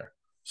success there.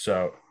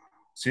 So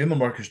seeing the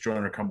Marcus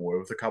Joyner come away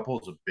with a couple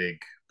is a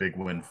big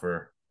win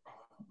for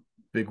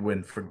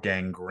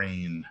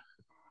Gangrene.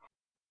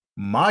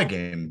 My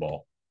game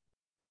ball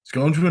is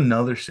going to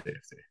another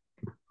safety.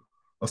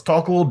 Let's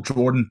talk a little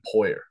Jordan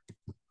Poyer.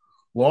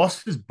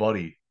 Lost his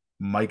buddy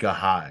Micah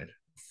Hyde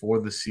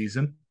for the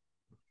season,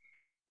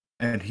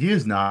 and he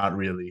has not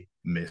really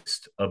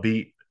missed a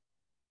beat.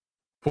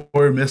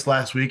 Poyer missed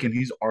last week, and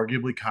he's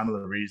arguably kind of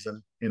the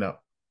reason.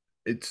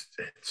 It's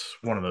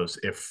one of those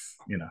if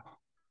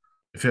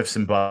ifs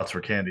and buts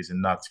were candies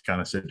and nuts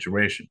kind of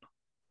situation.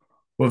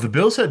 Well, if the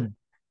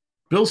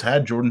Bills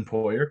had Jordan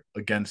Poyer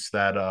against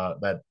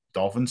that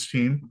Dolphins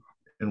team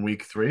in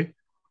Week 3,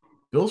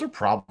 Bills are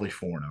probably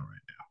 4-0 right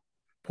now.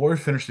 Poyer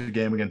finished the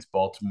game against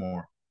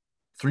Baltimore,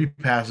 3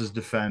 passes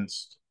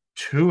defense,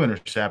 2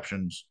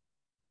 interceptions.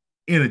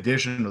 In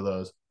addition to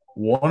those,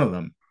 one of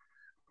them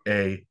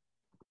a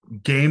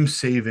game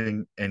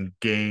saving and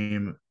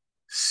game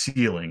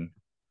sealing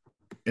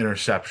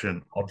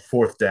interception on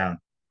 4th down.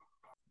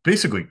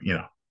 Basically,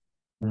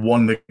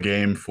 won the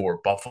game for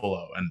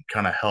Buffalo and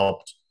kind of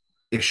helped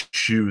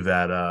issue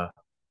that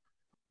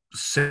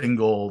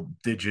single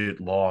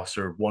digit loss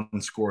or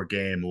 1-score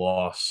game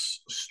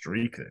loss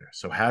streak there.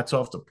 So hats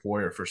off to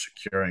Poyer for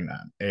securing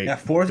that. A Yeah,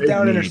 fourth big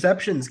down need.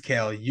 interceptions,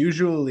 Kale,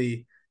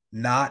 usually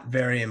not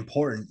very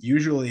important.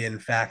 Usually, in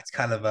fact,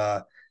 kind of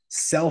a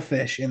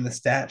selfish in the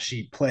stat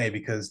sheet play,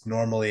 because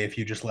normally if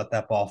you just let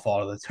that ball fall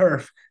to the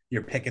turf,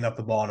 you're picking up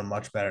the ball in a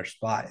much better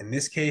spot. In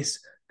this case,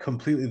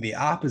 completely the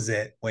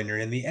opposite. When you're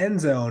in the end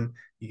zone,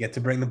 you get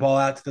to bring the ball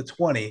out to the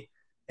 20.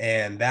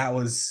 And that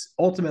was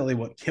ultimately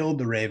what killed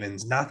the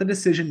Ravens, not the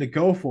decision to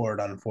go for it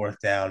on 4th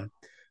down,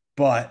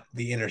 but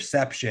the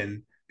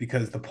interception,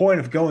 because the point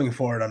of going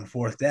for it on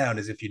 4th down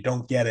is if you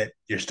don't get it,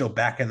 you're still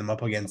backing them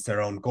up against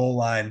their own goal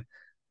line.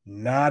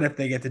 Not if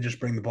they get to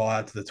just bring the ball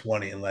out to the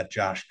 20 and let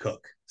Josh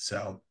cook.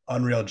 So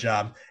Unreal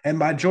job. And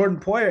my Jordan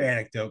Poyer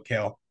anecdote,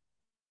 Kale,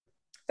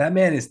 that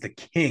man is the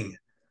king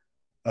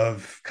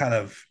of kind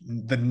of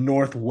the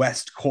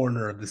northwest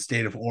corner of the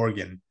state of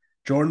Oregon.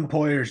 Jordan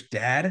Poyer's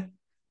dad,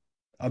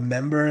 a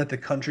member at the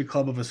Country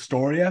Club of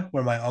Astoria,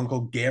 where my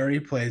uncle Gary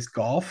plays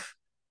golf,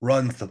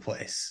 runs the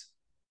place.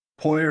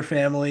 Poyer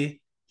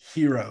family,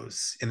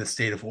 heroes in the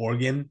state of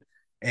Oregon.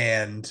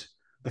 And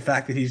the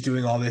fact that he's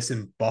doing all this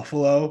in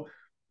Buffalo,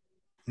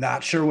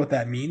 not sure what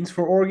that means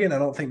for Oregon. I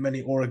don't think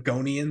many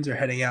Oregonians are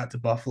heading out to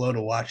Buffalo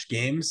to watch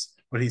games,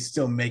 but he's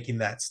still making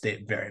that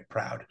state very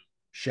proud.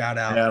 Shout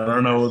out Yeah, I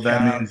don't Poyer. know what that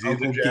Shout out means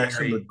either, Uncle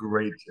Jackson, but Gary.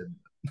 great kid.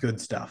 Good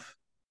stuff.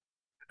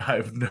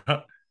 I've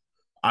not,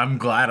 I'm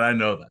glad I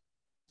know that.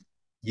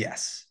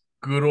 Yes.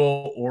 Good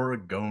old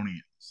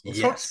Oregonians. Let's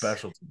talk Yes.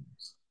 special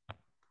teams.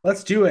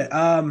 Let's do it.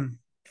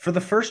 For the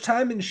first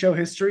time in show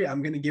history,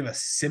 I'm going to give a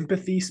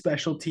sympathy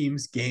special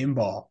teams game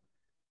ball.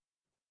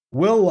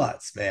 Will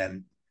Lutz,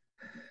 man,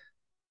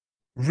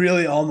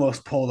 really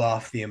almost pulled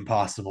off the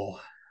impossible.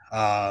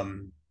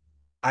 Um,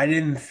 I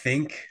didn't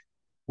think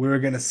we were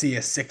going to see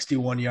a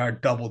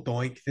 61-yard double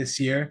doink this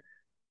year,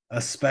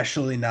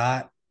 especially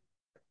not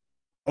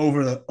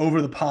over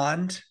the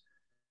pond.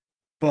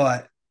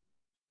 But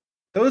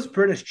those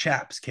British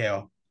chaps,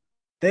 Kale,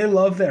 they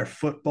love their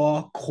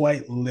football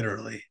quite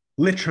literally,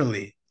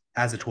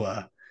 as it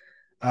were.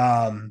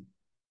 Um,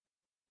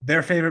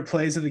 their favorite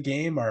plays of the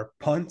game are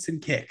punts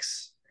and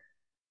kicks.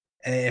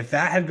 And if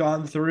that had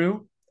gone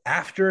through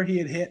after he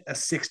had hit a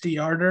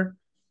 60-yarder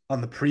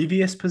on the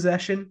previous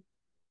possession,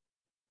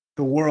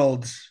 the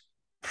world,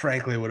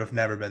 frankly, would have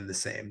never been the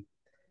same.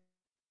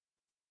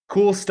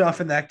 Cool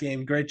stuff in that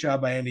game. Great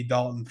job by Andy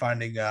Dalton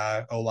finding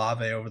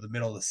Olave over the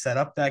middle to set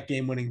up that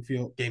game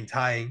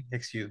tying,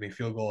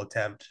 field goal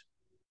attempt.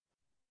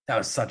 That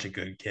was such a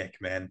good kick,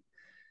 man.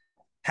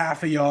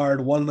 Half a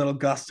yard, one little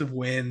gust of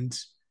wind,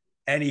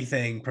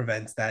 anything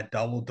prevents that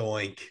double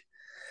doink.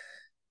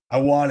 I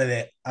wanted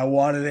it. I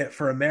wanted it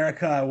for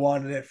America. I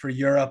wanted it for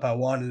Europe. I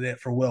wanted it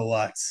for Will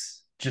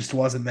Lutz. Just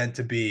wasn't meant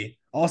to be.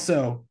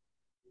 Also,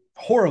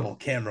 horrible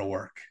camera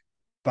work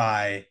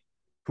by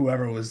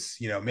whoever was,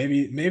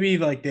 maybe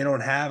like they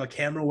don't have a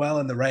camera well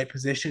in the right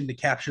position to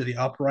capture the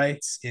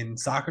uprights in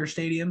soccer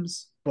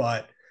stadiums,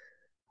 but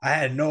I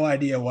had no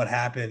idea what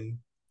happened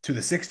to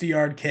the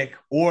 60-yard kick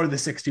or the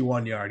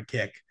 61-yard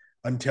kick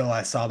until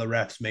I saw the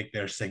refs make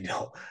their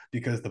signal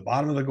because the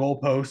bottom of the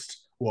goalpost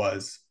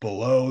was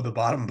below the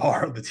bottom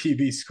bar of the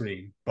TV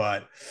screen.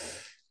 But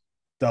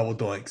double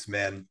doinks,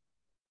 man.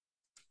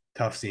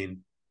 Tough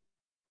scene.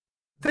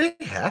 They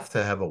have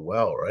to have a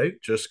well, right?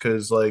 Just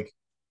because, like,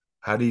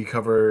 how do you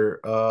cover?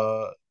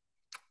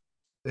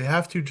 They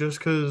have to just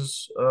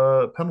because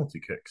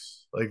penalty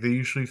kicks. Like they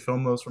usually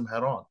film those from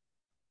head on,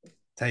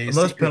 Tell you a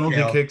unless secret, penalty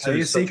Kale. kicks Tell are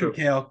you a such a secret,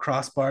 Kale.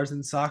 Crossbars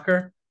in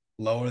soccer,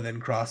 lower than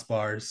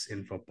crossbars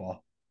in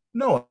football.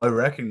 no. I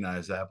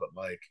recognize that, but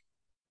like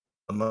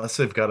unless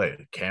they've got a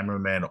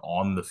cameraman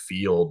on the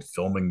field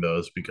filming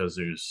those because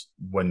there's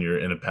when you're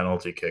in a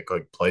penalty kick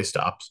like play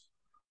stops.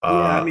 Yeah,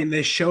 I Uh mean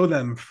they show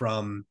them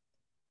from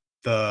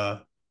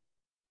the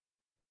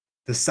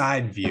the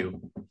side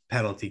view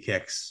penalty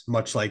kicks,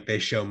 much like they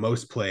show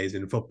most plays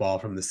in football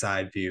from the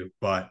side view.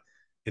 But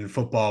in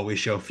football, we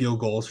show field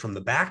goals from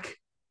the back,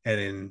 and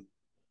in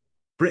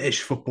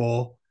British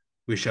football,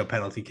 we show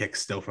penalty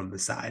kicks still from the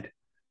side.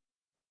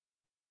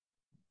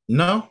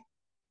 no,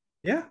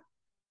 Yeah.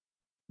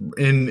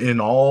 in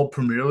all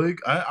Premier League,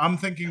 I'm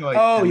thinking like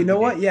Oh, end you of the know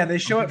game. what? Yeah, they I'm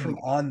show it from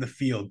thinking on the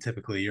field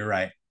typically. You're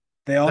right.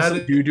 They also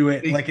that do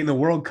it they, like in the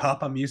World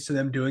Cup. I'm used to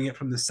them doing it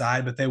from the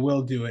side, but they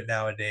will do it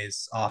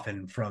nowadays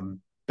often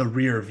from the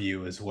rear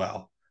view as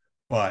well.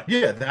 But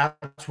yeah,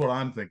 that's what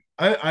I'm thinking.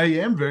 I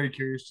am very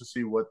curious to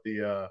see what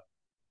the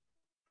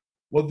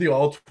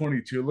all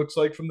 22 looks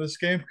like from this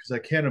game because I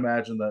can't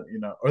imagine that,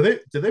 are they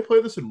did they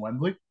play this in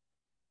Wembley?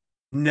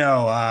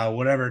 no,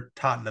 whatever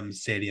Tottenham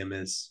Stadium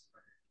is.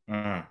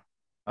 Uh,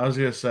 I was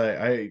gonna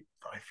say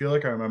I feel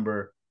like I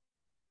remember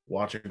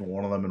watching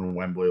one of them in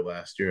Wembley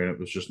last year and it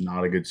was just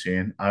not a good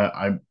scene.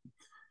 I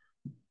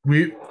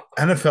we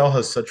NFL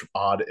has such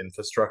odd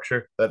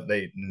infrastructure that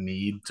they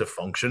need to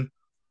function.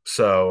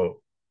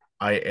 So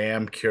I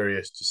am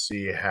curious to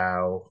see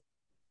how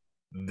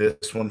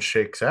this one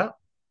shakes out.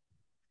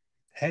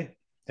 Hey,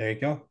 there you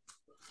go.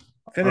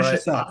 All Finish right,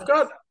 us up.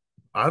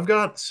 I've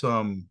got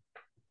some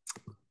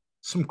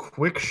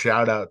quick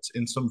shout outs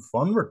and some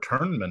fun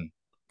returnmen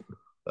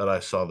that I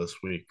saw this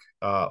week.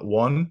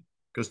 One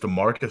goes to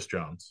Marcus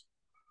Jones.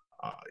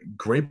 Uh,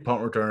 Great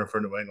punt returner for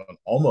New England.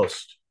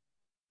 Almost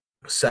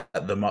set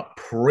them up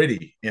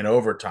pretty in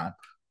overtime,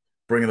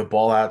 bringing the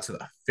ball out to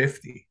the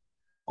 50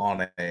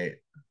 on a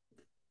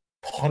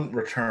punt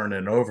return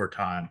in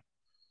overtime.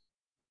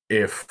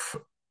 If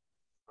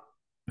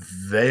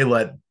they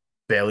let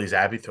Bailey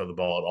Zappi throw the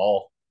ball at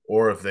all,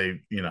 or if they,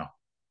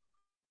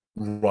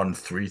 run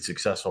three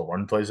successful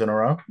run plays in a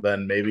row,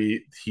 then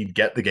maybe he'd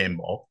get the game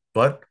ball.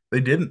 But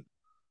they didn't.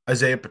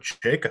 Isaiah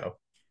Pacheco,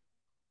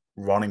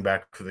 running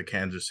back for the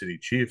Kansas City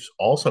Chiefs,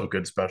 also a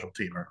good special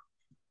teamer.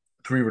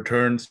 Three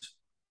returns,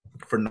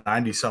 for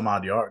 90 some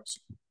odd yards.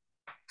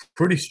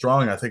 Pretty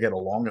strong, I think, at a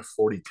long of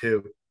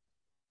 42.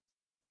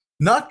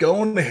 Not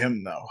going to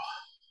him, though.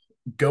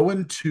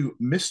 Going to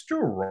Mr.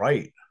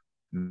 Wright,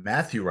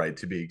 Matthew Wright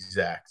to be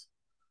exact,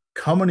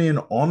 coming in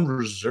on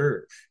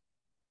reserve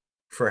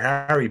for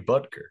Harry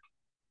Butker.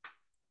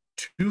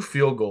 Two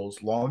field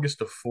goals,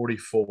 longest of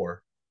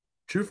 44.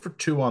 2 for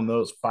 2 on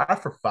those,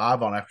 5 for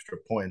 5 on extra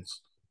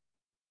points.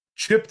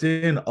 Chipped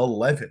in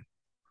 11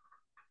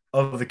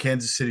 of the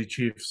Kansas City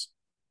Chiefs,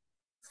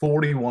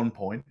 41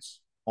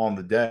 points on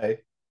the day.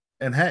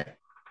 And hey,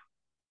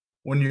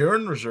 when you're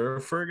in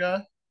reserve for a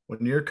guy,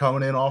 when you're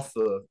coming in off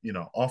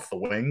off the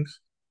wings,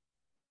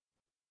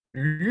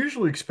 you're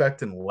usually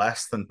expecting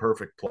less than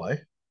perfect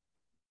play.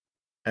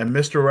 And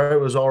Mr. Wright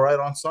was all right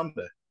on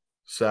Sunday.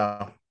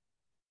 So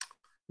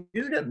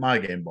he's getting my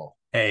game ball.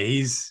 Hey,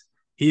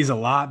 he's a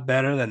lot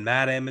better than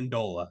Matt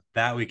Amendola.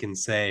 That we can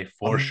say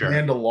for sure.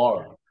 Amanda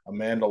Lara.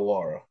 Amanda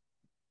Lara.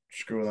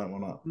 Screwing that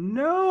one up.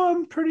 No,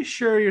 I'm pretty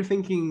sure you're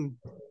thinking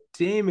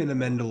Damon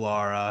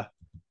Amendolara.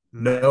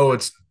 No,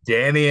 it's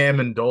Danny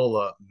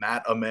Amendola,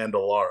 Matt Amanda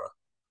Lara.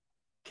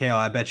 Kale,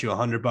 I bet you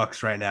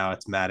 $100 right now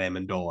it's Matt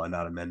Amendola,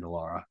 not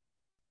Amendolara.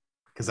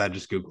 Because I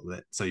just Googled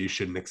it, so you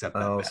shouldn't accept I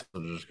that also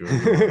bet. just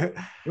Googled it.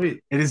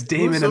 Wait, It is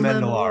Damon who's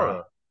Amanda Amendolara,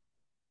 Lara?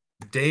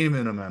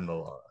 Damon Amanda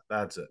Lara.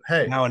 That's it.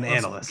 Hey, now an listen,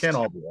 we can't analyst.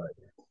 all be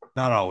right.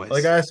 Not Like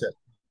always. I said,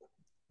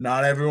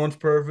 not everyone's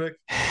perfect.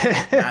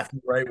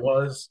 Matthew Wright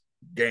was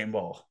game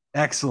ball.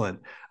 Excellent.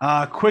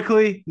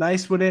 Quickly,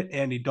 nice with it.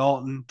 Andy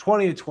Dalton,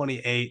 20 to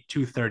 28,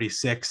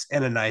 236,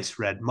 and a nice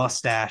red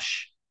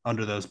mustache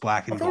under those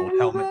black I and thought gold we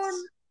were going helmets.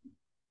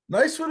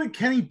 nice one at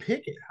Kenny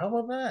Pickett. How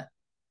about that?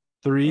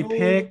 Three Oh,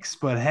 picks,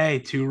 but hey,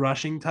 two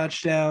rushing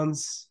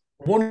touchdowns.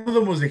 one of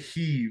them was a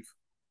heave.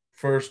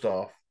 First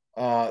off,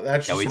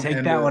 that's Yeah, just we some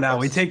take that one out.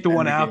 We that's take some the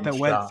one end of out game that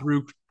went shot.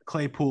 through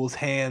Claypool's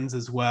hands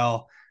as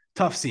well.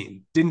 Tough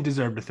scene. Didn't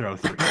deserve to throw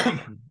three.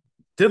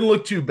 Didn't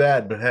look too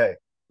bad, but hey,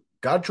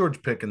 got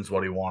George Pickens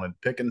what he wanted.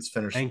 Pickens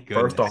finished Thank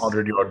first goodness.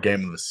 100-yard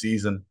game of the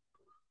season.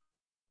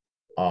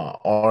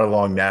 Our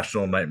long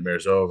national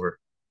nightmares over.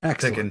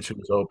 Excellent. Pickens, who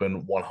was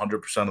open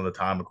 100% of the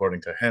time,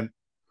 according to him,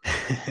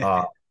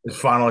 uh, is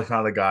finally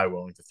found a guy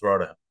willing to throw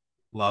to him.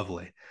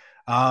 Lovely.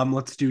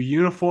 Let's do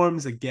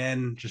uniforms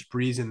again, just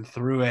breezing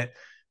through it.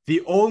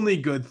 The only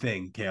good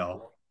thing,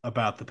 Kale,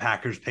 about the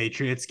Packers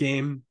Patriots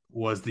game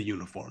was the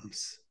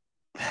uniforms.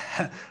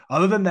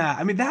 Other than that,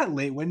 I mean, that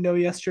late window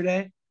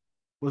yesterday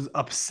was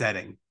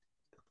upsetting.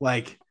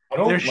 Like, I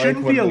there don't like shouldn't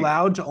be when they.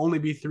 allowed to only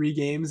be three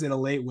games in a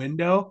late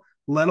window,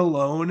 let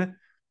alone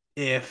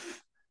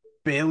if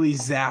Bailey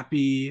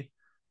Zappi,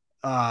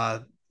 uh,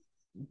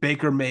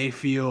 Baker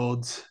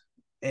Mayfield,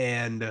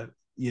 and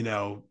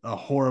a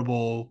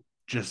horrible,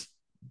 just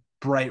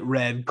bright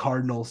red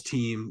Cardinals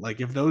team. Like,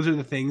 if those are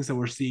the things that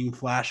we're seeing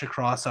flash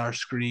across our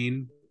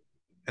screen,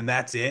 and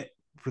that's it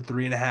for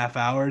 3.5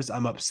 hours,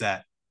 I'm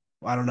upset.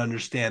 I don't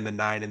understand the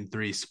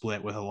 9-3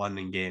 split with a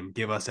London game.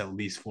 Give us at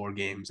least 4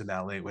 games in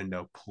that late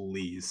window,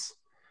 please.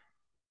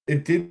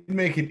 It did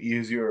make it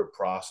easier to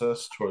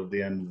process toward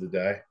the end of the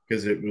day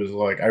because it was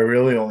like I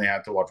really only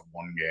had to watch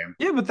one game.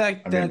 Yeah, but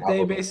that I mean, that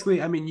they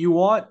basically, I mean, you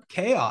want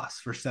chaos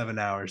for 7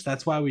 hours.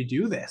 That's why we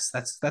do this.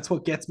 That's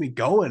what gets me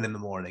going in the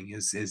morning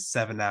is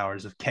 7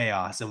 hours of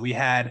chaos. And we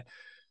had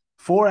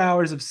 4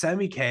 hours of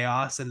semi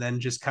chaos, and then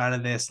just kind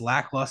of this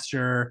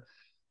lackluster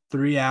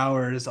 3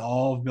 hours,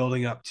 all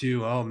building up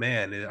to, oh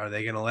man, are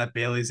they going to let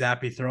Bailey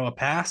Zappi throw a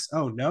pass?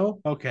 Oh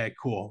no, okay,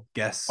 cool.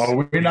 Guess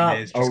Green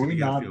Bay is are just going we to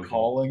get a not field goal.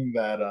 calling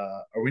that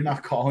are we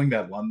not calling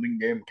that London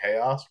game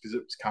chaos because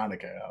it was kind of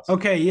chaos.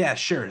 Okay, yeah,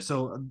 sure.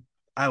 So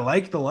I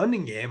like the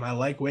London game. I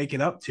like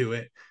waking up to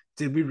it.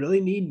 Did we really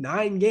need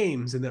 9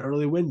 games in the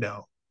early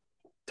window?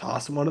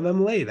 Toss one of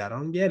them late. I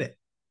don't get it.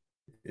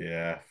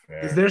 Yeah,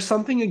 Is fair. there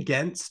something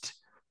against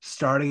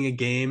starting a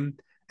game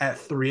at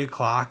 3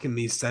 o'clock in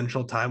these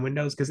central time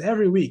windows? Because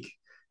every week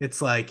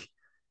it's like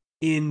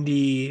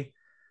Indy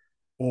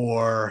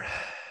or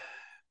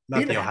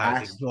not It the Ohio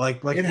teams, has but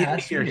like it Indy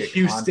has to or be a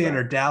Houston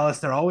or contract thing. Dallas.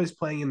 They're always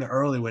playing in the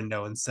early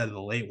window instead of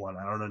the late one.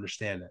 I don't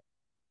understand it.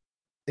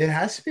 It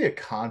has to be a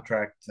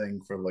contract thing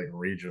for like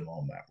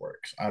regional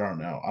networks. I don't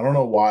know. I don't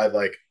know why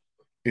like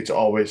it's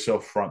always so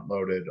front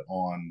loaded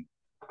on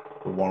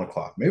the 1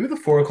 o'clock. Maybe the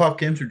 4 o'clock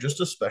games are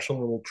just a special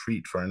little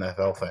treat for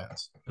NFL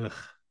fans. Ugh. Um,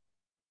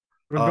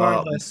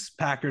 Regardless,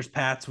 Packers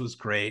Pats was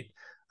great.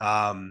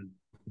 Um,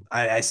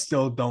 I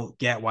still don't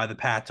get why the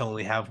Pats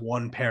only have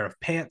one pair of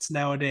pants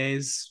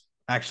nowadays.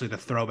 Actually, the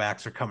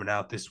throwbacks are coming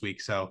out this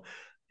week. So,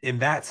 in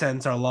that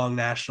sense, our long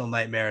national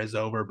nightmare is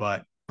over.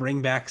 But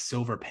bring back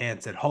silver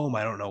pants at home.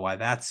 I don't know why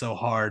that's so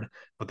hard,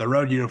 but the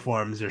road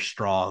uniforms are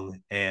strong.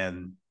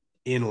 And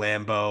in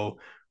Lambeau,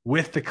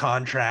 with the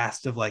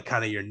contrast of like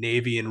kind of your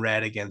navy and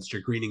red against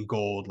your green and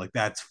gold, like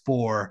that's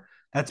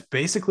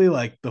basically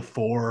like the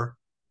four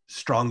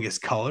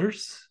strongest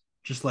colors,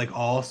 just like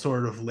all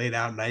sort of laid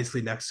out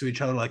nicely next to each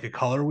other like a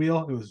color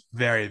wheel. It was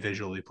very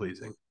visually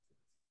pleasing.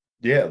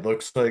 yeah, it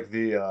looks like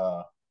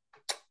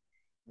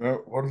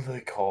what are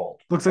they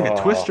called? Looks like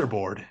a twister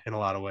board in a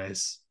lot of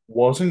ways.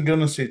 wasn't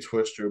gonna say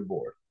twister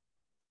board.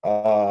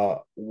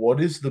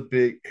 What is the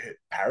big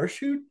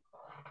parachute?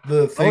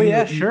 The Oh thing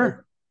yeah, that you like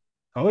sure.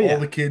 Oh all yeah,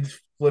 the kids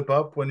flip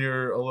up when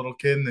you're a little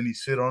kid and then you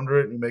sit under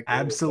it and you make a little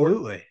fort.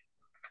 absolutely.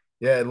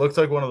 Yeah, it looks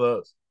like one of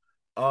those.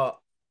 Uh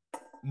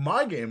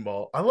my game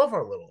ball, I love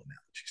our little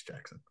analogies,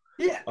 Jackson.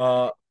 Yeah.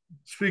 Uh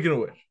speaking of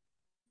which,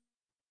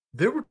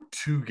 there were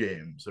two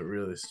games that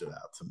really stood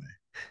out to me.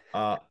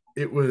 Uh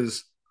it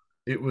was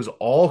it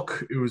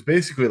was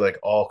basically like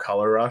all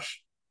color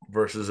rush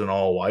versus an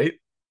all white.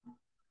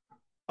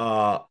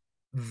 Uh,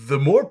 the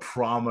more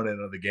prominent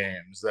of the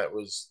games that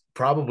was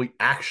probably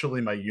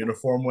actually my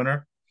uniform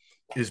winner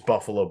is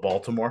Buffalo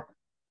Baltimore.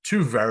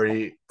 Two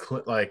very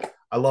like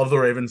I love the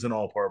Ravens in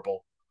all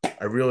purple.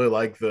 I really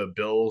like the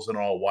Bills in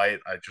all white.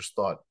 I just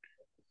thought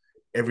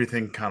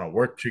everything kind of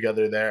worked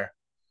together there.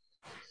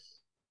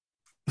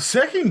 The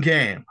second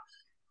game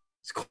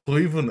is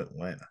Cleveland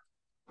Atlanta.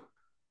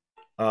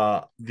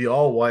 The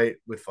all white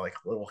with like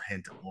a little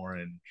hint of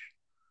orange,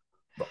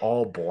 the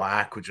all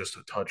black with just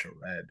a touch of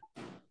red.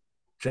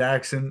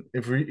 Jackson,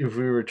 if we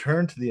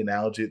return to the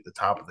analogy at the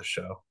top of the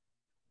show,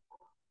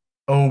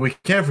 oh, we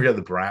can't forget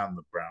the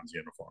Browns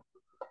uniform.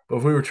 But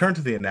if we return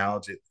to the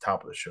analogy at the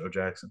top of the show,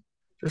 Jackson,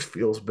 just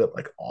feels a bit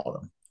like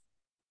autumn.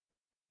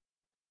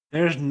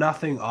 There's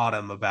nothing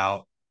autumn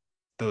about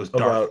those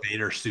Darth About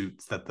Vader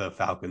suits that the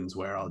Falcons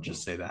wear. I'll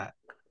just say that.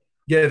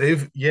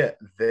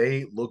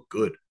 they look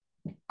good.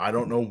 I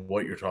don't know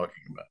what you're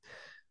talking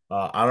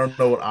about. I don't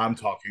know what I'm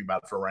talking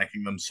about for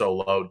ranking them so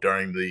low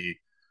during the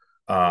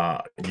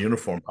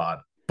uniform pod,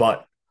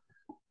 but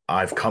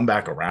I've come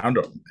back around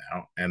on them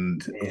now,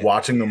 and Man.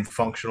 watching them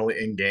functionally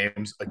in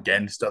games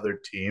against other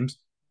teams,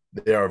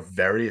 they are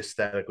very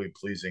aesthetically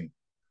pleasing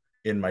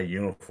in my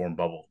uniform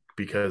bubble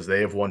because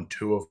they have won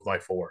two of my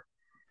four.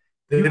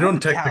 They You have a don't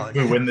talent.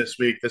 technically win this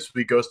week. This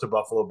week goes to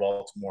Buffalo,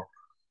 Baltimore,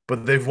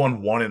 but they've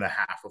won one and a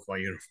half of my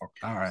uniform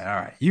All games. right,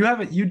 all right.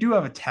 You do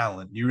have a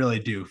talent. You really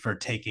do for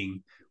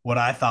taking what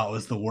I thought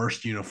was the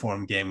worst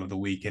uniform game of the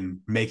week and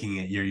making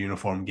it your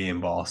uniform game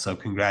ball. So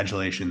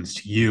congratulations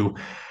to you.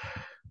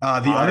 The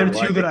I other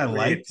two that like I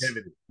liked,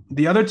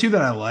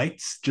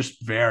 creativity.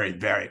 just very,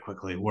 very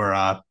quickly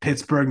were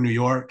Pittsburgh, New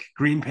York,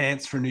 green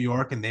pants for New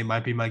York, and they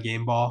might be my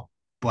game ball.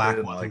 Black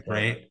Didn't wasn't like that.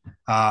 great.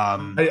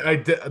 Um, I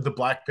did the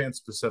black pants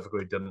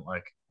specifically didn't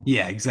like.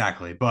 yeah,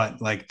 exactly. But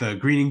like the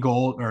green and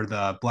gold or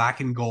the black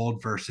and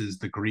gold versus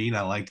the green,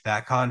 I liked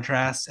that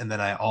contrast. And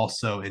then I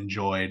also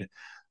enjoyed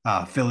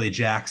Philly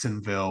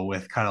Jacksonville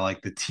with kind of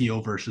like the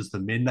teal versus the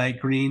midnight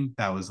green.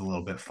 That was a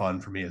little bit fun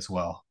for me as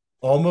well.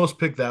 Almost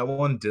picked that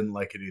one. Didn't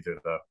like it either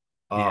though.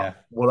 Yeah.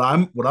 What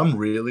I'm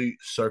really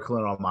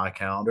circling on my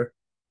calendar.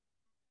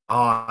 Oh,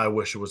 I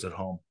wish it was at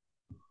home.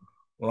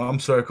 What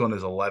I'm circling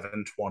is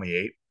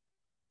 11/28.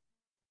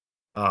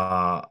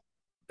 Uh,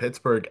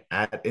 Pittsburgh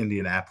at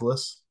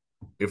Indianapolis.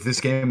 If this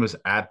game is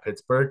at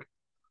Pittsburgh,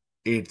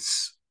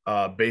 it's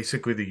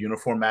basically the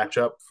uniform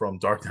matchup from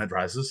Dark Knight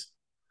Rises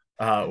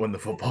when the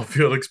football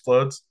field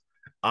explodes.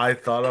 I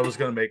thought I was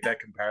going to make that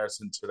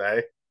comparison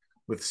today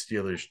with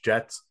Steelers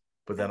Jets,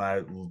 but then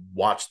I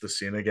watched the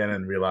scene again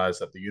and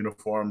realized that the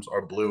uniforms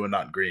are blue and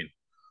not green.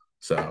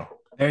 So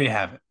There you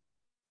have it.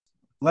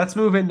 Let's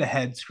move into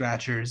head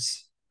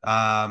scratchers.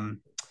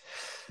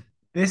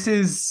 This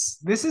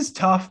is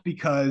tough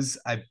because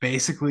I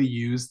basically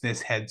used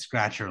this head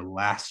scratcher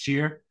last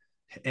year,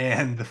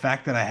 and the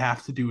fact that I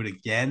have to do it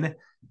again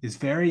is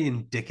very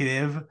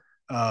indicative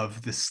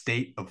of the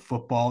state of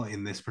football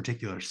in this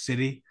particular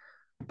city.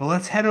 But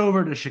let's head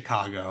over to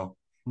Chicago.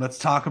 Let's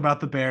talk about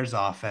the Bears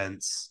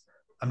offense.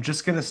 I'm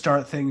just going to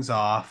start things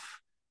off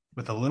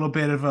with a little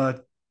bit of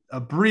a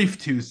brief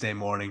Tuesday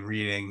morning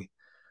reading.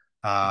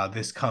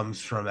 This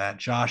comes from at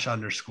Josh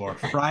underscore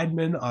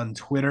Friedman on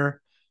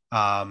Twitter,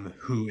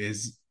 who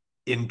is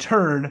in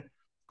turn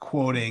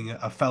quoting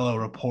a fellow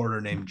reporter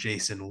named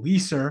Jason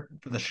Leeser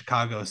for the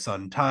Chicago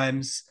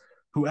Sun-Times,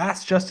 who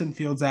asked Justin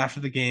Fields after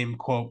the game,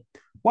 quote,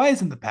 "Why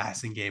isn't the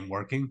passing game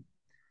working?"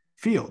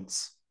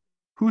 Fields,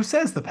 "Who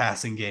says the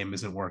passing game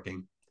isn't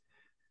working?"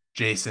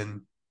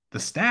 Jason, "The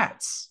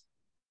stats."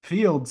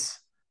 Fields,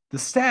 "The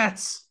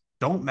stats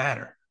don't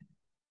matter."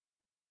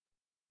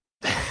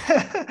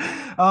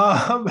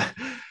 um,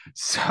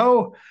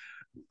 so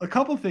a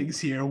couple things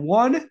here.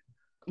 One,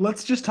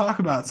 let's just talk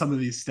about some of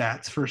these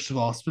stats. First of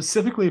all,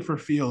 specifically for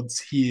Fields,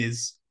 he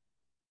is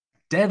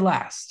dead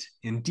last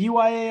in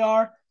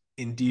DYAR,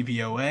 in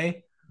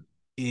DVOA,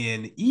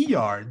 in E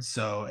yards,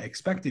 so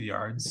expected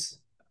yards.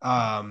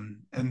 And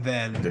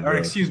then, effective or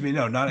yards, excuse me,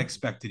 no, not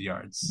expected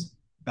yards.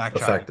 Backtracking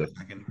effective. a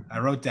second. I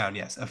wrote down,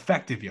 yes,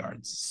 effective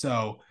yards.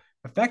 So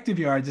effective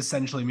yards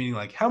essentially meaning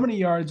like how many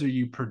yards are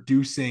you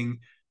producing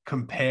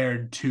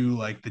compared to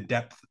like the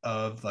depth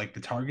of like the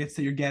targets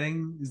that you're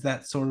getting? Is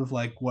that sort of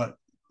like what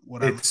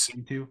I'm It's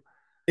looking to?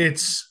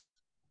 it's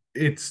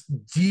it's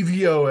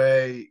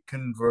DVOA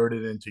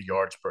converted into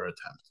yards per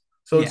attempt,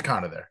 so it's Yeah.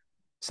 kind of there.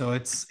 So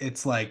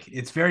it's like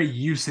it's very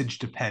usage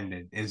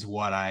dependent is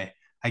what I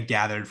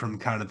gathered from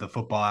kind of the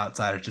Football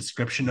Outsiders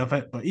description of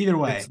it. But either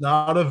way, It's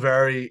not a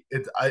very.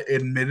 It. I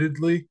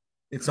admittedly,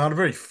 it's not a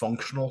very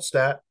functional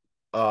stat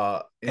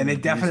And in it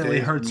these definitely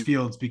days. hurts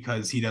Fields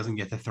because he doesn't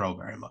get to throw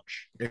very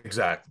much.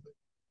 Exactly.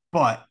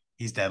 But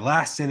he's dead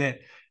last in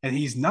it. And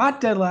he's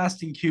not dead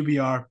last in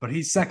QBR, but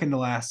he's second to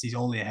last. He's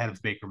only ahead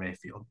of Baker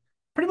Mayfield.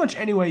 Pretty much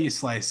any way you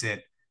slice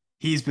it,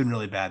 he's been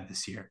really bad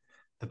this year.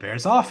 The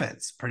Bears'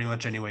 offense, pretty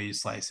much any way you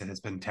slice it,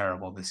 has been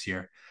terrible this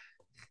year.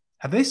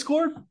 Have they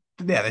scored?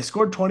 Yeah, they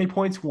scored 20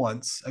 points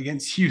once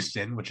against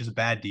Houston, which is a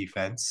bad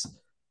defense.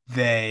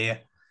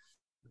 They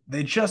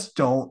they just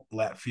don't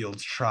let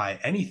Fields try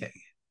anything.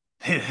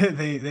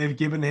 They've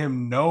given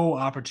him no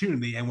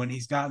opportunity, and when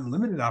he's gotten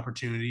limited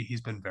opportunity,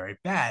 he's been very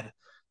bad.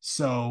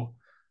 So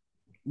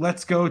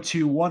let's go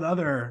to one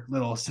other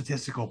little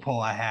statistical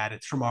poll I had.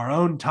 It's from our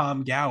own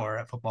Tom Gower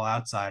at Football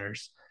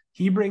Outsiders.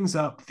 He brings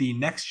up the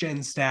Next Gen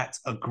Stats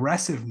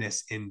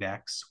Aggressiveness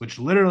Index, which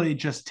literally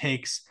just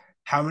takes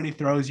how many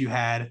throws you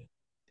had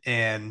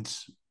and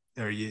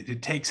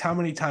it takes how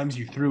many times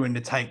you threw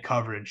into tight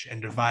coverage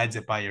and divides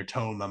it by your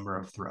total number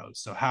of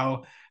throws. So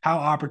how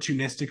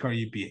opportunistic are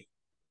you being?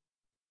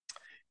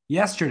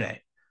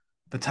 Yesterday,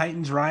 the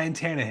Titans Ryan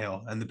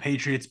Tannehill and the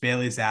Patriots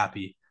Bailey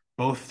Zappi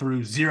both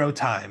threw 0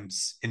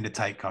 times into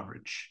tight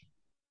coverage.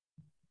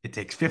 It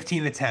takes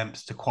 15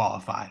 attempts to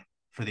qualify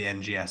for the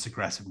NGS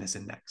aggressiveness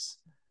index.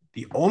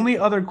 The only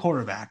other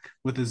quarterback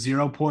with a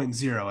zero point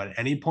zero at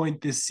any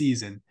point this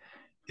season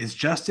is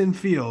Justin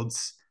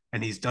Fields,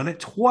 and he's done it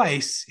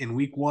twice in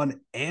week 1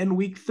 and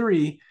week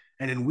 3.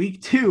 And in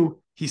week 2,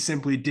 he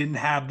simply didn't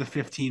have the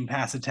 15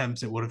 pass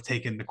attempts it would have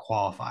taken to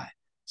qualify.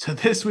 So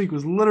this week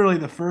was literally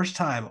the first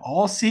time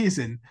all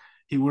season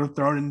he would have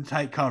thrown into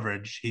tight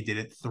coverage. He did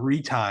it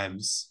 3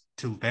 times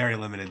to very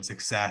limited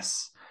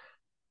success.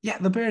 Yeah,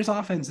 the Bears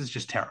offense is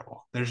just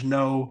terrible. There's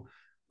no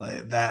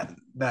like that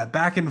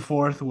back and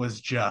forth was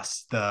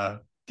just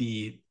the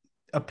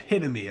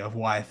epitome of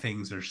why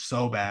things are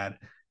so bad.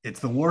 It's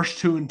the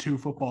worst 2-2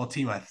 football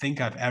team I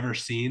think I've ever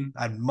seen.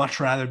 I'd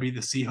much rather be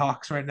the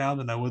Seahawks right now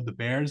than I would the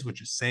Bears,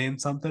 which is saying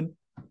something.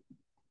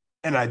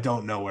 And I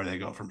don't know where they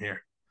go from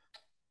here.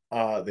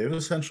 They've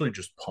essentially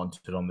just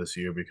punted on this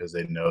year because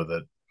they know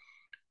that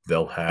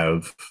they'll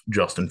have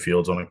Justin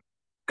Fields on a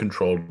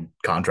controlled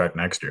contract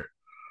next year.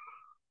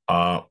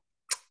 Uh,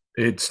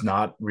 it's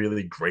not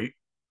really great.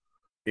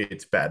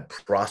 It's bad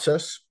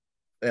process,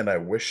 and I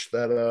wish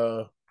that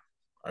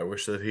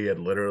he had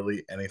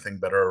literally anything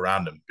better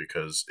around him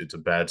because it's a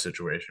bad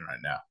situation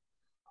right now.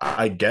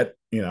 I get,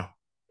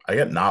 I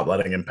get not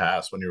letting him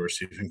pass when your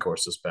receiving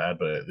course is bad,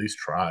 but at least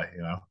try.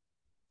 I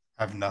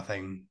have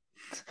nothing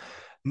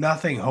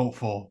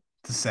hopeful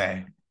to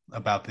say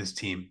about this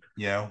team.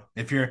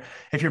 If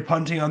you're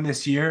punting on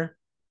this year,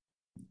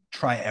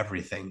 try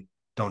everything.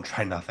 Don't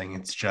try nothing.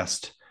 It's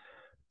just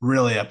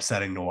really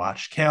upsetting to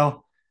watch.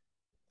 Kale,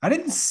 I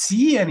didn't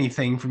see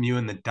anything from you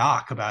in the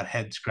doc about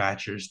head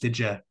scratchers. Did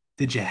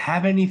you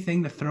have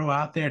anything to throw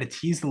out there to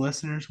tease the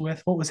listeners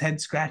with? What was head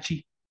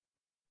scratchy?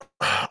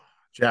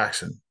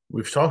 Jackson,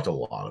 we've talked a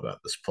lot about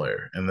this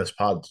player in this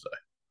pod today.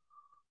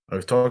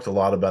 We've talked a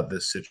lot about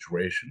this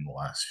situation in the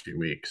last few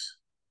weeks.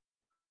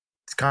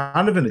 It's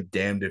kind of in a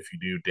damned if you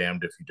do,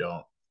 damned if you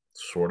don't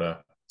sort of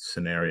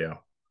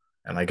scenario.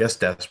 And I guess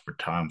desperate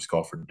times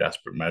call for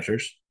desperate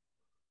measures.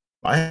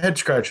 My head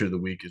scratcher of the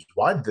week is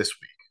why this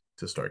week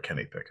to start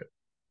Kenny Pickett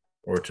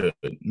or to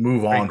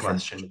move Great on from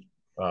question.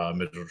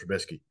 Mitchell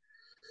Trubisky.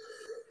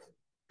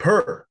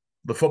 Per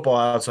the Football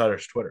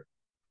Outsiders Twitter,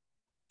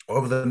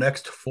 over the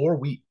next 4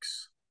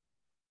 weeks,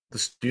 the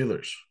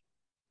Steelers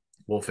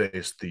will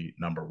face the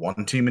number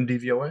 1 team in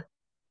DVOA,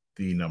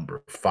 the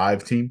number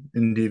 5 team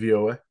in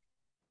DVOA,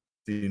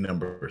 the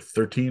number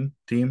 13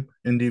 team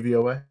in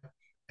DVOA,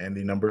 and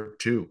the number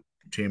 2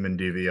 team in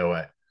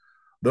DVOA.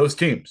 Those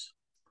teams,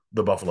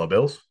 the Buffalo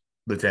Bills,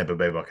 the Tampa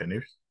Bay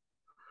Buccaneers,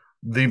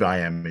 the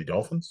Miami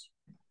Dolphins,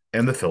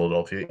 and the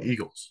Philadelphia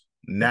Eagles.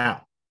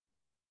 Now,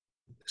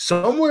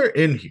 somewhere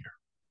in here,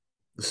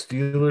 the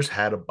Steelers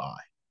had a bye.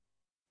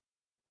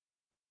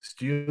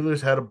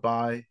 Steelers had a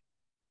bye.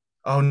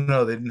 Oh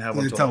no, they didn't have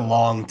one It's until a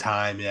long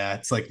time. Yeah,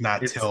 it's like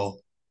not it's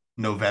till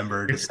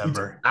November, it's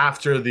December.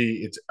 after the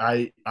it's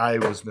I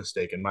was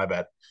mistaken. My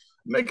bad.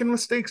 I'm making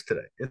mistakes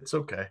today. It's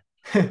okay.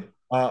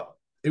 Uh,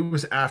 it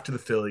was after the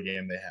Philly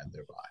game they had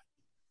their bye.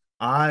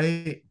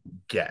 I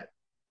get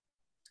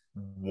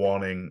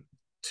wanting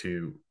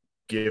to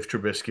give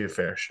Trubisky a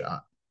fair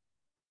shot.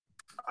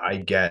 I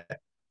get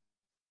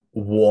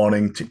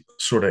wanting to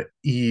sort of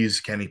ease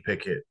Kenny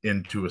Pickett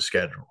into a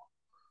schedule.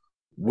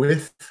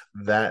 With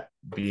that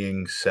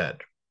being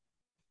said,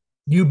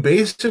 you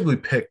basically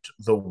picked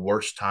the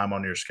worst time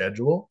on your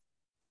schedule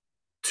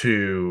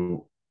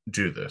to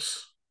do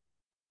this.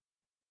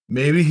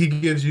 Maybe he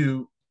gives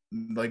you,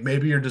 like,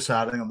 maybe you're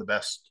deciding on the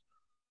best,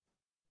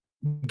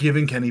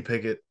 giving Kenny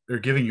Pickett or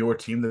giving your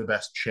team the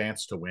best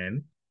chance to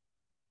win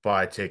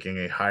by taking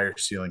a higher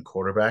ceiling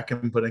quarterback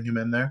and putting him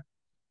in there,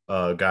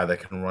 a guy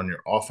that can run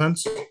your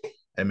offense.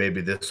 And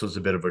maybe this was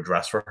a bit of a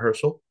dress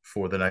rehearsal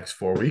for the next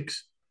 4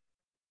 weeks.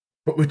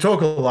 But we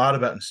talk a lot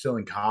about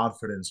instilling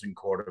confidence in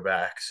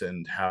quarterbacks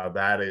and how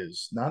that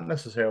is not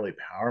necessarily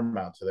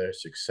paramount to their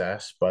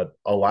success, but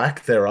a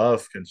lack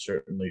thereof can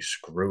certainly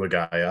screw a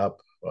guy up.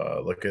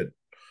 Look at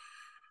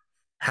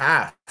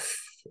half,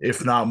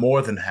 if not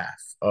more than half,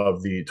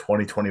 of the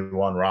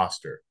 2021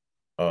 roster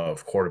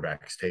of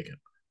quarterbacks taken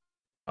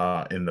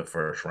in the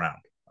first round,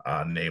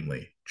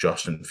 namely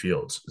Justin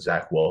Fields,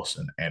 Zach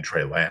Wilson, and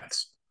Trey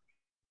Lance.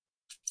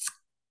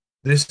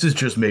 This is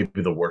just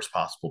maybe the worst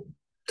possible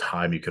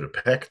time you could have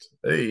picked.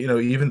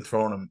 Even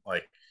throwing him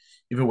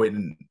even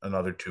waiting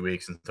another 2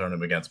 weeks and throwing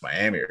him against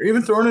Miami, or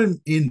even throwing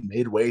him in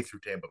midway through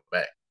Tampa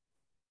Bay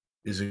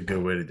is a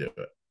good way to do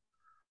it.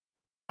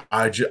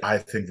 I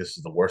think this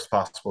is the worst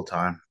possible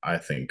time. I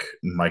think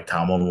Mike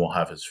Tomlin will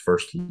have his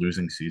first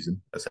losing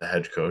season as a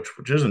head coach,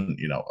 which isn't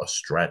a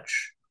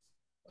stretch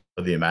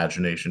of the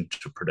imagination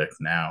to predict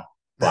now.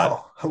 But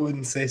No, I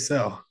wouldn't say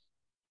so.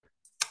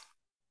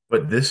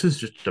 but this is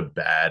just a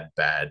bad,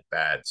 bad,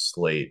 bad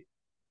slate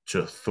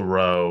to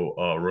throw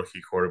a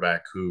rookie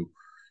quarterback who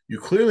you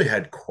clearly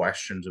had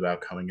questions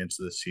about coming into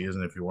the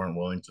season if you weren't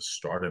willing to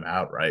start him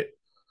outright.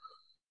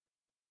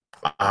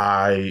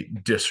 I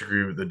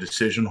disagree with the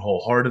decision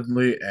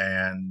wholeheartedly,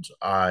 and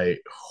I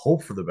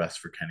hope for the best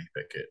for Kenny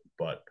Pickett,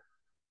 but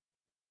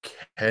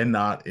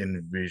cannot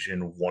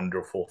envision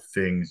wonderful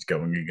things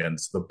going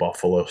against the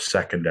Buffalo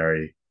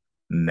secondary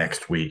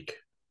next week.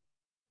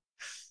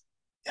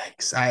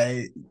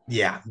 Yikes.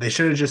 Yeah, they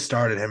should have just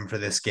started him for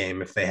this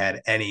game if they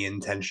had any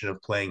intention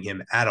of playing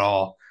him at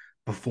all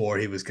before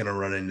he was going to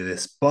run into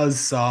this buzz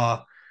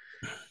saw.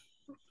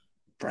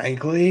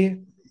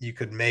 Frankly, you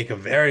could make a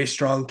very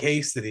strong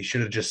case that he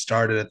should have just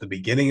started at the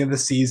beginning of the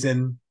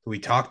season. We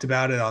talked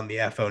about it on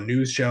the FO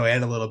News show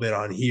and a little bit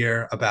on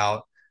here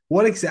about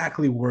what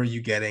exactly were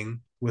you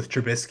getting with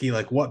Trubisky?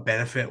 Like, what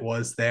benefit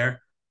was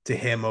there to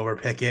him over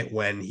Pickett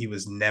when he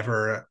was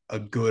never a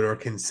good or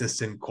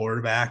consistent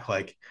quarterback?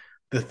 Like,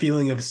 the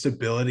feeling of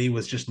stability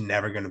was just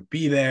never going to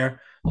be there.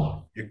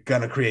 You're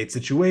going to create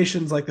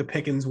situations like the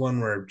Pickens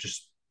one where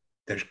just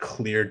there's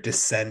clear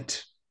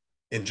descent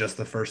in just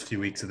the first few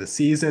weeks of the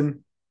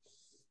season.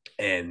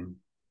 And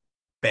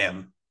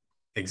bam,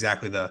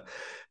 exactly the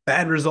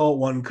bad result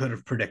one could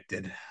have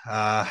predicted.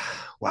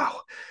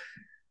 Wow.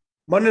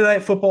 Monday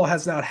Night Football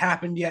has not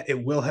happened yet.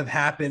 It will have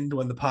happened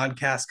when the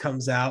podcast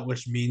comes out,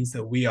 which means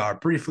that we are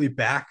briefly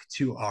back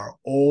to our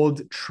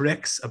old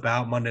tricks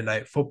about Monday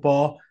Night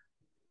Football.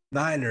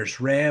 Niners,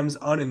 Rams,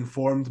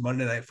 uninformed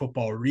Monday Night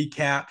Football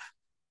recap.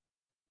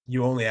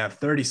 You only have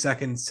 30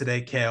 seconds today,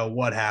 Kale.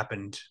 What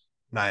happened?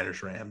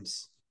 Niners,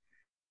 Rams.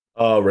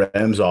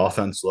 Rams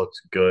offense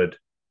looked good.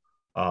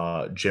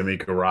 Jimmy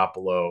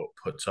Garoppolo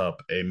puts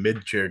up a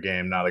mid-tier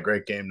game, not a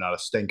great game, not a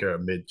stinker, a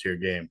mid-tier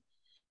game.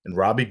 And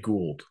Robbie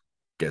Gould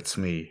gets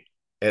me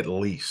at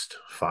least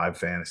 5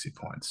 fantasy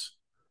points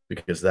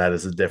because that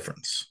is the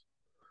difference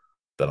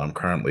that I'm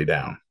currently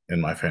down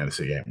in my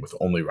fantasy game with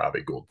only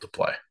Robbie Gould to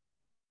play.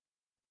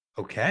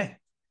 Okay.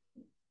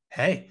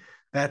 Hey,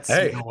 you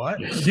Hey, know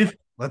what?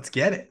 Let's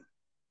get it.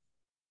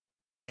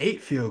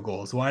 8 field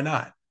goals. Why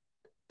not?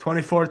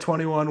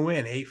 24-21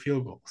 win, 8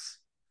 field goals.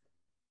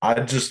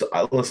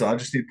 listen. I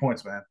just need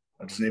points, man.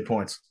 I just need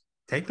points.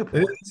 Take the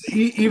points.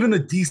 Even a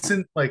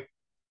decent, like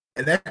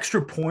an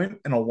extra point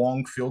and a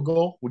long field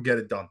goal would get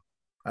it done.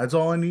 That's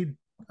all I need.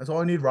 That's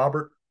all I need,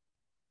 Robert.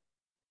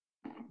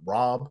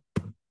 Rob.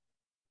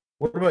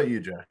 What about you,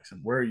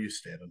 Jackson? Where are you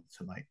standing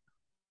tonight?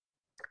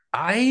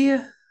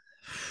 I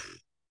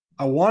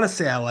I want to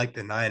say I like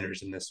the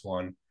Niners in this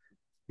one.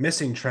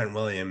 Missing Trent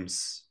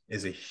Williams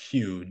is a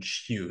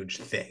huge, huge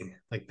thing.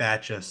 Like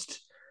that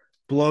just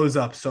blows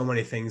up so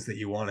many things that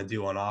you want to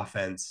do on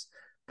offense.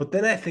 But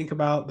then I think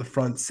about the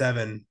front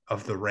seven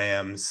of the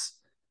Rams.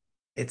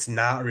 It's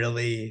not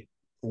really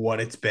what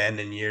it's been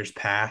in years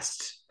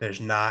past.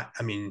 There's not,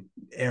 I mean,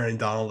 Aaron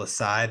Donald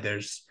aside,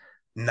 there's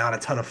not a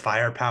ton of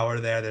firepower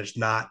there. There's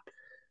not,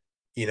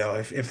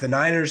 if the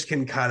Niners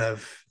can kind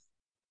of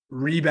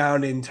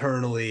rebound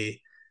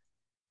internally,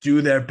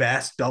 do their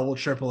best, double,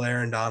 triple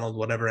Aaron Donald,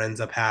 whatever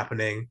ends up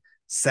happening,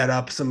 set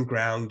up some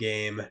ground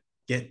game,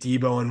 get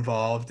Debo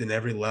involved in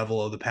every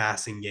level of the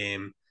passing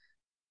game.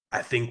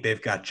 I think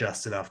they've got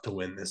just enough to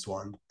win this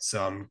one.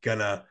 So I'm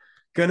gonna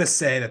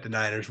say that the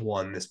Niners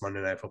won this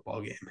Monday Night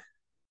Football game.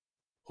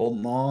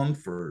 Holding on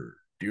for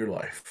dear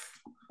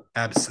life.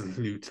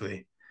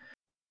 Absolutely.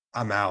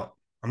 I'm out.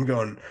 I'm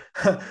going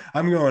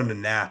I'm going to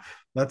nap.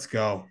 Let's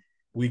go.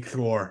 Week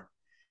 4.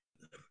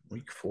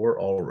 Week 4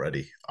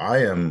 already. I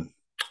am.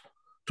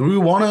 Do we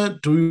want to?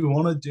 Do we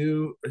want to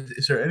do?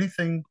 Is there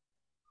anything?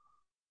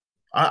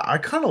 I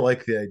kind of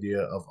like the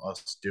idea of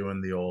us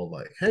doing the old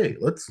like, hey,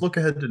 let's look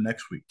ahead to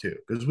next week too,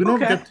 because Okay.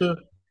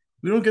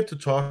 we don't get to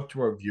talk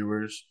to our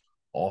viewers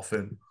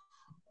often.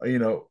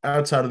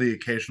 Outside of the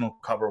occasional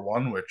cover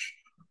one, which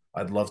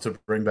I'd love to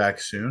bring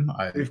back soon.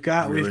 I really We've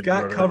got enjoyed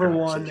our cover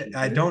one. conversation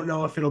I with you. don't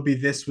know if it'll be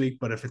this week,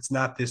 but if it's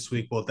not this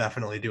week, we'll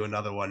definitely do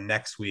another one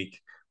next week.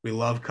 We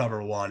love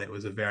cover one. It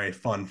was a very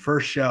fun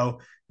first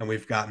show, and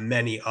we've got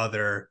many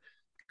other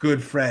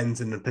good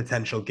friends and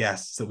potential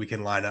guests that we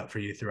can line up for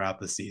you throughout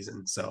the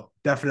season. So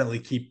definitely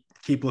keep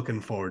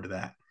looking forward to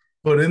that.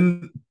 But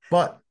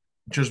but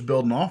just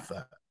building off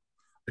that,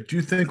 I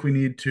do think we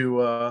need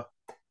to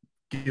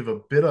give a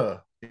bit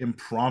of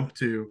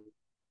impromptu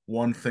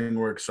one thing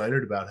we're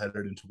excited about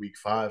headed into week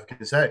 5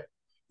 because hey,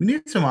 we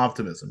need some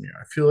optimism here.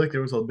 I feel like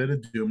there was a bit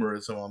of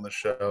doomerism on the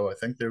show. I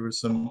think there was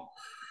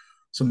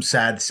some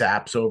sad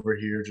saps over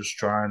here just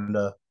trying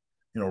to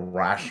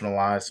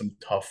rationalize some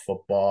tough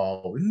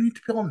football. We need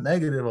to be all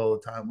negative all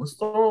the time. Let's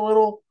throw a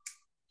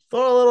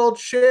little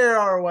cheer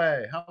our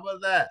way. How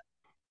about that?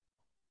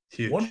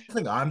 One Huge.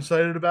 thing I'm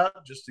excited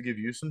about, just to give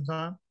you some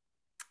time,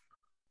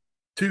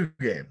 2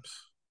 games.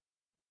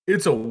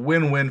 It's a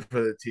win-win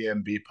for the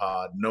TMB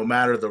pod, no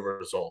matter the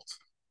result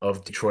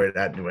of Detroit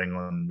at New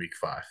England in week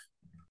 5.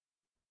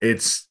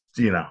 It's,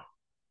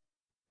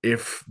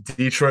 if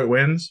Detroit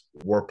wins,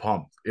 we're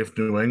pumped. If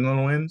New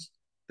England wins,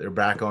 they're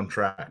back on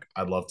track.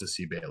 I'd love to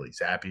see Bailey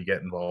Zappi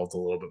get involved a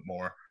little bit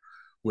more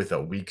with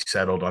a week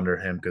settled under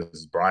him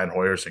because Brian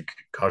Hoyer's in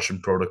concussion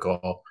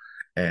protocol,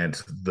 and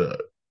the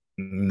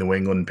New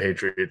England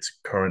Patriots'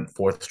 current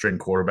 4th-string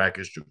quarterback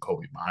is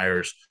Jacoby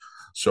Myers.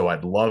 So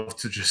I'd love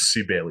to just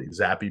see Bailey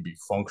Zappi be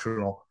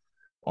functional.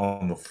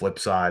 On the flip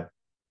side,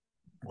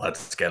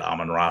 let's get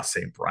Amon-Ra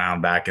St. Brown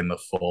back in the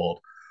fold.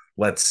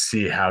 Let's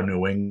see how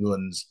New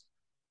England's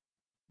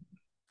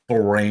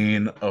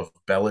brain of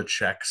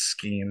Belichick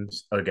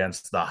schemes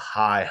against the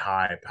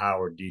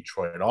high-powered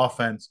Detroit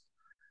offense.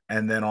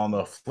 And then on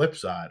the flip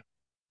side,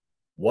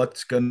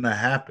 what's going to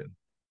happen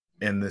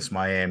in this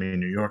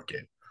Miami-New York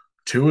game?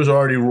 2 is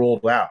already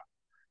ruled out.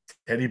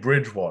 Teddy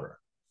Bridgewater,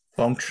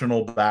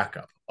 functional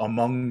backup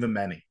among the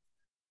many.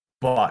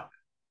 But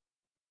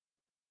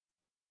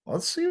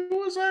let's see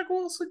what Zach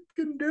Wilson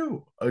can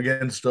do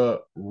against a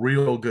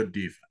real good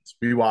defense.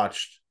 We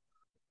watched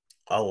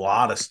a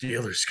lot of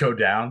Steelers go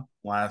down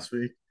last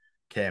week.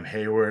 Cam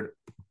Hayward,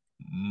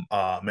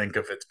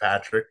 Minka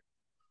Fitzpatrick,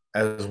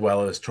 as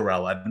well as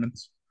Terrell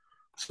Edmonds.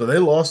 So they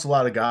lost a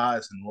lot of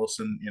guys, and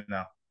Wilson,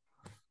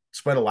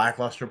 despite a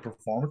lackluster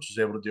performance, was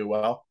able to do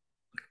well.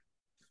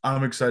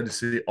 I'm excited to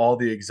see all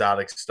the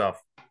exotic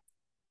stuff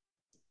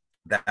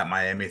that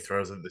Miami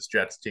throws at this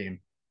Jets team.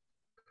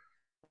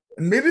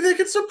 And maybe they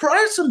could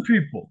surprise some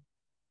people.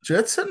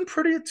 Jets sitting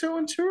pretty at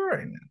 2-2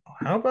 right now.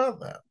 How about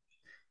that?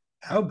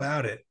 How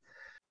about it?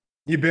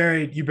 You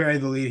buried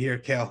the lead here,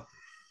 Kale.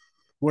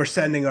 We're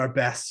sending our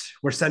best.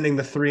 We're sending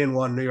the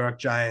 3-1 New York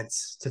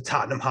Giants to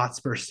Tottenham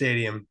Hotspur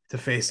Stadium to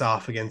face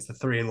off against the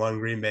 3-1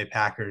 Green Bay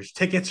Packers.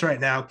 Tickets right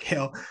now,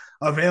 Kale,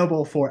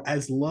 available for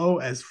as low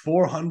as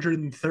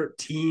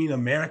 413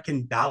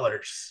 American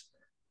dollars.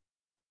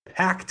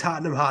 Pack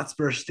Tottenham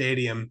Hotspur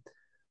Stadium.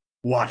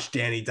 Watch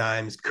Danny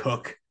Dimes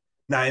cook.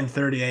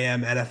 9:30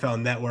 a.m.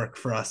 NFL Network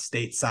for us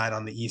stateside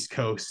on the East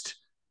Coast.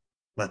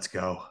 Let's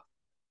go.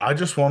 I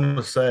just wanted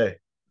to say,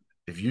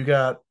 if you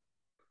got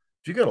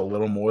a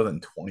little more than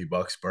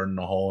 $20 burning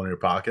a hole in your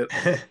pocket,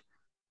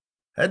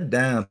 head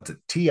down to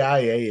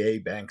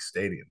TIAA Bank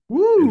Stadium in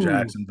Woo!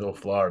 Jacksonville,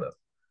 Florida,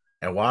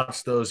 and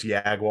watch those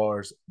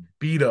Jaguars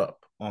beat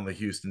up on the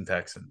Houston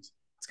Texans.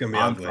 It's gonna be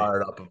I'm ugly.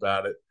 fired up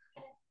about it.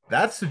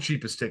 That's the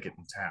cheapest ticket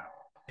in town.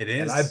 It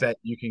And I is. bet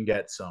you can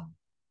get some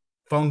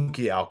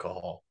funky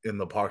alcohol in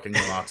the parking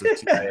lots of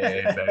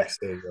TIAA Bank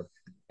Stadium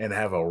and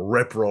have a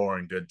rip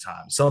roaring good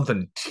time.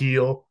 Something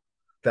teal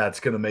that's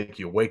going to make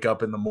you wake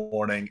up in the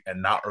morning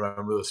and not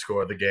remember the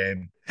score of the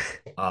game.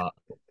 Uh,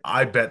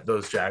 I bet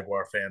those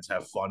Jaguar fans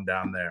have fun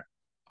down there.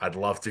 I'd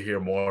love to hear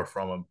more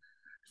from them.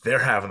 They're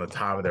having the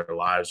time of their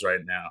lives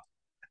right now.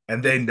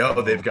 And they Let's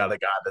know they've go. got a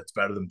guy that's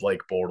better than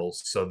Blake Bortles.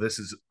 So this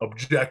is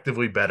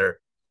objectively better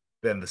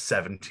than the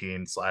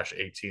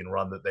 17/18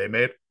 run that they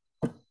made.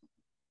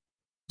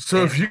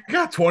 So if And you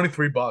got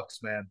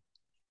 $23, man,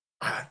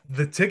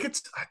 the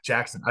tickets,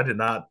 Jackson,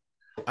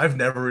 I've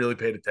never really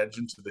paid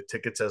attention to the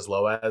tickets as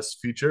low as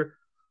feature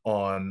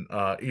on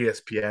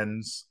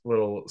ESPN's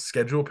little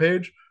schedule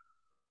page.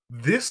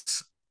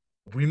 This,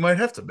 we might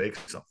have to make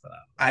something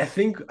out of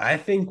I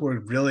think we're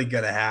really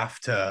gonna have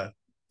to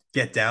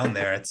get down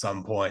there at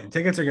some point.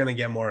 Tickets are gonna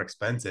get more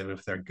expensive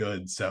if they're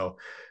good. So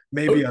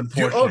maybe Oh,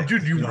 unfortunate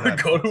dude, you we don't want to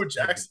have go to tickets. a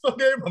Jacksonville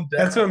game? I'm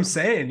That's what down. I'm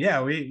saying.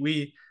 Yeah,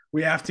 we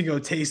have to go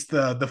taste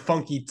the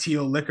funky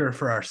teal liquor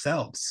for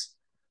ourselves.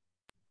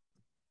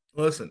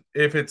 Listen,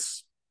 if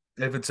it's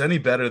any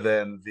better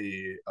than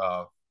the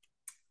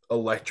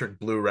electric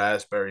blue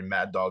raspberry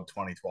Mad Dog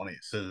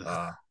 2020s,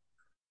 Ugh.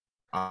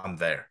 I'm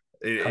there.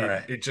 All It,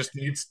 right. it just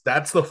needs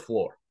that's the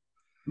floor.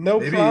 No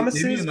Maybe a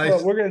promises, but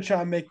nice we're gonna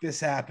try and make this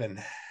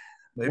happen.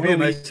 What maybe a a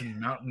nice week.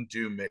 Mountain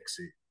Dew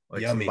mixy,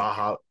 like some Yummy.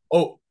 Baja.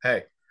 Oh,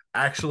 hey,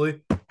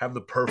 actually, have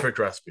the perfect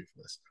recipe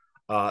for this.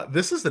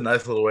 This is a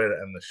nice little way to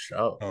end the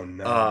show. Oh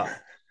no. Uh,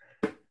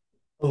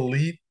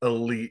 elite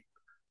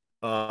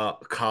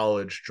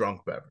college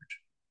drunk beverage.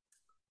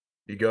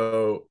 You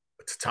go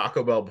to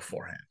Taco Bell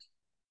beforehand.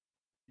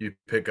 You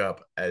pick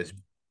up as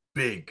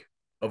big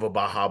of a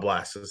Baja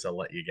Blast as they'll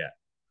let you get.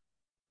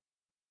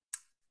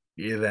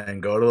 You then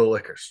go to the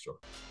liquor store.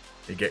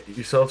 You get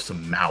yourself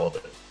some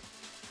Malibu.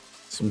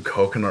 some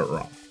coconut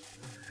rum,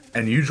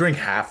 and you drink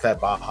half that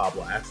Baja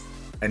Blast,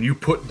 and you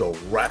put the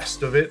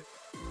rest of it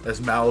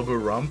as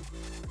Malibu rum,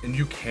 and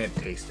you can't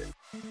taste it.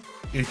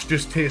 It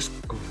just tastes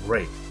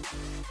great,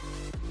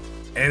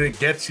 and it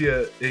gets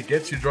you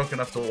drunk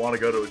enough to want to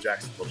go to a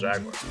Jacksonville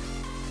Jaguars.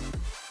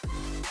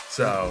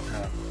 So,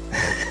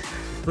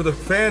 for the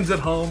fans at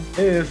home,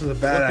 Maybe this was a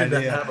bad looking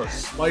idea. to have a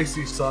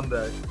spicy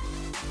Sunday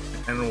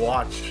and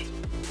watch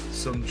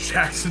some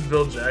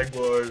Jacksonville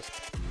Jaguars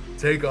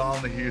take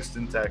on the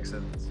Houston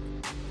Texans,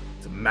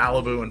 it's a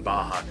Malibu and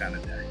Baja kind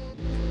of day.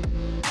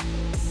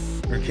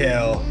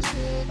 Raquel,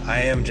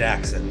 I am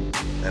Jackson,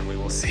 and we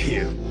will see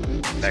you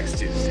next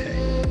Tuesday.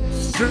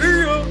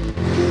 See ya!